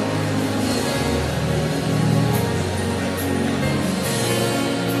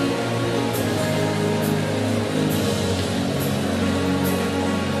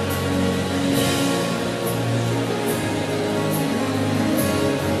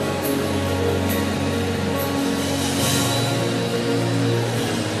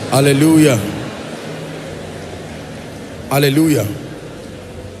 Hallelujah. Hallelujah.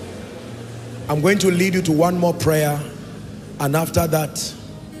 I'm going to lead you to one more prayer, and after that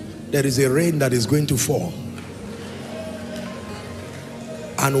there is a rain that is going to fall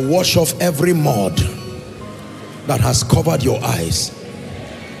and wash off every mud that has covered your eyes.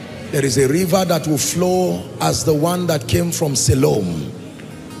 There is a river that will flow as the one that came from Selman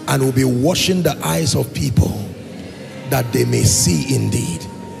and will be washing the eyes of people that they may see indeed.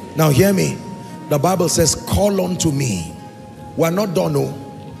 Now hear me. The Bible says, call unto me. We're not done. No.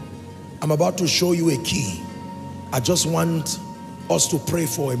 I'm about to show you a key. I just want us to pray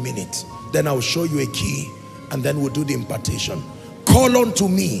for a minute. Then I'll show you a key and then we'll do the impartation. Call unto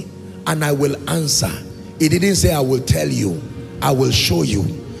me and I will answer. It didn't say I will tell you. I will show you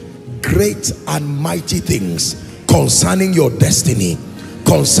great and mighty things concerning your destiny,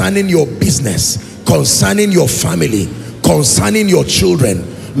 concerning your business, concerning your family, concerning your children.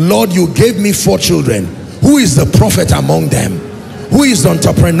 Lord, you gave me 4 children. Who is the prophet among them? Who is the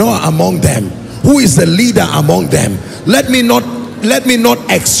entrepreneur among them? Who is the leader among them? Let me not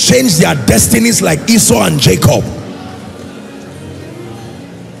exchange their destinies like Esau and Jacob.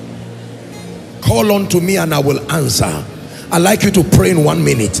 Call unto me and I will answer. I'd like you to pray in 1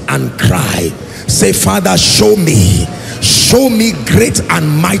 minute and cry. Say, Father, show me great and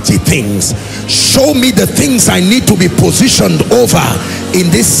mighty things. Show me the things I need to be positioned over in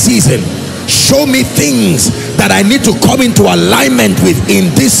this season. Show me things that I need to come into alignment with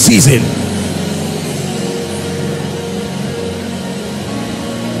in this season.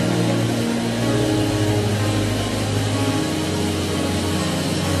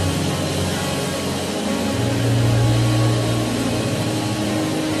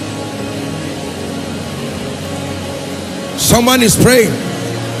 Someone is praying.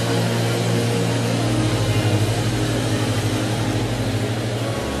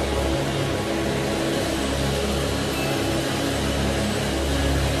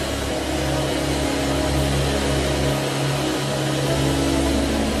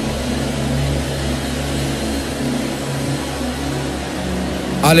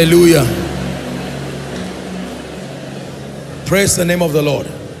 Hallelujah. Praise the name of the Lord.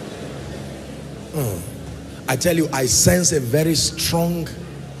 I tell you, I sense a very strong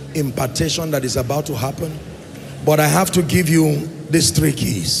impartation that is about to happen, but I have to give you these 3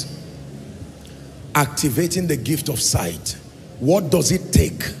 keys. Activating the gift of sight. What does it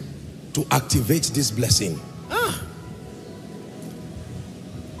take to activate this blessing?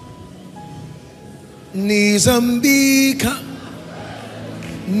 Nizambika,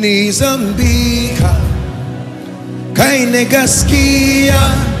 Nizambika, kaine gaskia,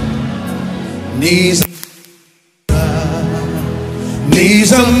 Nizambika,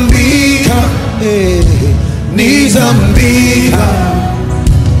 Nizambika,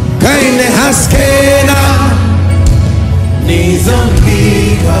 kaine haskena,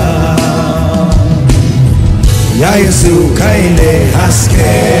 Nizambika, ya Yesu kaine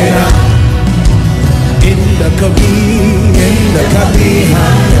haskena. In the Kabi,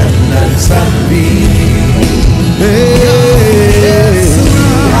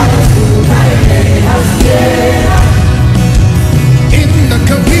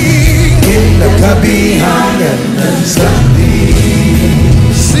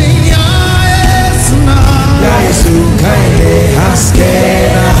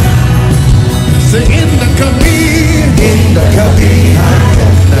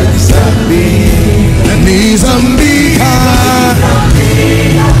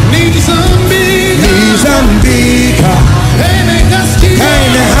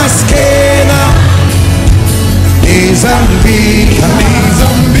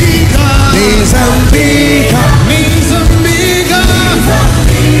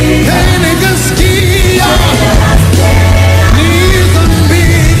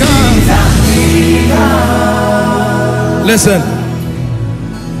 Listen,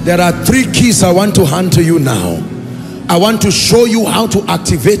 there are 3 keys I want to hand to you now. I want to show you how to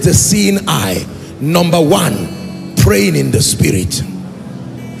activate the seeing eye. Number 1, praying in the spirit.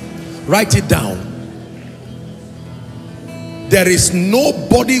 Write it down. There is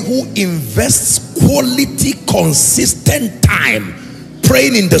nobody who invests quality, consistent time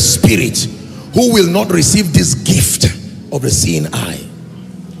praying in the spirit who will not receive this gift of the seeing eye.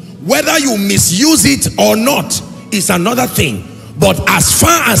 Whether you misuse it or not is another thing, but as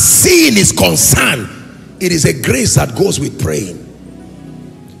far as seeing is concerned, it is a grace that goes with praying.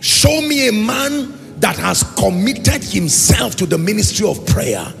 Show me a man that has committed himself to the ministry of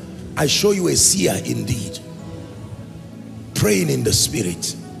prayer. I show you a seer indeed. Praying in the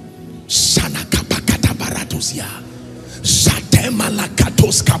spirit.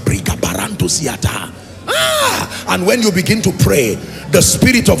 And when you begin to pray, the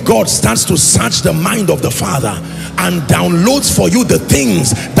Spirit of God starts to search the mind of the Father and downloads for you the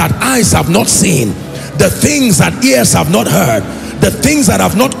things that eyes have not seen, the things that ears have not heard, the things that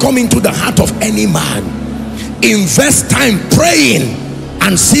have not come into the heart of any man. Invest time praying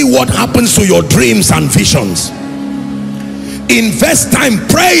and see what happens to your dreams and visions. Invest time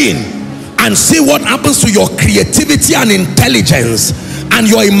praying and see what happens to your creativity and intelligence and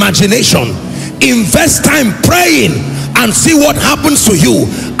your imagination. Invest time praying and see what happens to you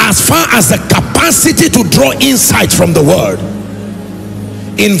as far as the capacity to draw insight from the word.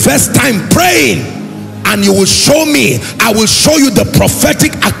 Invest time praying and you will show me, I will show you the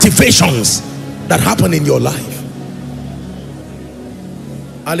prophetic activations that happen in your life.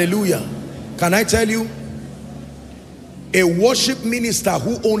 Hallelujah. Can I tell you, a worship minister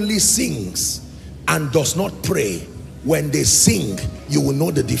who only sings and does not pray, when they sing, you will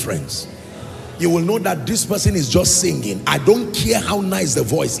know the difference. You will know that this person is just singing. I don't care how nice the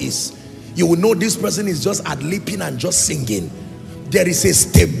voice is. You will know this person is just ad-libbing and just singing. There is a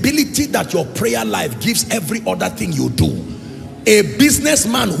stability that your prayer life gives every other thing you do. A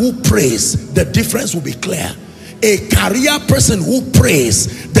businessman who prays, the difference will be clear. A career person who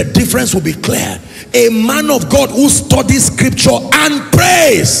prays, the difference will be clear. A man of God who studies scripture and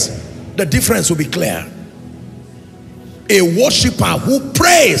prays, the difference will be clear. A worshiper who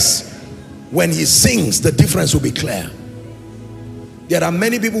prays, when he sings, the difference will be clear. There are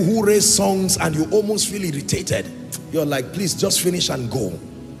many people who raise songs and you almost feel irritated. You're like, please just finish and go,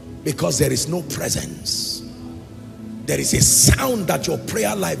 because there is no presence. There is a sound that your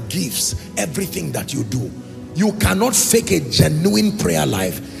prayer life gives everything that you do. You cannot fake a genuine prayer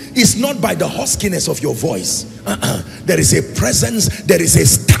life. It's not by the huskiness of your voice. There is a presence, there is a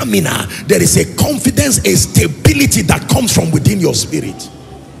stamina, there is a confidence, a stability that comes from within your spirit.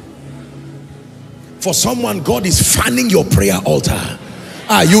 For someone, God is fanning your prayer altar.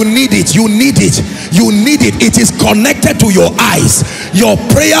 You need it, you need it, you need it. It is connected to your eyes. Your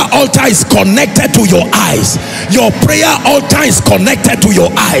prayer altar is connected to your eyes. Your prayer altar is connected to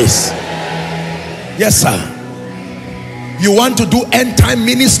your eyes. Yes, sir. You want to do end time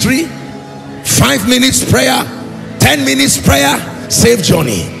ministry? 5 minutes prayer, 10 minutes prayer, safe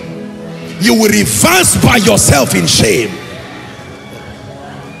journey. You will reverse by yourself in shame.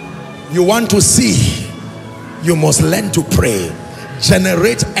 You want to see, you must learn to pray.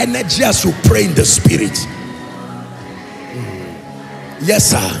 Generate energy as you pray in the spirit. Yes,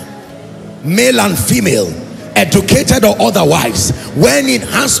 sir. Male and female, educated or otherwise, when it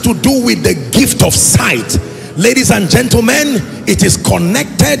has to do with the gift of sight, ladies and gentlemen, it is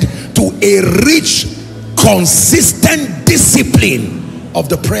connected to a rich, consistent discipline of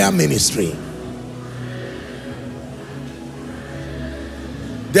the prayer ministry.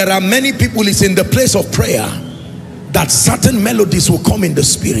 There are many people, it's in the place of prayer that certain melodies will come in the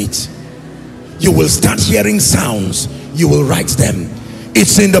spirit. You will start hearing sounds, you will write them.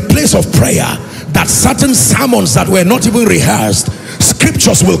 It's in the place of prayer that certain sermons that were not even rehearsed,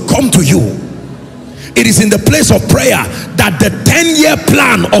 scriptures will come to you. It is in the place of prayer that the 10-year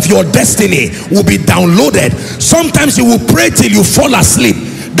plan of your destiny will be downloaded. Sometimes you will pray till you fall asleep.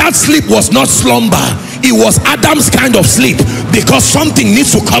 That sleep was not slumber. It was Adam's kind of sleep, because something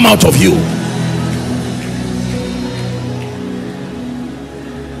needs to come out of you.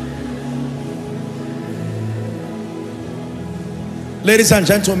 Ladies and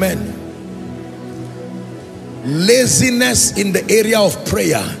gentlemen, laziness in the area of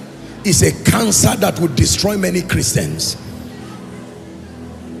prayer is a cancer that would destroy many Christians.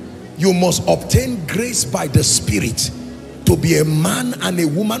 You must obtain grace by the Spirit to be a man and a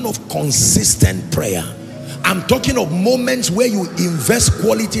woman of consistent prayer. I'm talking of moments where you invest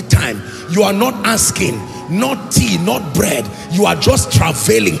quality time. You are not asking, not tea, not bread. You are just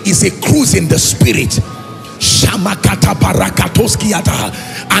traveling. It's a cruise in the Spirit.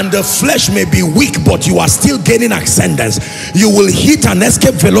 And the flesh may be weak, but you are still gaining ascendance. You will hit an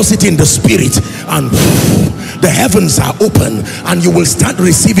escape velocity in the Spirit, and the heavens are open, and you will start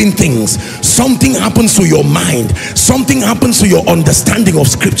receiving things. Something happens to your mind. Something happens to your understanding of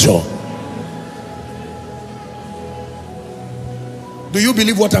Scripture. Do you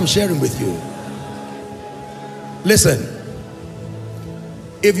believe what I'm sharing with you? Listen,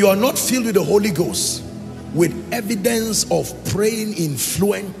 if you are not filled with the Holy Ghost, with evidence of praying in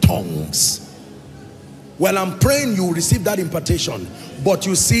fluent tongues, while I'm praying, you will receive that impartation. But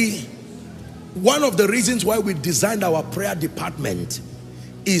you see, one of the reasons why we designed our prayer department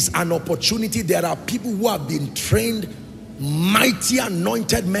is an opportunity. There are people who have been trained, mighty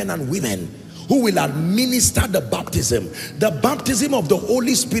anointed men and women, who will administer the baptism. The baptism of the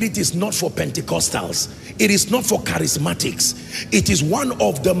Holy Spirit is not for Pentecostals. It is not for charismatics. It is one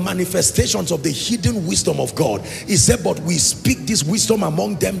of the manifestations of the hidden wisdom of God. He said, but we speak this wisdom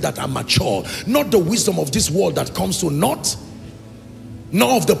among them that are mature, not the wisdom of this world that comes to naught,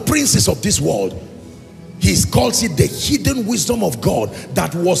 nor of the princes of this world. He calls it the hidden wisdom of God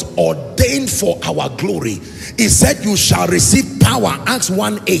that was ordained for our glory. He said, you shall receive power, Acts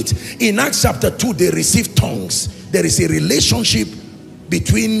 1:8. In Acts chapter 2, they received tongues. There is a relationship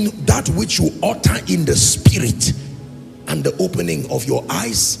between that which you utter in the Spirit and the opening of your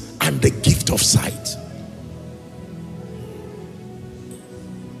eyes and the gift of sight.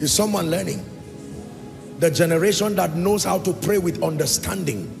 Is someone learning? The generation that knows how to pray with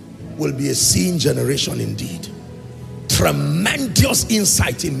understanding will be a seeing generation indeed. Tremendous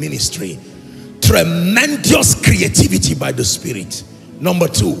insight in ministry, tremendous creativity by the Spirit. Number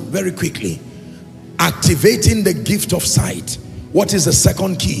two, very quickly, activating the gift of sight. What is the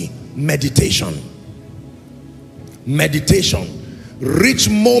second key? Meditation. Meditation. Rich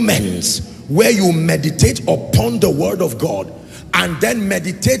moments where you meditate upon the Word of God, and then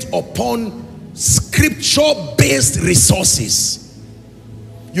meditate upon scripture-based resources.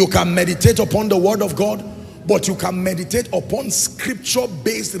 You can meditate upon the Word of God, but you can meditate upon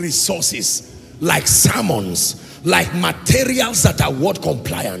scripture-based resources like sermons, like materials that are word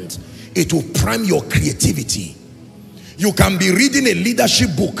compliant. It will prime your creativity. You can be reading a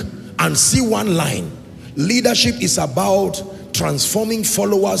leadership book and see one line. Leadership is about transforming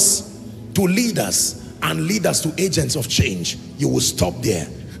followers to leaders and leaders to agents of change. You will stop there.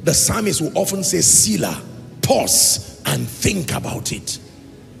 The psalmist will often say, Selah, pause and think about it.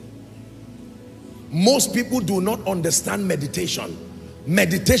 Most people do not understand meditation.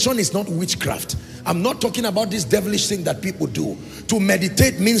 Meditation is not witchcraft. I'm not talking about this devilish thing that people do. To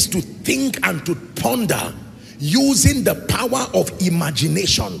meditate means to think and to ponder using the power of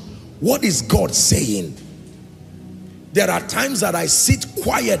imagination. What is God saying? There are times that I sit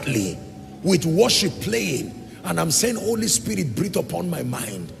quietly with worship playing and I'm saying, Holy Spirit, breathe upon my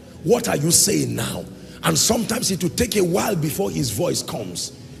mind. What are you saying now? And sometimes it will take a while before his voice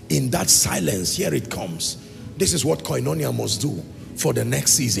comes. In that silence, here it comes. This is what Koinonia must do for the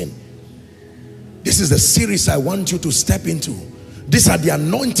next season. This is the series I want you to step into. These are the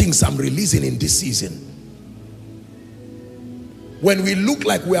anointings I'm releasing in this season. When we look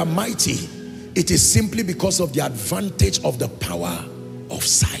like we are mighty, it is simply because of the advantage of the power of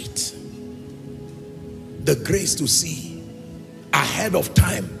sight. The grace to see ahead of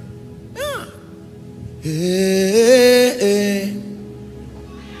time. Yeah. Hey, hey.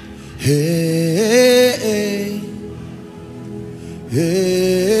 Hey, hey,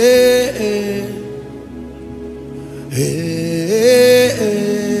 hey,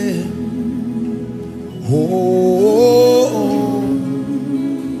 hey, oh,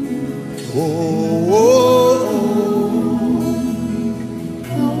 oh, oh.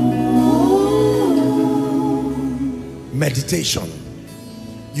 Meditation.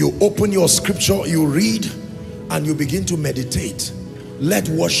 You open your scripture, you read, and you begin to meditate. Let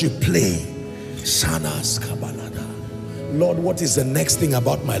worship play. Lord, what is the next thing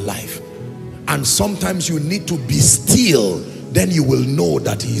about my life? And sometimes you need to be still then you will know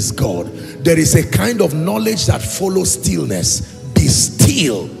that he is God. There is a kind of knowledge that follows stillness. Be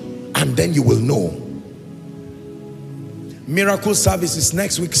still, and then you will know. Miracle service is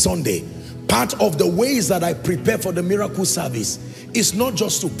next week Sunday. Part of the ways that I prepare for the miracle service is not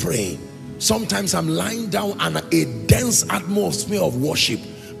just to pray. Sometimes I'm lying down and a dense atmosphere of worship,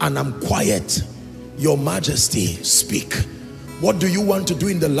 and I'm quiet. Your Majesty, speak. What do you want to do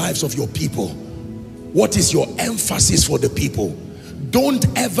in the lives of your people? What is your emphasis for the people? Don't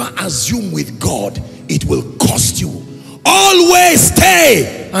ever assume with God it will cost you. Always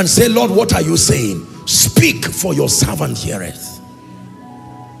stay and say, Lord, what are you saying? Speak, for your servant heareth.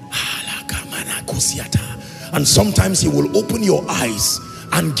 And sometimes he will open your eyes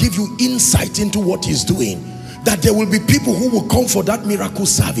and give you insight into what he's doing. That there will be people who will come for that miracle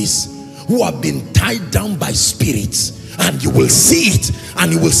service who have been tied down by spirits, and you will see it,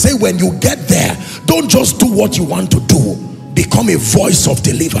 and you will say, when you get there, don't just do what you want to do, become a voice of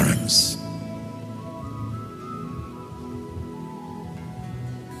deliverance.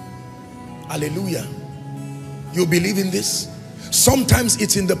 Hallelujah. You believe in this? Sometimes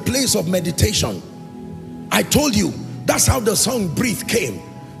it's in the place of meditation. I told you, that's how the song Breathe came.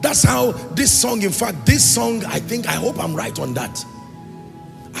 That's how this song, in fact, this song, I hope I'm right on that.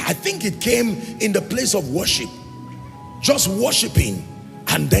 I think it came in the place of worship. Just worshiping,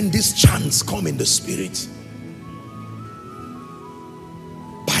 and then these chants come in the spirit.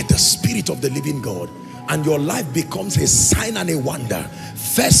 By the Spirit of the living God. And your life becomes a sign and a wonder.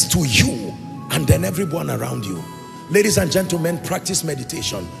 First to you, and then everyone around you. Ladies and gentlemen, practice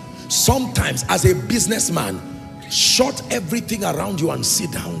meditation. Sometimes as a businessman, shut everything around you and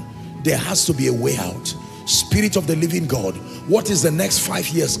sit down. There has to be a way out. Spirit of the living God, what is the next 5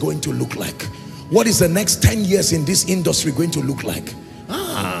 years going to look like? What is the next 10 years in this industry going to look like?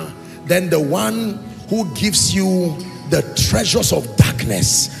 Then the one who gives you the treasures of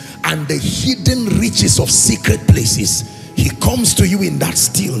darkness and the hidden riches of secret places, he comes to you in that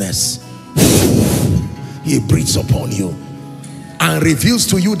stillness. He breathes upon you and reveals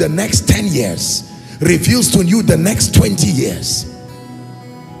to you the next 10 years, reveals to you the next 20 years.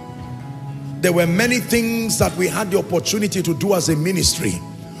 There were many things that we had the opportunity to do as a ministry,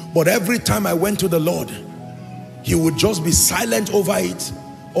 but every time I went to the Lord, he would just be silent over it,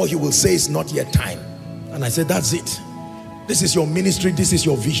 or he will say it's not yet time. And I said, that's it. This is your ministry, this is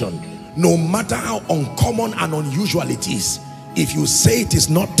your vision. No matter how uncommon and unusual it is, if you say it is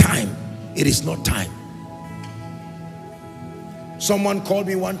not time, it is not time. Someone called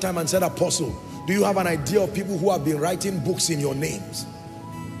me one time and said, Apostle, do you have an idea of people who have been writing books in your names?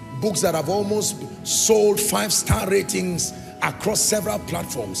 Books that have almost sold 5-star ratings across several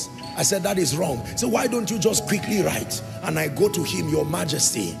platforms. I said, that is wrong. So why don't you just quickly write? And I go to him, Your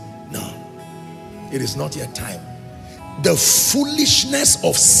Majesty, no, it is not yet time. The foolishness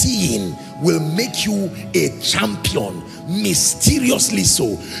of seeing will make you a champion, mysteriously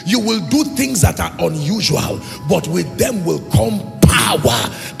so. You will do things that are unusual, but with them will come power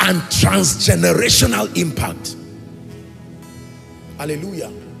and transgenerational impact.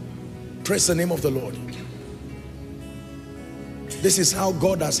 Hallelujah. Praise the name of the Lord. This is how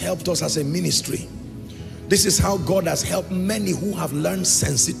God has helped us as a ministry. This is how God has helped many who have learned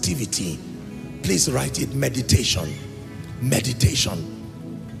sensitivity. Please write it. Meditation. Meditation.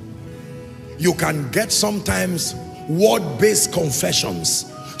 You can get sometimes word-based confessions.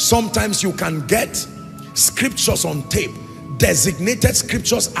 Sometimes you can get scriptures on tape, designated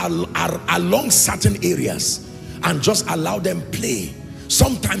scriptures along certain areas, and just allow them play.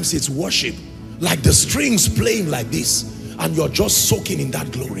 Sometimes it's worship, like the strings playing like this, and you're just soaking in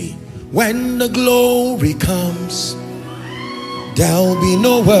that glory. When the glory comes, there'll be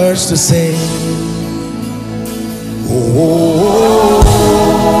no words to say. Oh,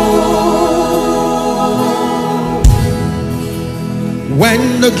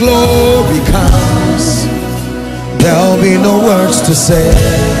 when the glory comes, there'll be no words to say.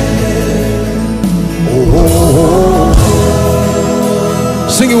 Oh,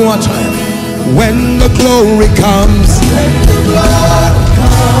 sing it one time. When the glory comes,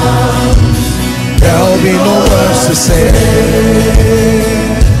 there'll be no words to say.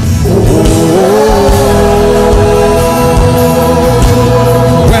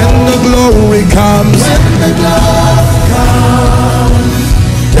 When the glory comes,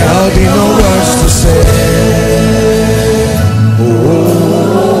 there'll be no words to say.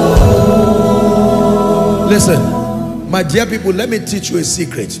 Listen, my dear people, let me teach you a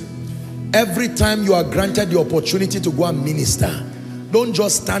secret. Every time you are granted the opportunity to go and minister, don't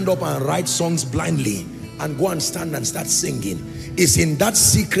just stand up and write songs blindly and go and stand and start singing. It's in that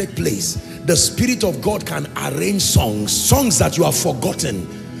secret place the Spirit of God can arrange songs that you have forgotten.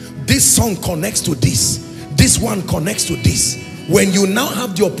 This song connects to this one connects to this. When you now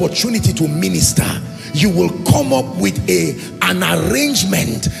have the opportunity to minister, you will come up with an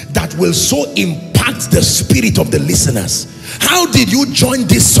arrangement that will so impact the spirit of the listeners. How did you join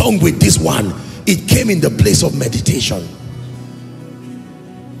this song with this one? It came in the place of meditation.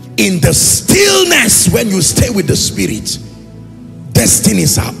 In the stillness, when you stay with the Spirit,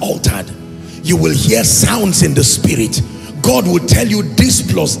 destinies are altered. You will hear sounds in the Spirit. God will tell you this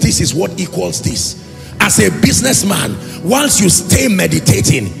plus this is what equals this. As a businessman, once you stay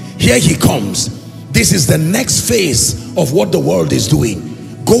meditating, here he comes. This is the next phase of what the world is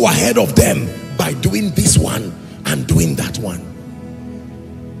doing. Go ahead of them by doing this one and doing that one.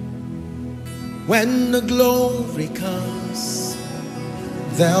 When the glory comes,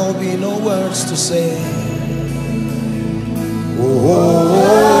 there'll be no words to say.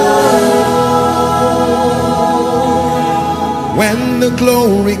 When the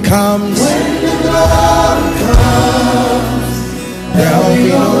glory comes, there'll be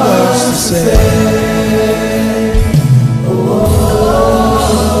no words to say.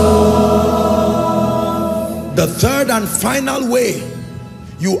 The third and final way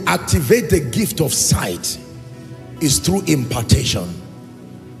you activate the gift of sight is through impartation.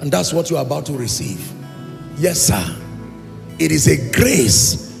 And that's what you're about to receive. Yes, sir. It is a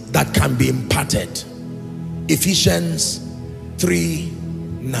grace that can be imparted. Ephesians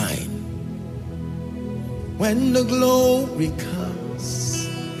 3:9. When the glory comes,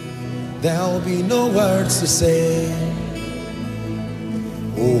 there'll be no words to say.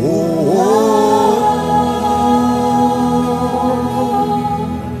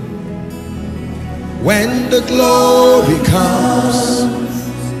 When the glory comes,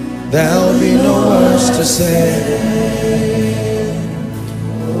 there'll be no words to say.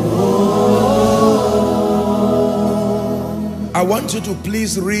 I want you to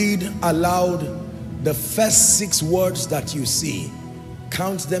please read aloud the first 6 words that you see.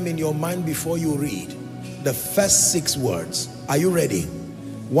 Count them in your mind before you read. The first 6 words. Are you ready?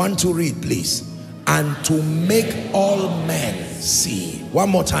 1, 2, read please. And to make all men see. One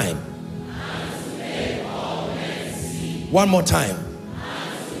more time. One more time.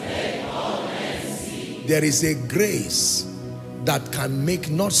 There is a grace that can make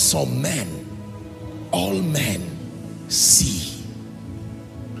not some men, all men see.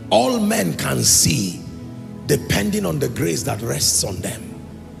 All men can see, depending on the grace that rests on them.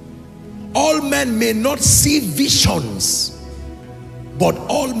 All men may not see visions, but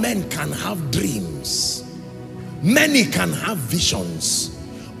all men can have dreams. Many can have visions.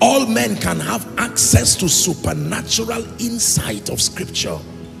 All men can have access to supernatural insight of scripture.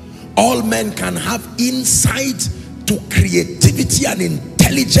 All men can have insight to creativity and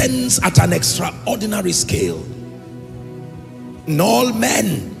intelligence at an extraordinary scale. And all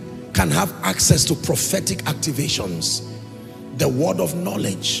men can have access to prophetic activations, the word of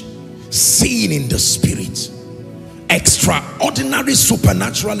knowledge, seeing in the spirit, extraordinary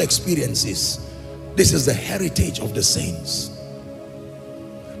supernatural experiences. This is the heritage of the saints.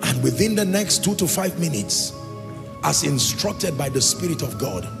 And within the next 2 to 5 minutes, as instructed by the Spirit of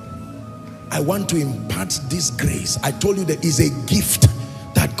God, I want to impart this grace. I told you there is a gift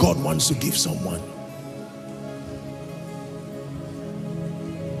that God wants to give someone.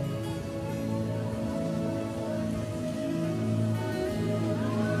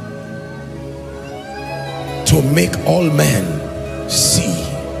 To make all men see.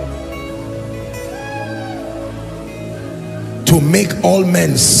 To make all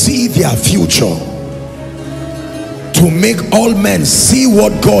men see their future. To make all men see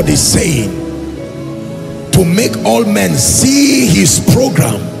what God is saying. To make all men see his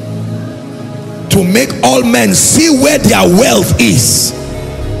program. To make all men see where their wealth is.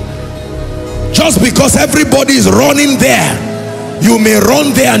 Just because everybody is running there, you may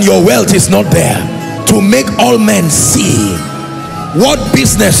run there and your wealth is not there. To make all men see what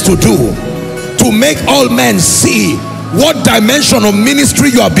business to do. To make all men see what dimension of ministry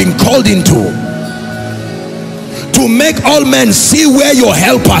you have been called into. To make all men see where your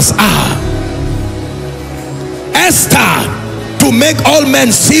helpers are. Esther, to make all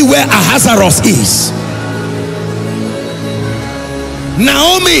men see where Ahasuerus is.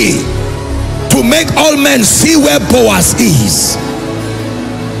 Naomi, to make all men see where Boaz is.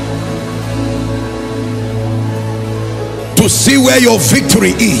 To see where your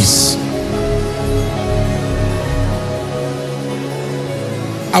victory is.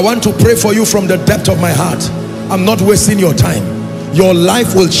 I want to pray for you from the depth of my heart. I'm not wasting your time. your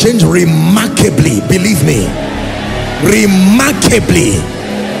life will change remarkably. Believe me, remarkably.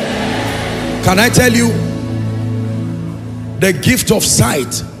 Can I tell you, the gift of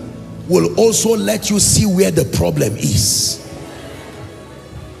sight will also let you see where the problem is.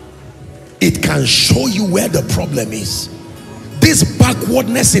 It can show you where the problem is. This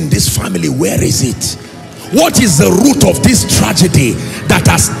backwardness in this family, where is it? What is the root of this tragedy that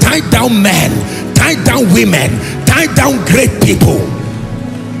has tied down men, tied down women, tied down great people?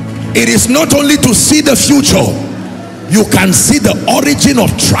 It is not only to see the future, you can see the origin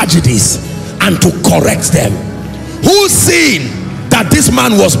of tragedies and to correct them. Who's seen that this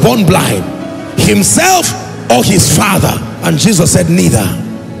man was born blind? Himself or his father? And Jesus said, neither.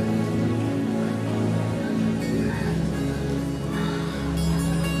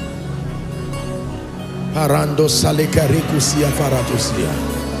 Parando salikarikusia faratusia.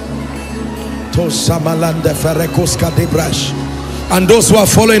 Tosamalanda ferekoska debrash. And those who are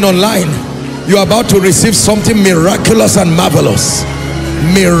following online, you are about to receive something miraculous and marvelous.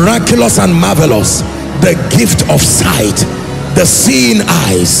 Miraculous and marvelous. The gift of sight, the seeing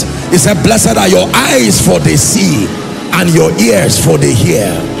eyes. He said, blessed are your eyes for they see, and your ears for they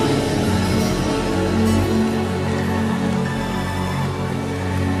hear.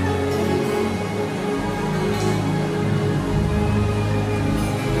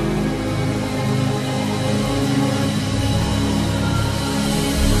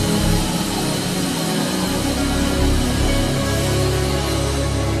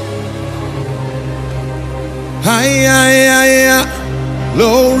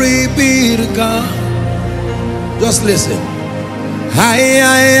 Glory be to God. Just listen.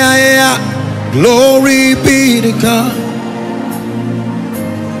 Glory be to God.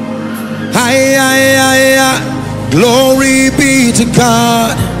 Glory be to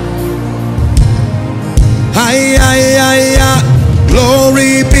God.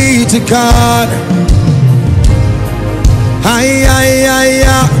 Glory be to God.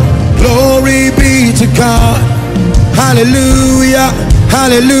 Glory be to God. Hallelujah,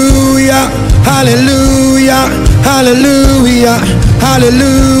 hallelujah, hallelujah, hallelujah,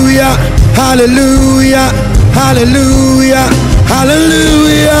 hallelujah, hallelujah,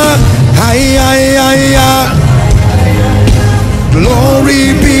 hallelujah, hallelujah.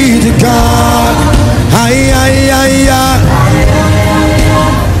 Glory be to God.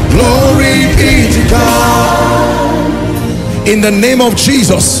 Glory be to God. In the name of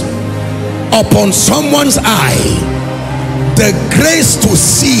Jesus, upon someone's eye, the grace to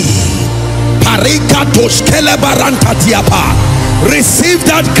see. Receive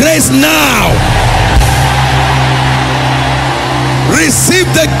that grace now. Receive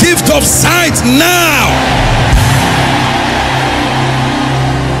the gift of sight now.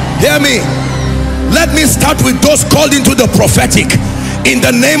 Hear me. Let me start with those called into the prophetic. In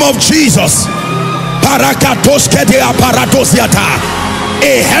the name of Jesus.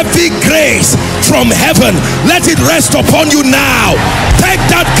 A heavy grace from heaven, let it rest upon you now. Take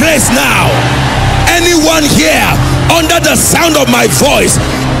that grace now. Anyone here under the sound of my voice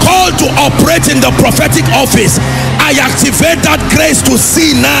called to operate in the prophetic office, I activate that grace to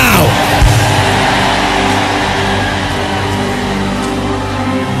see now.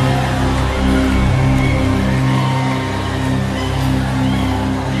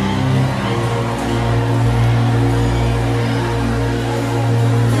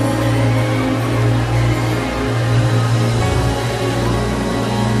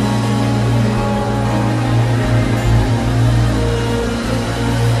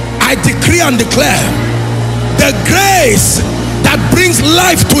 I decree and declare the grace that brings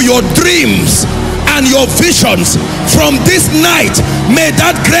life to your dreams and your visions from this night. May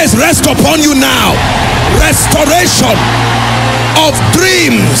that grace rest upon you now. Restoration of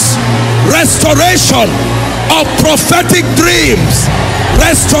dreams, restoration of prophetic dreams,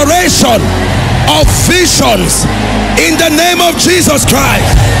 restoration of visions in the name of Jesus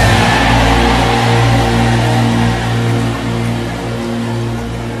Christ.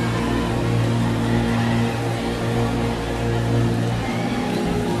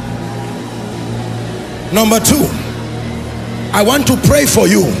 Number two, I want to pray for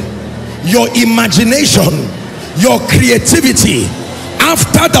you. Your imagination, your creativity,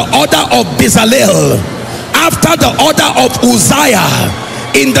 after the order of Bezalel, after the order of Uzziah,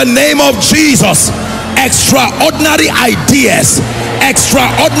 in the name of Jesus, extraordinary ideas,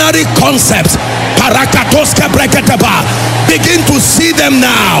 extraordinary concepts, begin to see them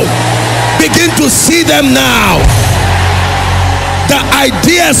now. Begin to see them now. The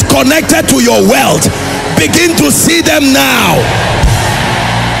ideas connected to your wealth, begin to see them now.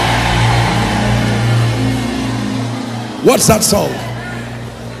 What's that song?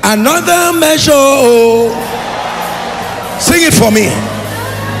 Another measure. Sing it for me.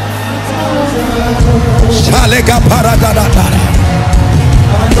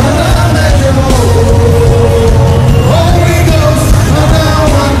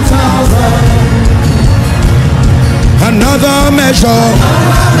 Another measure.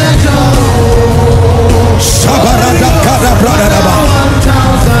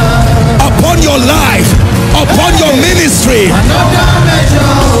 Upon your life, upon your ministry.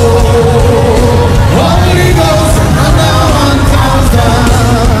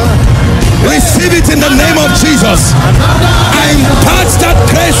 Receive it in the name of Jesus. I impart that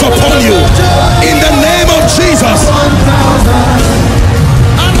grace upon you in the name of Jesus.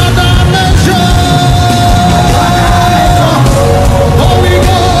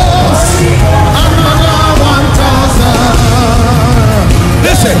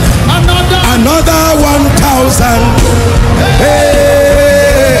 Listen, another 1,000.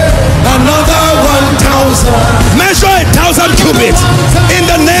 Hey, another 1,000. Measure 1,000 cubits in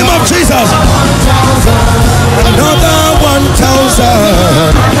the name of Jesus. Another 1,000.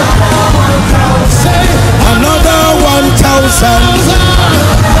 Another 1,000.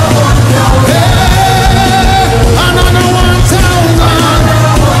 Another 1,000.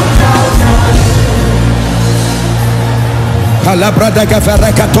 In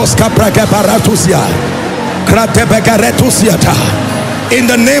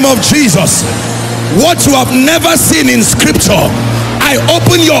the name of Jesus, what you have never seen in scripture, I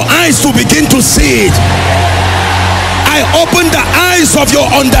open your eyes to begin to see it. I open the eyes of your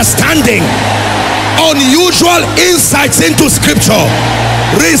understanding. Unusual insights into scripture.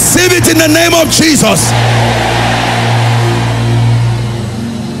 Receive it in the name of Jesus.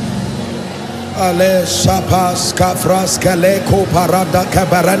 Ale shapas kafras kaleko parada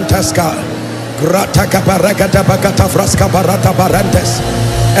kabarantaska grata kabarakata bakata fraska barata barantes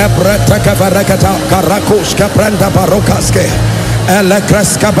ebrata kabarakata karakos kabranda barokaske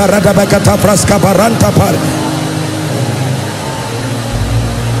elekreska barada bakata fraska baranta par.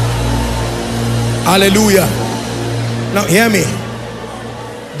 Hallelujah. Now hear me.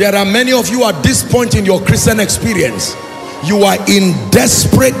 There are many of you at this point in your Christian experience, you are in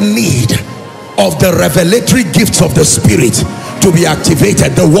desperate need of the revelatory gifts of the Spirit to be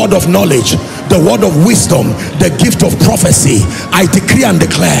activated. The word of knowledge, the word of wisdom, the gift of prophecy. I decree and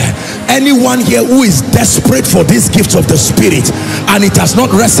declare, anyone here who is desperate for these gifts of the Spirit and it has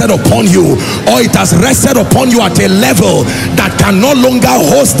not rested upon you, or it has rested upon you at a level that can no longer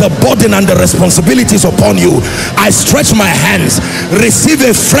host the burden and the responsibilities upon you, I stretch my hands. Receive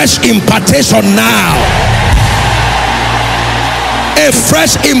a fresh impartation now. A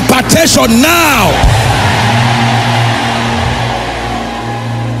fresh impartation now.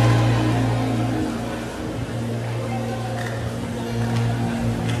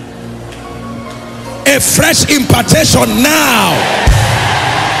 A fresh impartation now.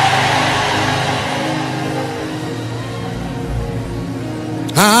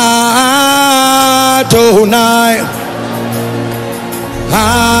 Adonai,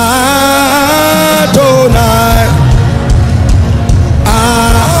 Adonai,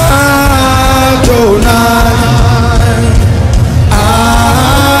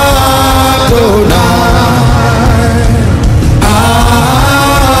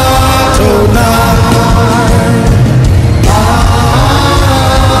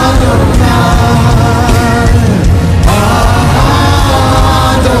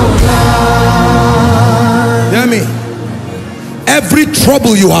 every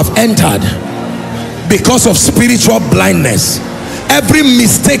trouble you have entered because of spiritual blindness, every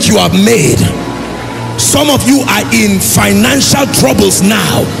mistake you have made. Some of you are in financial troubles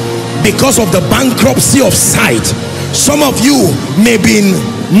now because of the bankruptcy of sight. Some of you may be in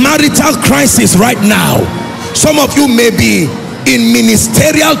marital crisis right now. Some of you may be in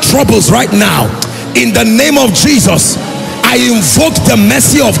ministerial troubles right now. In the name of Jesus, I invoke the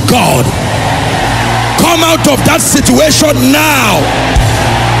mercy of God. Come out of that situation now.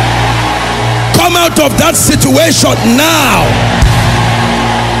 Come out of that situation now.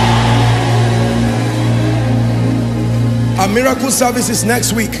 Our miracle service is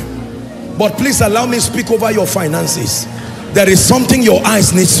next week, but please allow me to speak over your finances. There is something your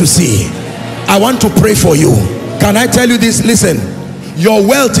eyes need to see. I want to pray for you. Can I tell you this? Listen, your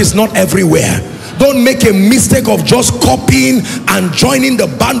wealth is not everywhere. Don't make a mistake of just copying and joining the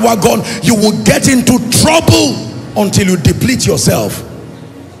bandwagon. You will get into trouble until you deplete yourself.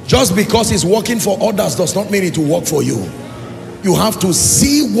 Just because it's working for others does not mean it will work for you. You have to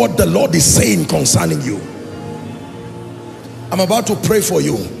see what the Lord is saying concerning you. I'm about to pray for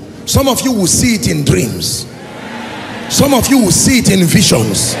you. Some of you will see it in dreams. Some of you will see it in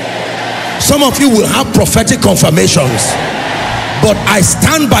visions. Some of you will have prophetic confirmations. But I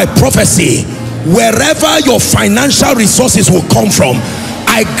stand by prophecy. Wherever your financial resources will come from,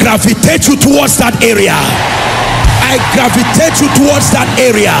 I gravitate you towards that area. I gravitate you towards that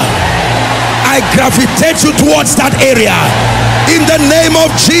area. I gravitate you towards that area. In the name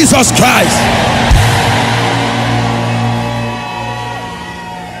of Jesus Christ.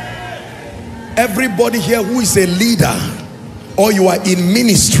 Everybody here who is a leader or you are in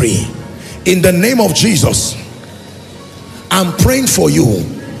ministry, in the name of Jesus, I'm praying for you.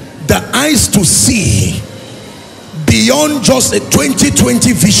 The eyes to see beyond just a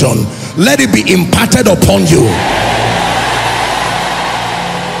 2020 vision, let it be imparted upon you.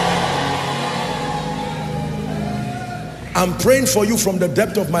 I'm praying for you from the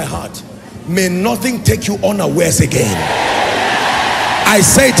depth of my heart. May nothing take you unawares again. I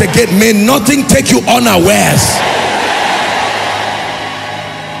say it again, may nothing take you unawares.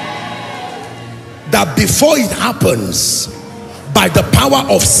 That before it happens, by the power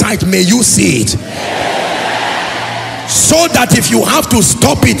of sight, may you see it. So that if you have to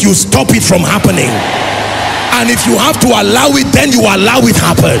stop it, you stop it from happening. And if you have to allow it, then you allow it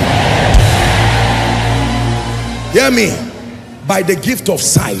happen. Hear me. By the gift of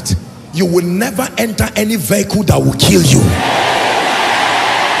sight, you will never enter any vehicle that will kill you.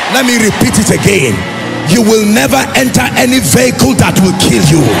 Let me repeat it again. You will never enter any vehicle that will kill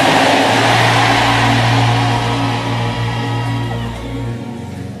you.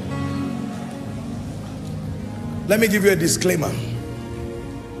 Let me give you a disclaimer.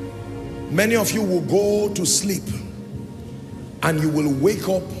 Many of you will go to sleep and you will wake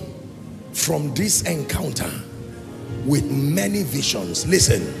up from this encounter with many visions.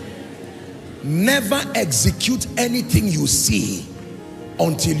 Listen, never execute anything you see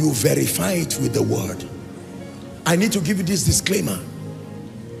until you verify it with the word. I need to give you this disclaimer.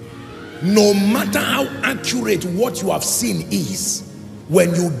 No matter how accurate what you have seen is,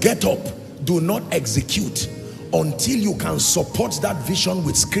 when you get up, do not execute until you can support that vision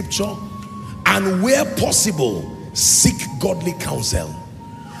with scripture, and where possible, seek godly counsel.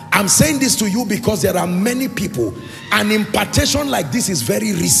 I'm saying this to you because there are many people, an impartation like this is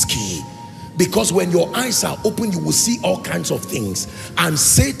very risky, because when your eyes are open, you will see all kinds of things, and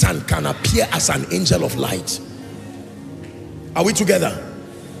Satan can appear as an angel of light. Are we together?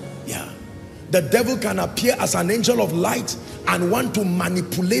 Yeah. The devil can appear as an angel of light and want to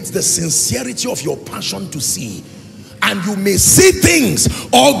manipulate the sincerity of your passion to see. And you may see things,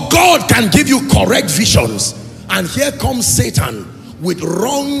 or God can give you correct visions, and here comes Satan with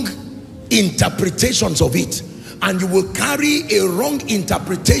wrong interpretations of it, and you will carry a wrong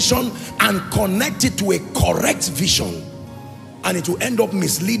interpretation and connect it to a correct vision, and it will end up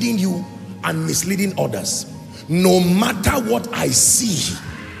misleading you and misleading others. No matter what I see,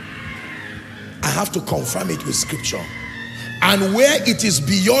 I have to confirm it with scripture. And where it is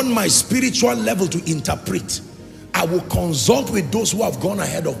beyond my spiritual level to interpret, I will consult with those who have gone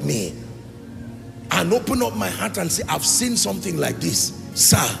ahead of me and open up my heart and say, I've seen something like this.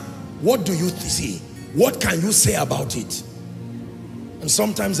 Sir, what do you see? What can you say about it? And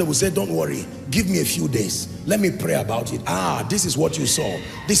sometimes they will say, don't worry, give me a few days. Let me pray about it. Ah, this is what you saw.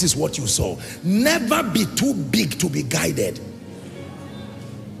 This is what you saw. Never be too big to be guided.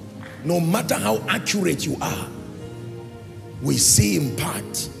 No matter how accurate you are, we see in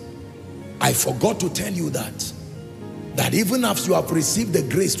part. I forgot to tell you that even after you have received the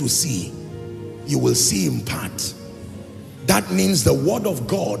grace to see, you will see in part. That means the word of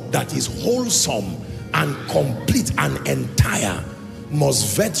God that is wholesome and complete and entire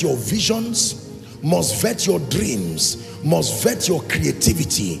must vet your visions, must vet your dreams, must vet your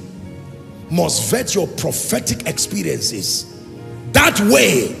creativity, must vet your prophetic experiences. That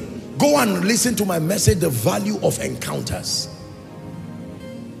way, go and listen to my message, The Value of Encounters.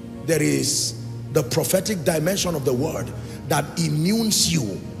 There is the prophetic dimension of the word that immunes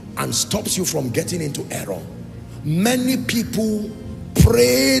you and stops you from getting into error. Many people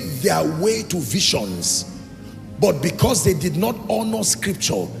prayed their way to visions, but because they did not honor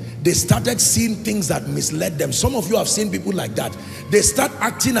scripture, they started seeing things that misled them. Some of you have seen people like that. They start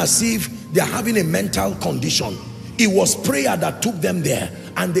acting as if they're having a mental condition. It was prayer that took them there,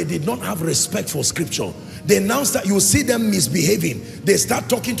 and they did not have respect for scripture. They now start, you see them misbehaving. They start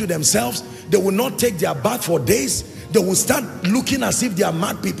talking to themselves. They will not take their bath for days. They will start looking as if they are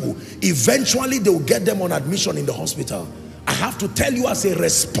mad people. Eventually, they will get them on admission in the hospital. I have to tell you as a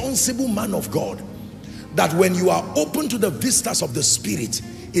responsible man of God, that when you are open to the vistas of the Spirit,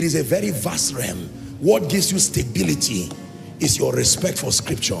 it is a very vast realm. What gives you stability is your respect for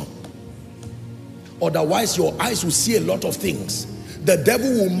scripture. Otherwise, your eyes will see a lot of things. The devil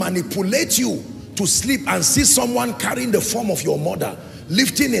will manipulate you to sleep and see someone carrying the form of your mother,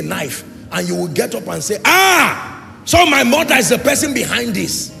 lifting a knife, and you will get up and say, ah, so my mother is the person behind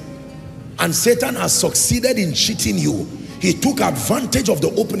this. And Satan has succeeded in cheating you. He took advantage of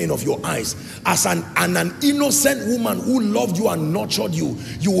the opening of your eyes. As an innocent woman who loved you and nurtured you,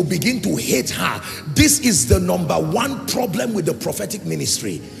 you will begin to hate her. This is the #1 problem with the prophetic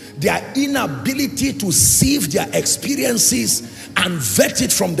ministry. Their inability to sieve their experiences and vet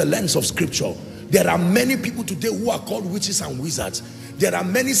it from the lens of scripture. There are many people today who are called witches and wizards. There are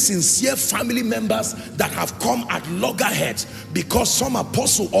many sincere family members that have come at loggerheads because some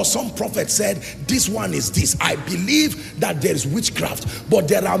apostle or some prophet said, this one is this. I believe that there is witchcraft. But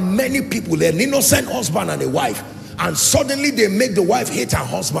there are many people, an innocent husband and a wife, and suddenly they make the wife hate her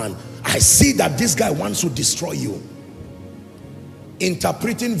husband. I see that this guy wants to destroy you.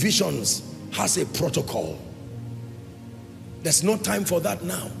 Interpreting visions has a protocol. There's no time for that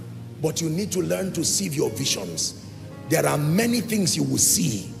now. But you need to learn to sieve your visions. There are many things you will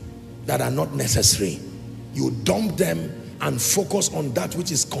see that are not necessary. You dump them and focus on that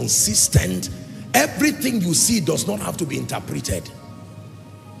which is consistent. Everything you see does not have to be interpreted.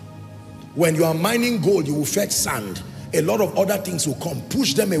 When you are mining gold, you will fetch sand. A lot of other things will come.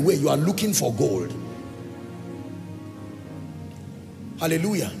 Push them away. You are looking for gold.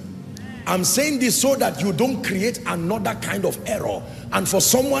 Hallelujah. I'm saying this so that you don't create another kind of error. And for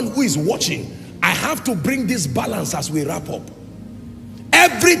someone who is watching, I have to bring this balance as we wrap up.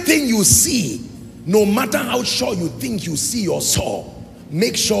 Everything you see, no matter how sure you think you see or saw,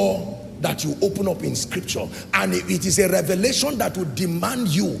 make sure that you open up in scripture. And it is a revelation that will demand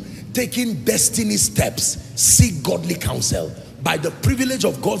you taking destiny steps. Seek godly counsel. By the privilege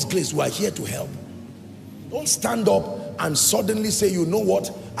of God's grace, we are here to help. Don't stand up and suddenly say, you know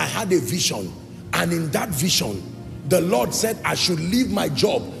what, I had a vision, and in that vision the Lord said I should leave my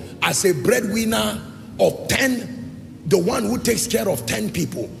job as a breadwinner of 10, the one who takes care of 10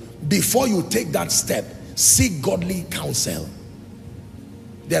 people. Before you take that step, seek godly counsel.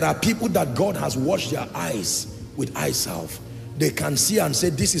 There are people that God has washed their eyes with eye salve. They can see and say,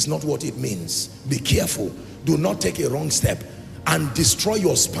 this is not what it means. Be careful. Do not take a wrong step and destroy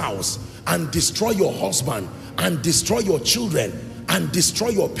your spouse, and destroy your husband, and destroy your children, and destroy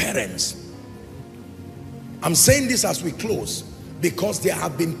your parents. I'm saying this as we close because there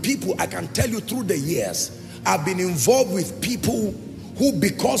have been people, I can tell you through the years, I've been involved with people who,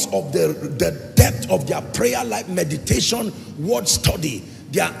 because of the depth of their prayer life, meditation, word study,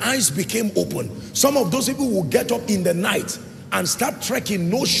 their eyes became open. Some of those people will get up in the night and start trekking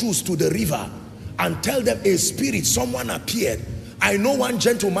no shoes to the river and tell them a spirit, someone appeared. I know one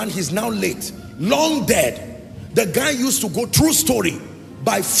gentleman, he's now late, long dead. The guy used to go, true story,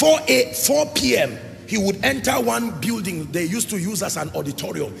 by 4 p.m. he would enter one building they used to use as an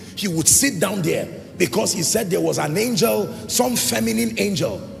auditorium. He would sit down there because he said there was an angel, some feminine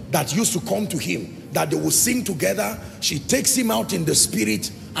angel that used to come to him, that they would sing together. She takes him out in the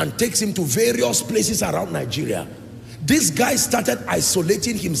spirit and takes him to various places around Nigeria. This guy started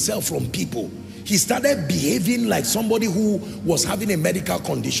isolating himself from people. He started behaving like somebody who was having a medical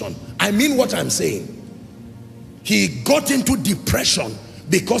condition. I mean what I'm saying. He got into depression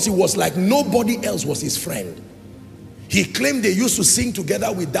because he was like nobody else was his friend. He claimed they used to sing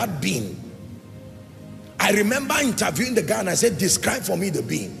together with that being. I remember interviewing the guy and I said, describe for me the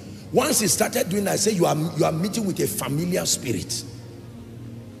being. Once he started doing that, I said, you are meeting with a familiar spirit.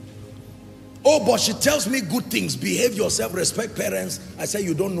 Oh, but she tells me good things. Behave yourself, respect parents. I said,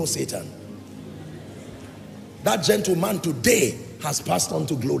 you don't know Satan. That gentleman today has passed on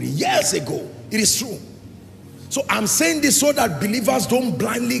to glory years ago. It is true. So I'm saying this so that believers don't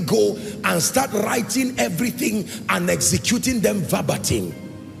blindly go and start writing everything and executing them verbatim.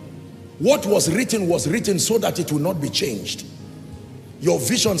 What was written so that it will not be changed. Your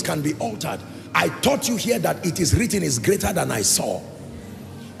visions can be altered. I taught you here that it is written is greater than I saw.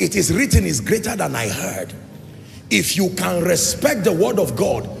 It is written is greater than I heard. If you can respect the word of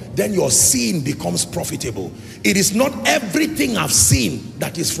God, then your seeing becomes profitable. It is not everything I've seen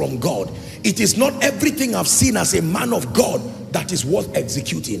that is from God. It is not everything I've seen as a man of God that is worth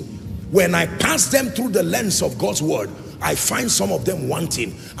executing. When I pass them through the lens of God's word, I find some of them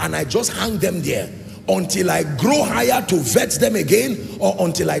wanting and I just hang them there until I grow higher to vet them again, or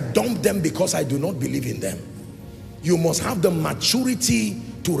until I dump them because I do not believe in them. You must have the maturity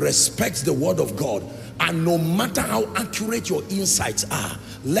to respect the word of God, and no matter how accurate your insights are,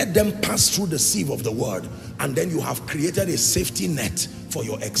 let them pass through the sieve of the word, and then you have created a safety net for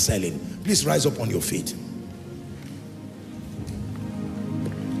your excelling. Please rise up on your feet.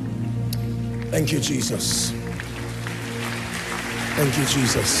 Thank you, Jesus. Thank you,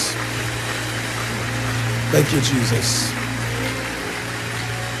 Jesus. Thank you, Jesus.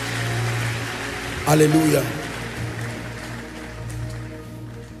 Hallelujah.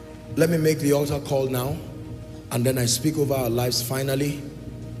 Let me make the altar call now, and then I speak over our lives finally.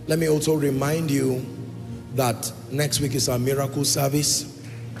 Let me also remind you that next week is our miracle service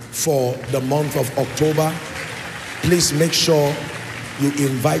for the month of October. Please make sure you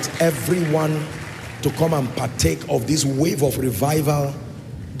invite everyone to come and partake of this wave of revival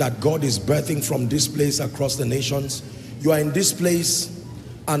that God is birthing from this place across the nations. You are in this place,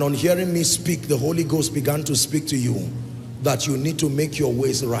 and on hearing me speak, the Holy Ghost began to speak to you that you need to make your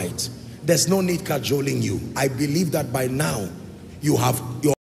ways right. There's no need cajoling you. I believe that by now you have your